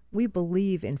 we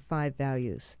believe in 5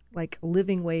 values, like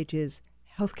living wages,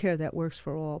 healthcare that works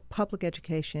for all, public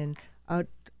education, a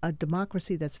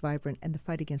democracy that's vibrant, and the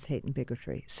fight against hate and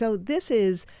bigotry. So this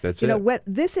is, this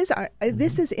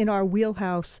is in our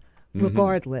wheelhouse,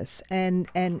 regardless, and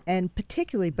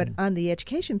particularly, but on the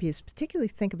education piece, particularly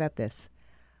think about this: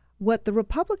 what the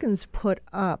Republicans put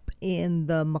up in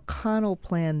the McConnell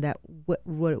plan that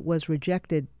was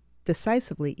rejected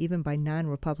decisively, even by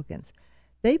non-Republicans.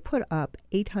 They put up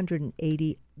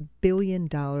 $880 billion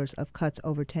of cuts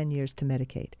over 10 years to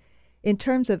Medicaid. In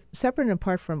terms of, separate and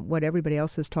apart from what everybody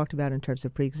else has talked about in terms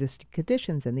of pre-existing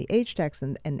conditions and the age tax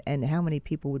and how many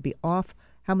people would be off,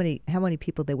 how many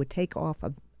people they would take off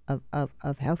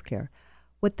of health care,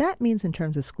 what that means in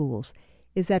terms of schools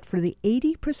is that for the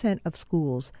 80% of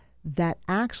schools that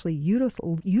actually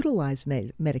utilize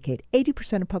Medicaid,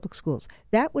 80% of public schools,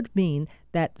 that would mean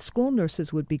that school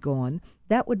nurses would be gone.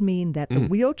 That would mean that the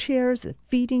wheelchairs, the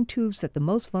feeding tubes that the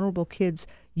most vulnerable kids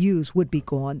use would be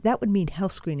gone. That would mean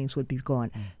health screenings would be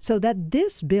gone. So that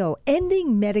this bill,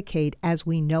 ending Medicaid as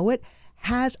we know it,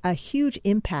 has a huge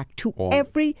impact to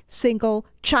every single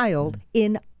child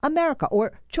in America,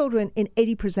 or children in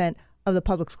 80% of the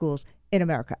public schools in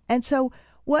America. And so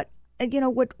what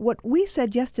we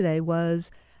said yesterday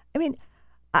was, I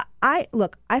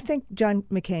think John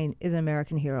McCain is an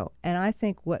American hero, and I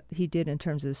think what he did in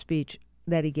terms of the speech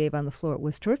that he gave on the floor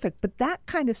was terrific. But that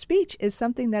kind of speech is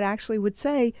something that actually would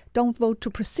say, "Don't vote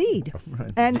to proceed."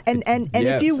 Right. And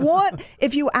yes.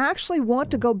 if you actually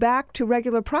want to go back to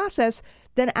regular process,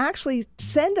 then actually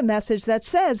send a message that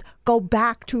says, go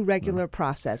back to regular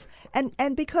process.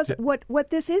 And because what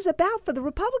this is about for the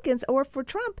Republicans or for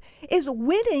Trump is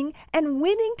winning, and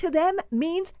winning to them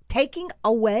means taking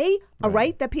away a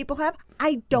right that people have.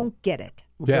 I don't get it.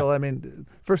 Bill,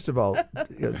 first of all,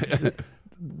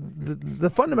 the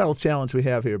fundamental challenge we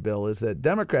have here, Bill, is that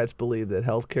Democrats believe that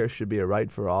health care should be a right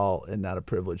for all and not a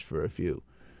privilege for a few.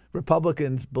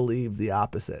 Republicans believe the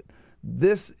opposite.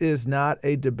 This is not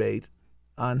a debate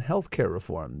on health care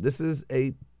reform. This is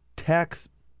a tax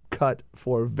cut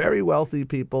for very wealthy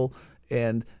people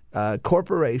and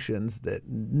corporations, that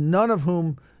none of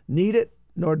whom need it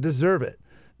nor deserve it,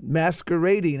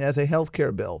 masquerading as a health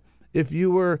care bill. If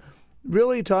you were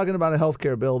really talking about a health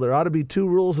care bill, there ought to be 2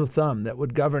 rules of thumb that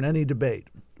would govern any debate.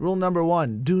 Rule number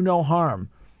 1, do no harm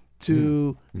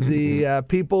to the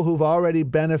people who've already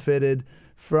benefited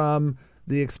from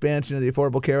the expansion of the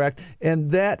Affordable Care Act.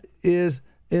 And that is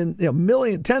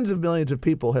tens of millions of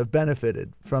people have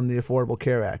benefited from the Affordable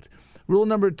Care Act. Rule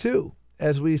number 2,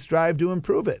 as we strive to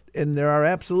improve it, and there are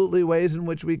absolutely ways in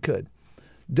which we could,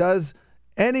 does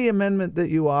any amendment that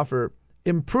you offer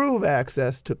improve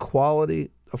access to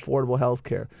quality, affordable health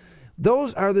care?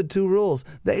 Those are the 2 rules.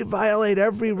 They violate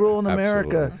every rule in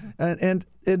America. And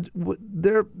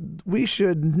we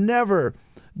should never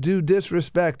do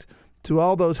disrespect to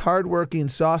all those hardworking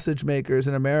sausage makers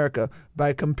in America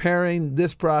by comparing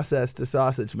this process to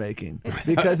sausage making,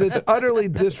 because it's utterly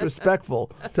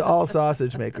disrespectful to all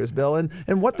sausage makers, Bill.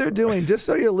 And what they're doing, just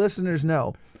so your listeners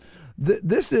know,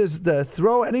 this is the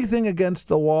throw anything against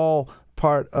the wall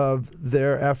part of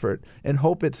their effort and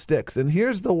hope it sticks. And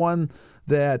here's the one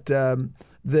that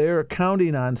they're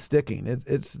counting on sticking.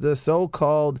 It's the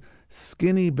so-called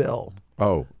skinny bill.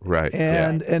 Oh, right.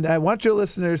 And I want your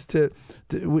listeners to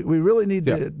we really need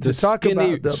to talk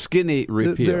about the skinny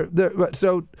repeal.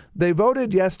 So they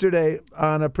voted yesterday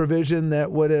on a provision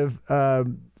that would have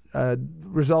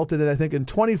resulted in, I think, in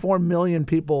 24 million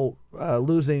people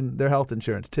losing their health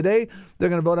insurance. Today, they're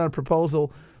going to vote on a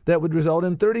proposal that would result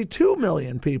in 32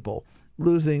 million people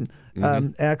losing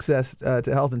access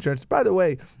to health insurance. By the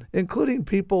way, including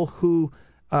people who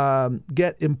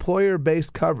get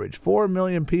employer-based coverage. 4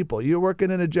 million people. You're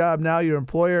working in a job now, your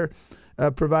employer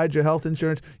provides your health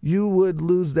insurance. You would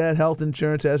lose that health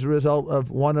insurance as a result of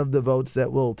one of the votes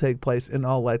that will take place in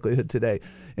all likelihood today.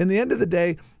 In the end of the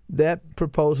day, that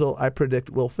proposal, I predict,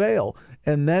 will fail.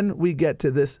 And then we get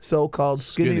to this so-called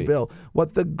skinny bill.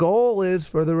 What the goal is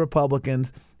for the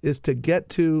Republicans is to get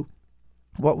to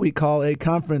what we call a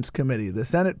conference committee. The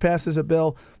Senate passes a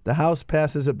bill, the House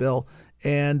passes a bill,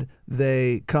 and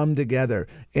they come together.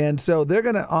 And so they're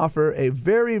going to offer a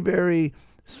very, very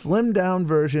slimmed-down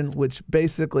version, which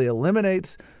basically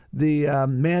eliminates the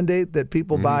mandate that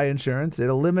people buy insurance. It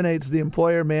eliminates the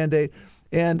employer mandate.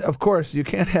 And, of course, you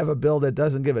can't have a bill that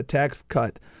doesn't give a tax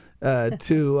cut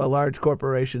to a large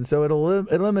corporation. So it'll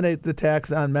eliminate the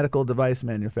tax on medical device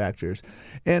manufacturers.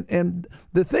 And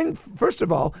the thing, first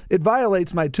of all, it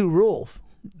violates my two rules,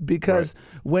 because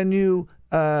when you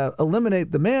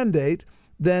eliminate the mandate,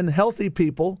 then healthy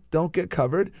people don't get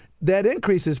covered. That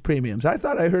increases premiums. I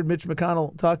thought I heard Mitch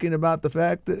McConnell talking about the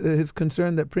fact that his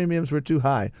concern that premiums were too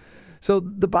high. So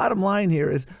the bottom line here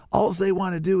is all they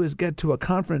want to do is get to a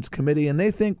conference committee, and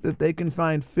they think that they can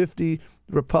find 50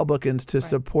 Republicans to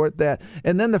support that.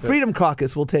 And then the Freedom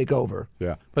Caucus will take over.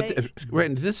 Yeah. But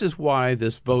this is why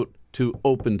this vote to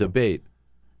open debate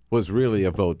was really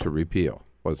a vote to repeal,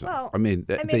 wasn't it? Well, I mean,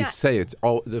 they say it's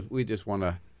all, we just want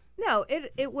to. No,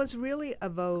 it was really a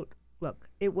vote. Look,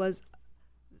 it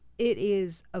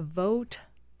is a vote.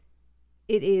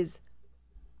 It is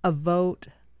a vote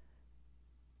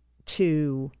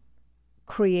to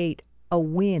create a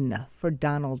win for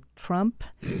Donald Trump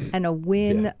and a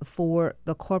win for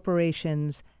the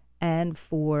corporations and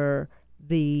for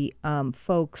the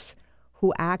folks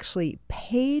who actually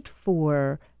paid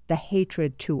for the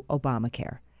hatred to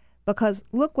Obamacare. Because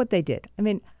look what they did. I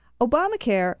mean,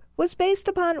 Obamacare was based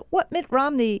upon what Mitt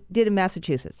Romney did in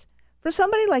Massachusetts. For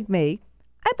somebody like me,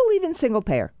 I believe in single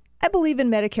payer. I believe in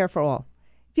Medicare for all.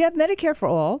 If you have Medicare for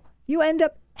all, you end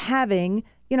up having,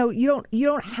 you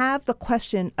don't have the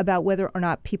question about whether or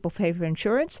not people pay for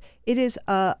insurance. It is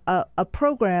a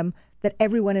program that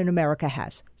everyone in America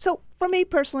has. So for me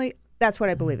personally, that's what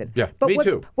I believe in. Yeah, but me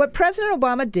too. What President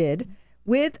Obama did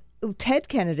with Ted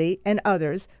Kennedy and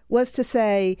others was to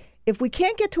say, if we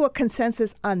can't get to a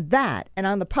consensus on that and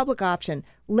on the public option,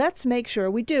 let's make sure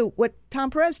we do what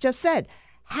Tom Perez just said.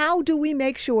 How do we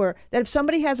make sure that if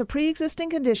somebody has a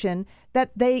pre-existing condition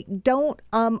that they they're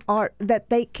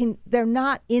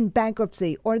not in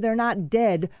bankruptcy or they're not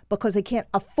dead because they can't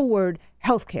afford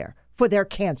health care for their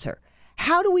cancer?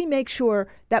 How do we make sure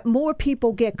that more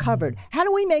people get covered? How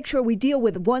do we make sure we deal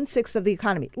with 1/6 of the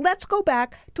economy? Let's go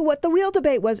back to what the real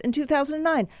debate was in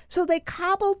 2009. So they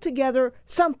cobbled together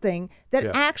something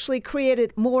that actually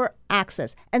created more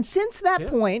access. And since that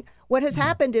point, what has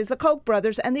happened is the Koch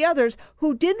brothers and the others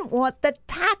who didn't want the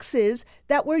taxes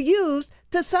that were used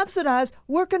to subsidize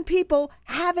working people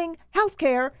having health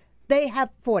care, they have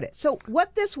fought it. So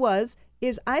what this was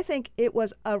is, I think it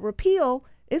was a repeal.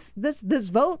 This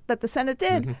vote that the Senate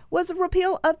did was a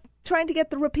repeal of trying to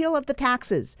get the repeal of the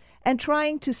taxes and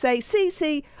trying to say,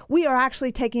 see, we are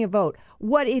actually taking a vote.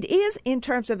 What it is in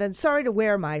terms of, and sorry to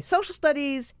wear my social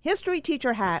studies history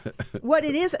teacher hat, what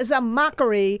it is a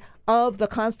mockery of the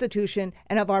Constitution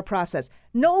and of our process.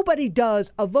 Nobody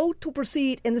does a vote to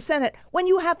proceed in the Senate when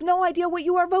you have no idea what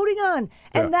you are voting on.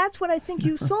 And that's what I think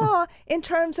you saw in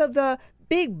terms of the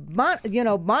big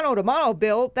mono-to-mono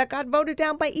bill that got voted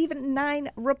down by even 9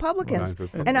 Republicans.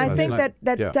 And I think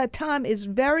that Tom is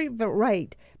very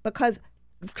right, because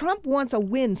Trump wants a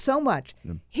win so much.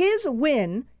 His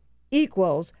win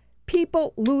equals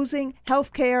people losing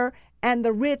health care and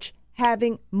the rich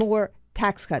having more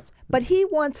tax cuts. But he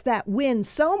wants that win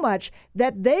so much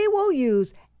that they will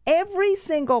use every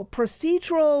single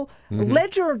procedural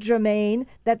legerdemain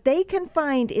that they can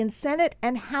find in Senate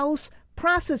and House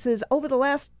processes over the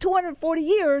last 240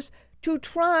 years to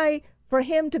try for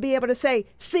him to be able to say,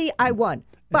 see, I won.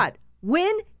 But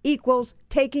win equals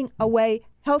taking away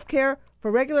health care for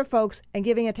regular folks and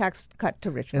giving a tax cut to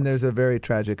rich folks. And there's a very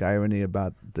tragic irony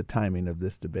about the timing of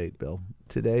this debate, Bill.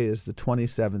 Today is the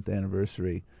 27th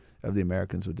anniversary of the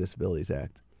Americans with Disabilities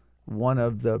Act. one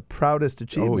of the proudest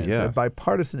achievements, a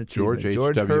bipartisan achievement.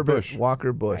 George Herbert Bush.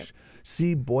 Walker Bush,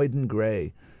 C. Boyden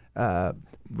Gray,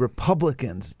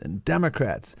 Republicans and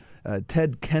Democrats,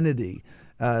 Ted Kennedy,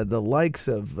 the likes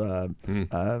of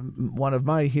one of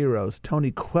my heroes,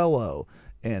 Tony Coelho,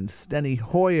 and Steny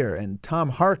Hoyer and Tom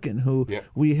Harkin, who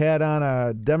we had on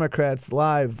a Democrats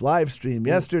live stream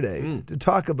yesterday to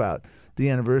talk about the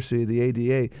anniversary of the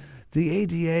ADA. The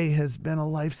ADA has been a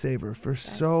lifesaver for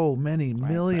so many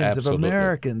millions of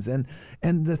Americans. And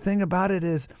the thing about it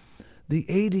is the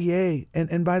ADA,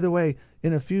 and by the way,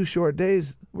 in a few short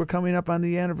days, we're coming up on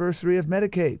the anniversary of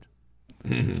Medicaid.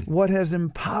 What has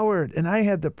empowered, and I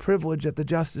had the privilege at the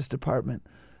Justice Department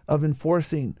of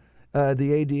enforcing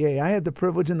the ADA. I had the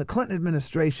privilege in the Clinton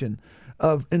administration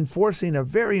of enforcing a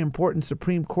very important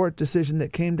Supreme Court decision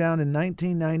that came down in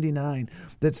 1999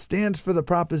 that stands for the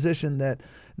proposition that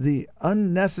the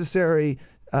unnecessary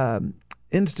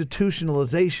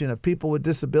institutionalization of people with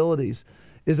disabilities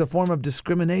is a form of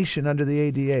discrimination under the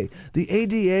ADA. The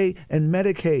ADA and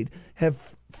Medicaid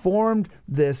have formed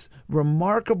this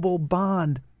remarkable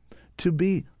bond to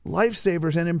be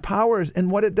lifesavers and empowers. And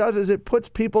what it does is it puts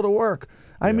people to work.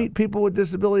 I meet people with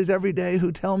disabilities every day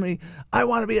who tell me, I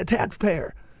want to be a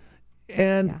taxpayer.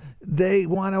 And they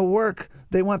want to work.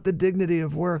 They want the dignity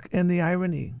of work and the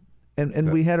irony.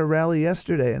 And we had a rally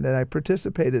yesterday and that I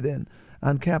participated in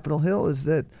on Capitol Hill is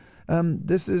that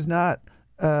this is not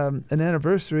an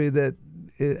anniversary that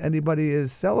anybody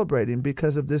is celebrating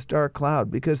because of this dark cloud.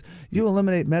 Because you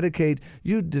eliminate Medicaid,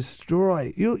 you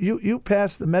destroy, you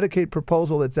pass the Medicaid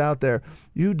proposal that's out there,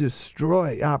 you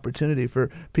destroy opportunity for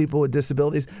people with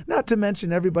disabilities, not to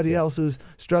mention everybody else who's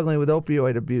struggling with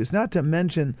opioid abuse, not to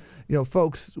mention,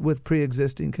 folks with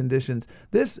pre-existing conditions.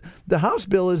 The House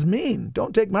bill is mean.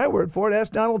 Don't take my word for it.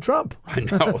 Ask Donald Trump. I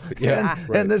know. Yeah.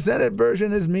 And the Senate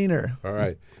version is meaner. All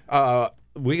right.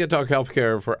 We can talk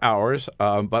healthcare for hours,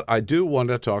 but I do want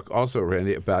to talk also,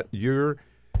 Randy, about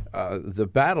the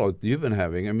battle you've been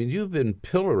having. I mean, you've been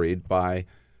pilloried by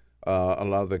a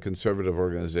lot of the conservative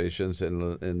organizations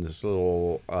in this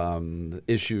little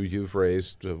issue you've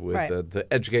raised with the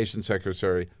Education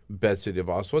Secretary, Betsy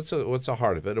DeVos. What's the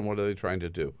heart of it, and what are they trying to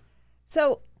do?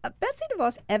 So Betsy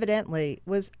DeVos evidently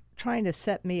was trying to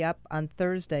set me up on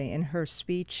Thursday in her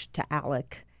speech to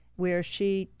ALEC, where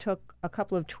she took a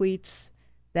couple of tweets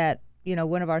that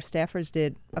one of our staffers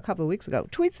did a couple of weeks ago,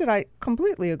 tweets that I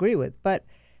completely agree with, but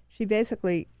she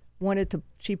basically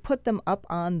she put them up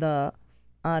on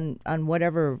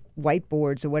whatever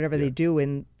whiteboards or whatever they do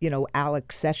in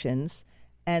ALEC sessions,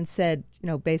 and said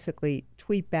basically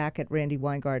tweet back at Randi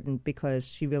Weingarten because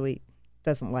she really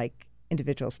doesn't like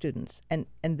individual students, and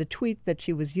the tweet that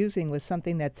she was using was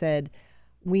something that said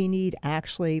we need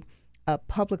actually a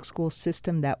public school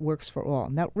system that works for all.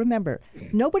 Now, remember,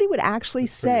 nobody would actually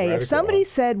say, if somebody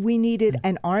said we needed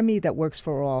an army that works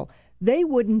for all, they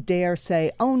wouldn't dare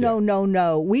say, oh,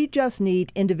 no, we just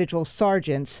need individual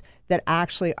sergeants that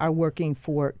actually are working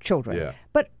for children. Yeah.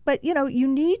 But you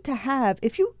need to have,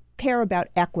 if you care about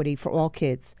equity for all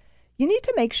kids, you need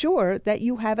to make sure that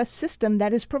you have a system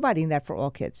that is providing that for all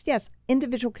kids. Yes,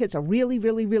 individual kids are really,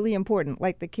 really, really important,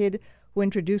 like the kid who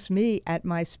introduced me at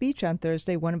my speech on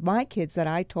Thursday, one of my kids that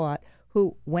I taught,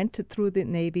 who went through the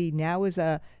Navy, now is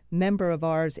a member of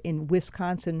ours in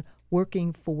Wisconsin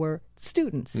working for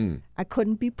students. I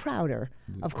couldn't be prouder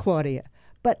of Claudia.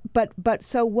 But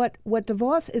so what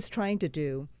DeVos is trying to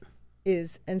do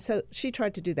is, and so she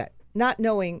tried to do that, not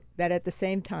knowing that at the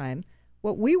same time,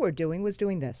 what we were doing was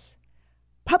doing this.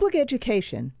 Public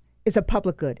education is a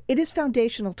public good. It is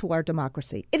foundational to our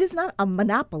democracy. It is not a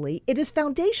monopoly. It is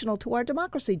foundational to our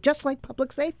democracy, just like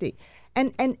public safety.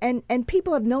 And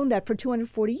people have known that for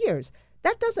 240 years.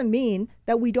 That doesn't mean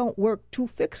that we don't work to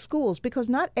fix schools, because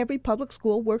not every public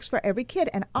school works for every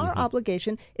kid. And our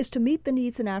obligation is to meet the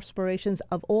needs and aspirations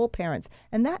of all parents.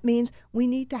 And that means we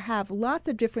need to have lots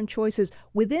of different choices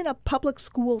within a public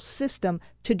school system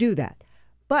to do that.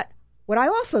 But what I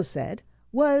also said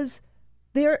was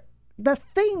the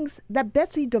things that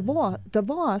Betsy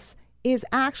DeVos is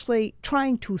actually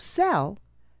trying to sell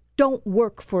don't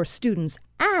work for students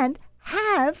and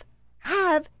have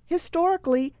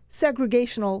historically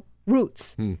segregational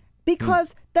roots.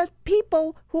 Because the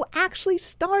people who actually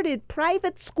started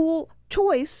private school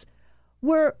choice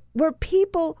were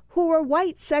people who were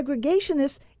white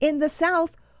segregationists in the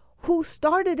South who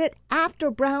started it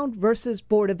after Brown versus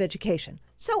Board of Education.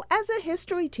 So as a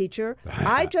history teacher,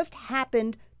 I just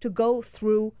happened to go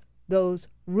through those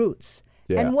roots.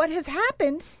 Yeah. And what has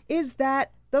happened is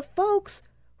that the folks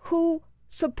who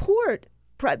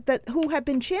who have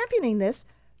been championing this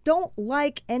don't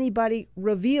like anybody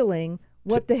revealing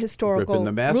what the historical ripping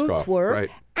the mask roots off, were. right.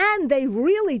 And they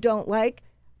really don't like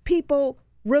people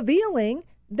revealing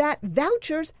that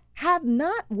vouchers have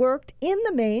not worked in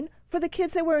the main for the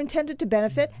kids that were intended to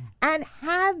benefit and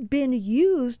have been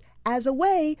used as a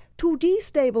way to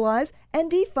destabilize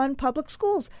and defund public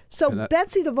schools. So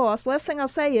Betsy DeVos, last thing I'll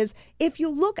say is, if you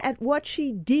look at what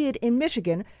she did in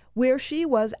Michigan, where she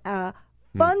was a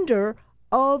funder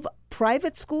of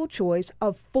private school choice,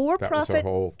 of for-profit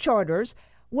charters,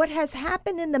 what has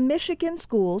happened in the Michigan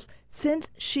schools since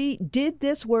she did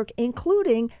this work,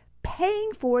 including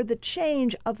paying for the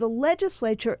change of the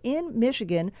legislature in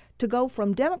Michigan to go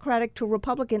from Democratic to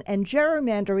Republican and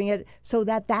gerrymandering it so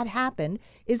that that happened,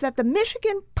 is that the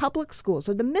Michigan public schools,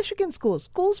 or the Michigan schools,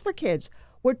 schools for kids,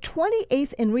 were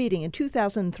 28th in reading in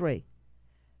 2003.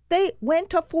 They went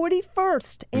to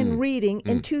 41st in reading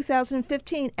in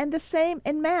 2015, and the same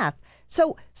in math.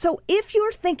 So if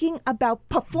you're thinking about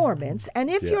performance and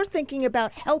if you're thinking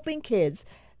about helping kids,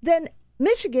 then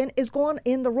Michigan is going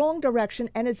in the wrong direction,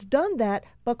 and it's done that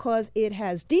because it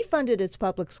has defunded its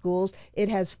public schools. It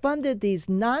has funded these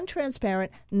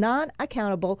non-transparent,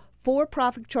 non-accountable,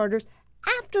 for-profit charters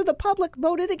after the public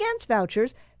voted against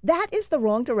vouchers. That is the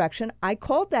wrong direction. I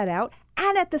called that out,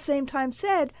 and at the same time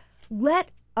said, let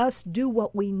us do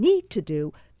what we need to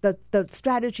do, the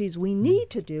strategies we need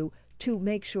to do to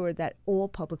make sure that all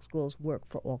public schools work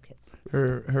for all kids.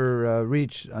 Her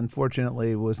reach,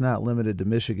 unfortunately, was not limited to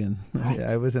Michigan. Right.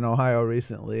 I was in Ohio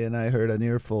recently, and I heard an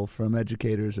earful from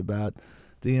educators about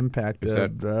the impact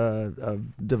of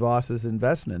DeVos's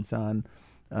investments on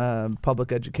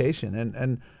public education.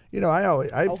 And you know,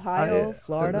 Ohio,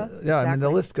 Florida. Yeah, exactly. I mean,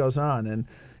 the list goes on. And,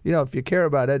 you know, if you care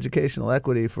about educational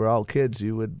equity for all kids,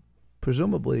 you would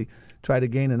presumably try to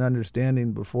gain an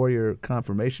understanding before your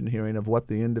confirmation hearing of what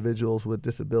the Individuals with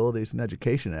Disabilities in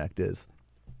Education Act is.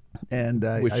 And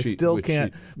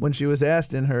when she was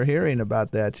asked in her hearing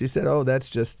about that, she said, "Oh, that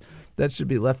should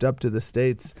be left up to the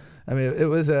states." I mean, it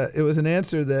was an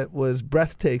answer that was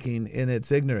breathtaking in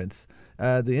its ignorance.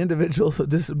 The Individuals with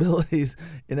Disabilities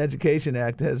in Education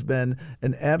Act has been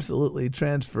an absolutely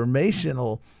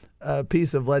transformational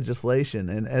piece of legislation.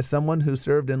 And as someone who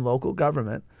served in local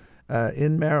government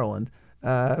in Maryland,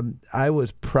 I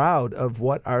was proud of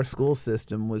what our school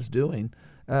system was doing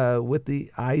with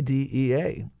the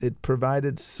IDEA. It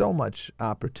provided so much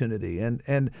opportunity.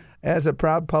 And as a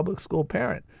proud public school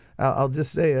parent, I'll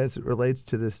just say, as it relates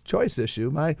to this choice issue,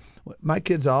 my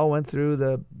kids all went through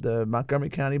the Montgomery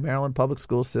County, Maryland public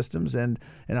school systems, and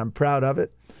I'm proud of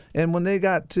it. And when they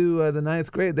got to the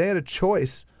 9th grade, they had a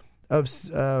choice of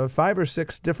 5 or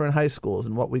 6 different high schools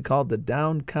in what we called the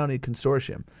Down County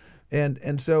Consortium.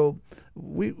 And so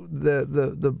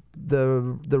the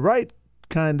right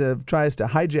kind of tries to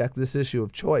hijack this issue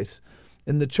of choice.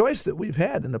 And the choice that we've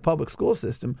had in the public school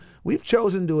system, we've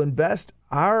chosen to invest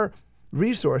our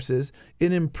resources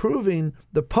in improving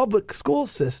the public school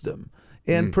system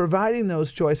and providing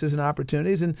those choices and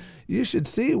opportunities. And you should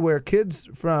see where kids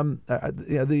from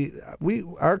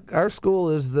our school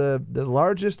is the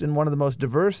largest and one of the most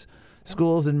diverse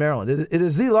schools in Maryland. It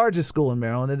is the largest school in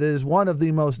Maryland. It is one of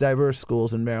the most diverse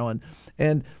schools in Maryland,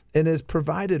 and it has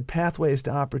provided pathways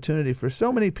to opportunity for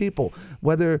so many people,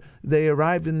 whether they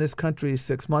arrived in this country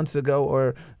 6 months ago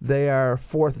or they are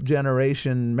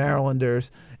fourth-generation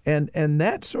Marylanders. And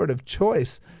that sort of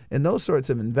choice and those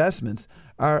sorts of investments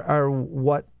are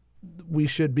what we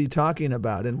should be talking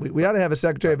about. And we ought to have a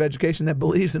Secretary of Education that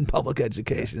believes in public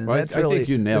education. And that's really I think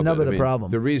you nailed the nub of the it. problem.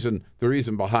 The reason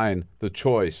behind the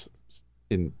choice,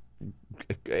 in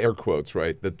air quotes,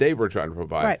 right, that they were trying to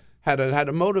provide had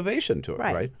a motivation to it,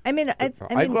 right? I mean,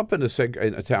 I grew up in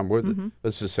a town where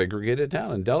this is a segregated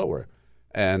town in Delaware,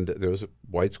 and there was a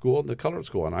white school and a colored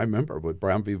school. And I remember with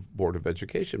Brown v. Board of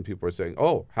Education, people were saying,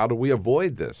 "Oh, how do we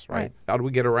avoid this? Right? How do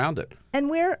we get around it?" And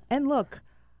we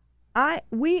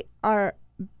are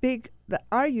big.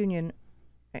 Our union,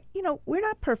 you know, we're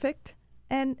not perfect,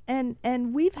 and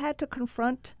we've had to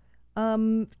confront,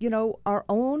 our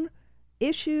own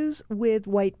issues with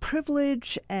white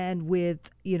privilege and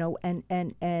with,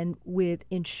 and with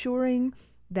ensuring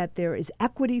that there is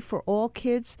equity for all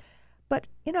kids. But,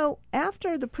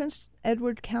 after Prince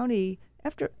Edward County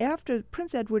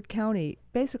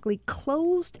basically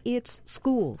closed its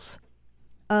schools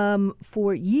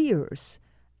for years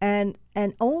and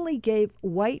only gave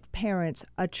white parents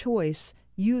a choice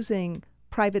using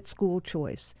private school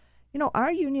choice,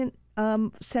 our union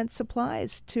sent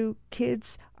supplies to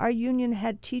kids. Our union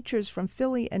had teachers from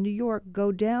Philly and New York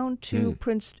go down to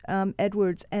Prince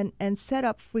Edward's and set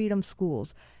up freedom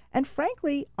schools. And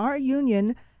frankly, our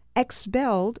union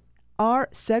expelled are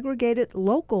segregated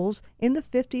locals in the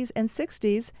 50s and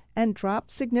 60s and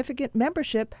dropped significant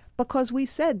membership because we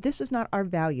said this is not our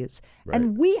values. Right.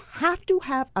 And we have to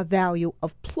have a value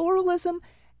of pluralism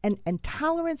and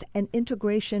tolerance and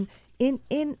integration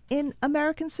in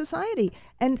American society.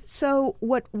 And so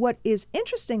what is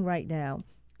interesting right now,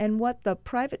 and what the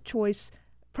private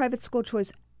school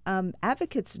choice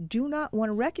advocates do not want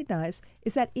to recognize,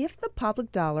 is that if the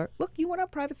public dollar, look, you want a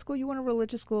private school, you want a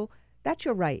religious school, that's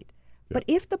your right. Yeah. But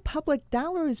if the public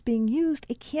dollar is being used,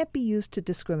 it can't be used to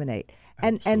discriminate.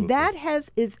 And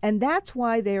that's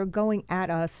why they are going at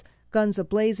us guns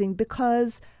a-blazing,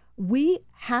 because we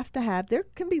have to have, there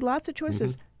can be lots of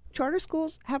choices. Mm-hmm. Charter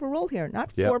schools have a role here,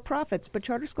 not for-profits, but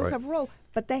charter schools have a role.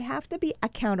 But they have to be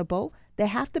accountable, they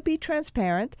have to be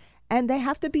transparent, and they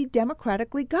have to be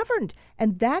democratically governed.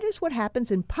 And that is what happens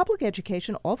in public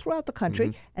education all throughout the country,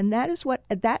 mm-hmm. and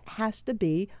that has to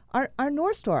be our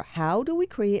North Star. How do we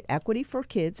create equity for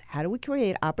kids? How do we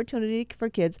create opportunity for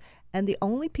kids? And the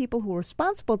only people who are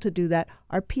responsible to do that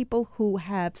are people who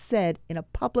have said in a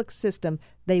public system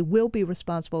they will be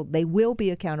responsible, they will be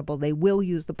accountable, they will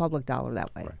use the public dollar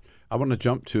that way. Right. I want to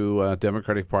jump to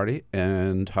Democratic Party.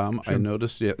 And Tom, sure. I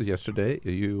noticed yesterday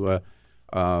you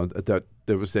that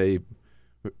there was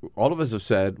all of us have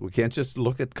said we can't just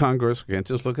look at Congress, we can't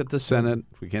just look at the Senate,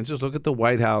 we can't just look at the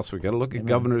White House, we got to look at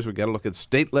governors, we got to look at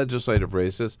state legislative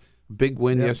races. Big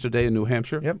win yesterday in New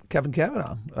Hampshire. Yep, Kevin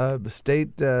Kavanaugh,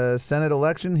 state Senate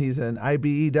election. He's an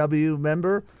IBEW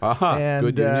member, and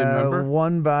good union member.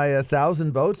 Won by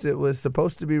 1,000 votes. It was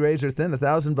supposed to be razor thin.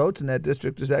 1,000 votes in that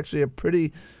district is actually a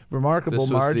pretty remarkable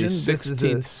margin. This is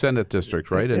the 16th Senate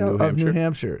district, right, in New Hampshire? Of New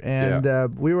Hampshire,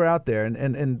 and we were out there,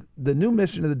 and the new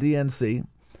mission of the DNC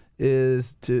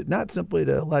is to not simply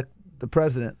to elect the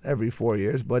president every 4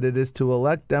 years, but it is to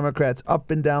elect Democrats up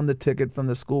and down the ticket from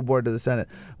the school board to the Senate.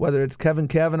 Whether it's Kevin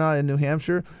Kavanaugh in New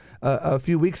Hampshire, a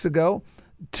few weeks ago,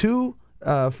 two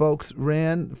folks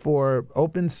ran for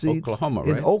open seats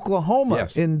in Oklahoma,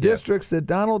 in districts that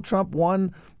Donald Trump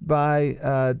won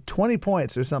by 20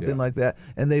 points or something like that,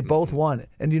 and they both won.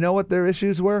 And you know what their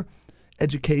issues were?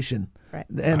 Education. Right.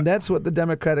 And that's what the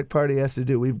Democratic Party has to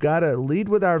do. We've got to lead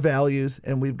with our values,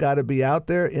 and we've got to be out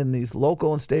there in these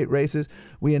local and state races.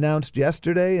 We announced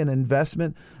yesterday an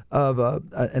investment of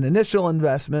an initial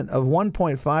investment of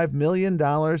 $1.5 million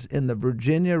in the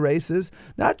Virginia races,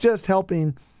 not just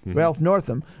helping Ralph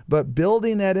Northam, but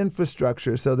building that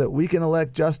infrastructure so that we can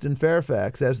elect Justin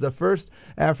Fairfax as the first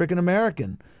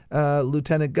African-American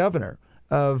lieutenant governor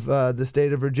of the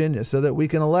state of Virginia, so that we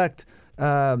can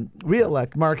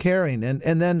re-elect Mark Herring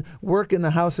and then work in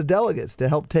the House of Delegates to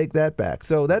help take that back.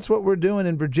 So that's what we're doing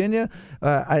in Virginia.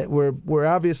 We're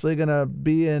obviously going to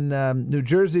be in New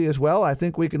Jersey as well. I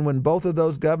think we can win both of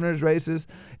those governor's races,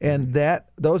 and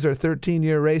those are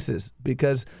 13-year races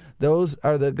because those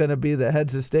are going to be the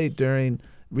heads of state during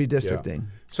redistricting.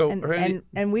 Yeah. So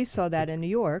and we saw that in New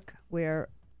York, where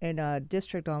in a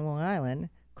district on Long Island,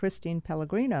 Christine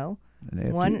Pellegrino,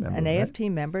 an AFT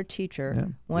member, teacher,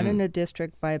 won in a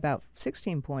district by about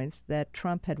 16 points that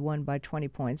Trump had won by 20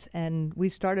 points. And we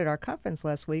started our conference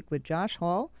last week with Josh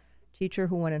Hall, teacher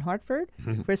who won in Hartford,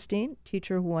 Christine,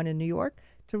 teacher who won in New York,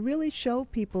 to really show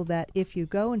people that if you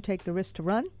go and take the risk to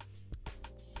run,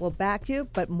 we'll back you,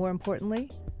 but more importantly,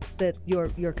 that your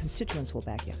constituents will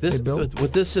back you.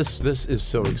 This is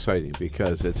so exciting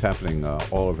because it's happening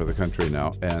all over the country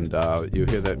now, and you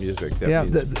hear that music.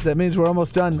 That means we're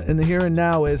almost done. And the here and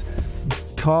now is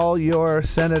call your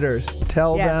senators.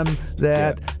 Tell them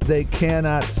that they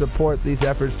cannot support these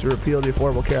efforts to repeal the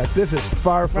Affordable Care Act. This is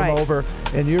far from over,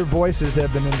 and your voices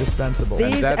have been indispensable.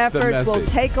 These efforts will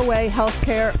take away health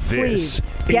care. Please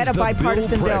get a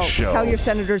bipartisan bill. Tell your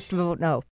senators to vote no.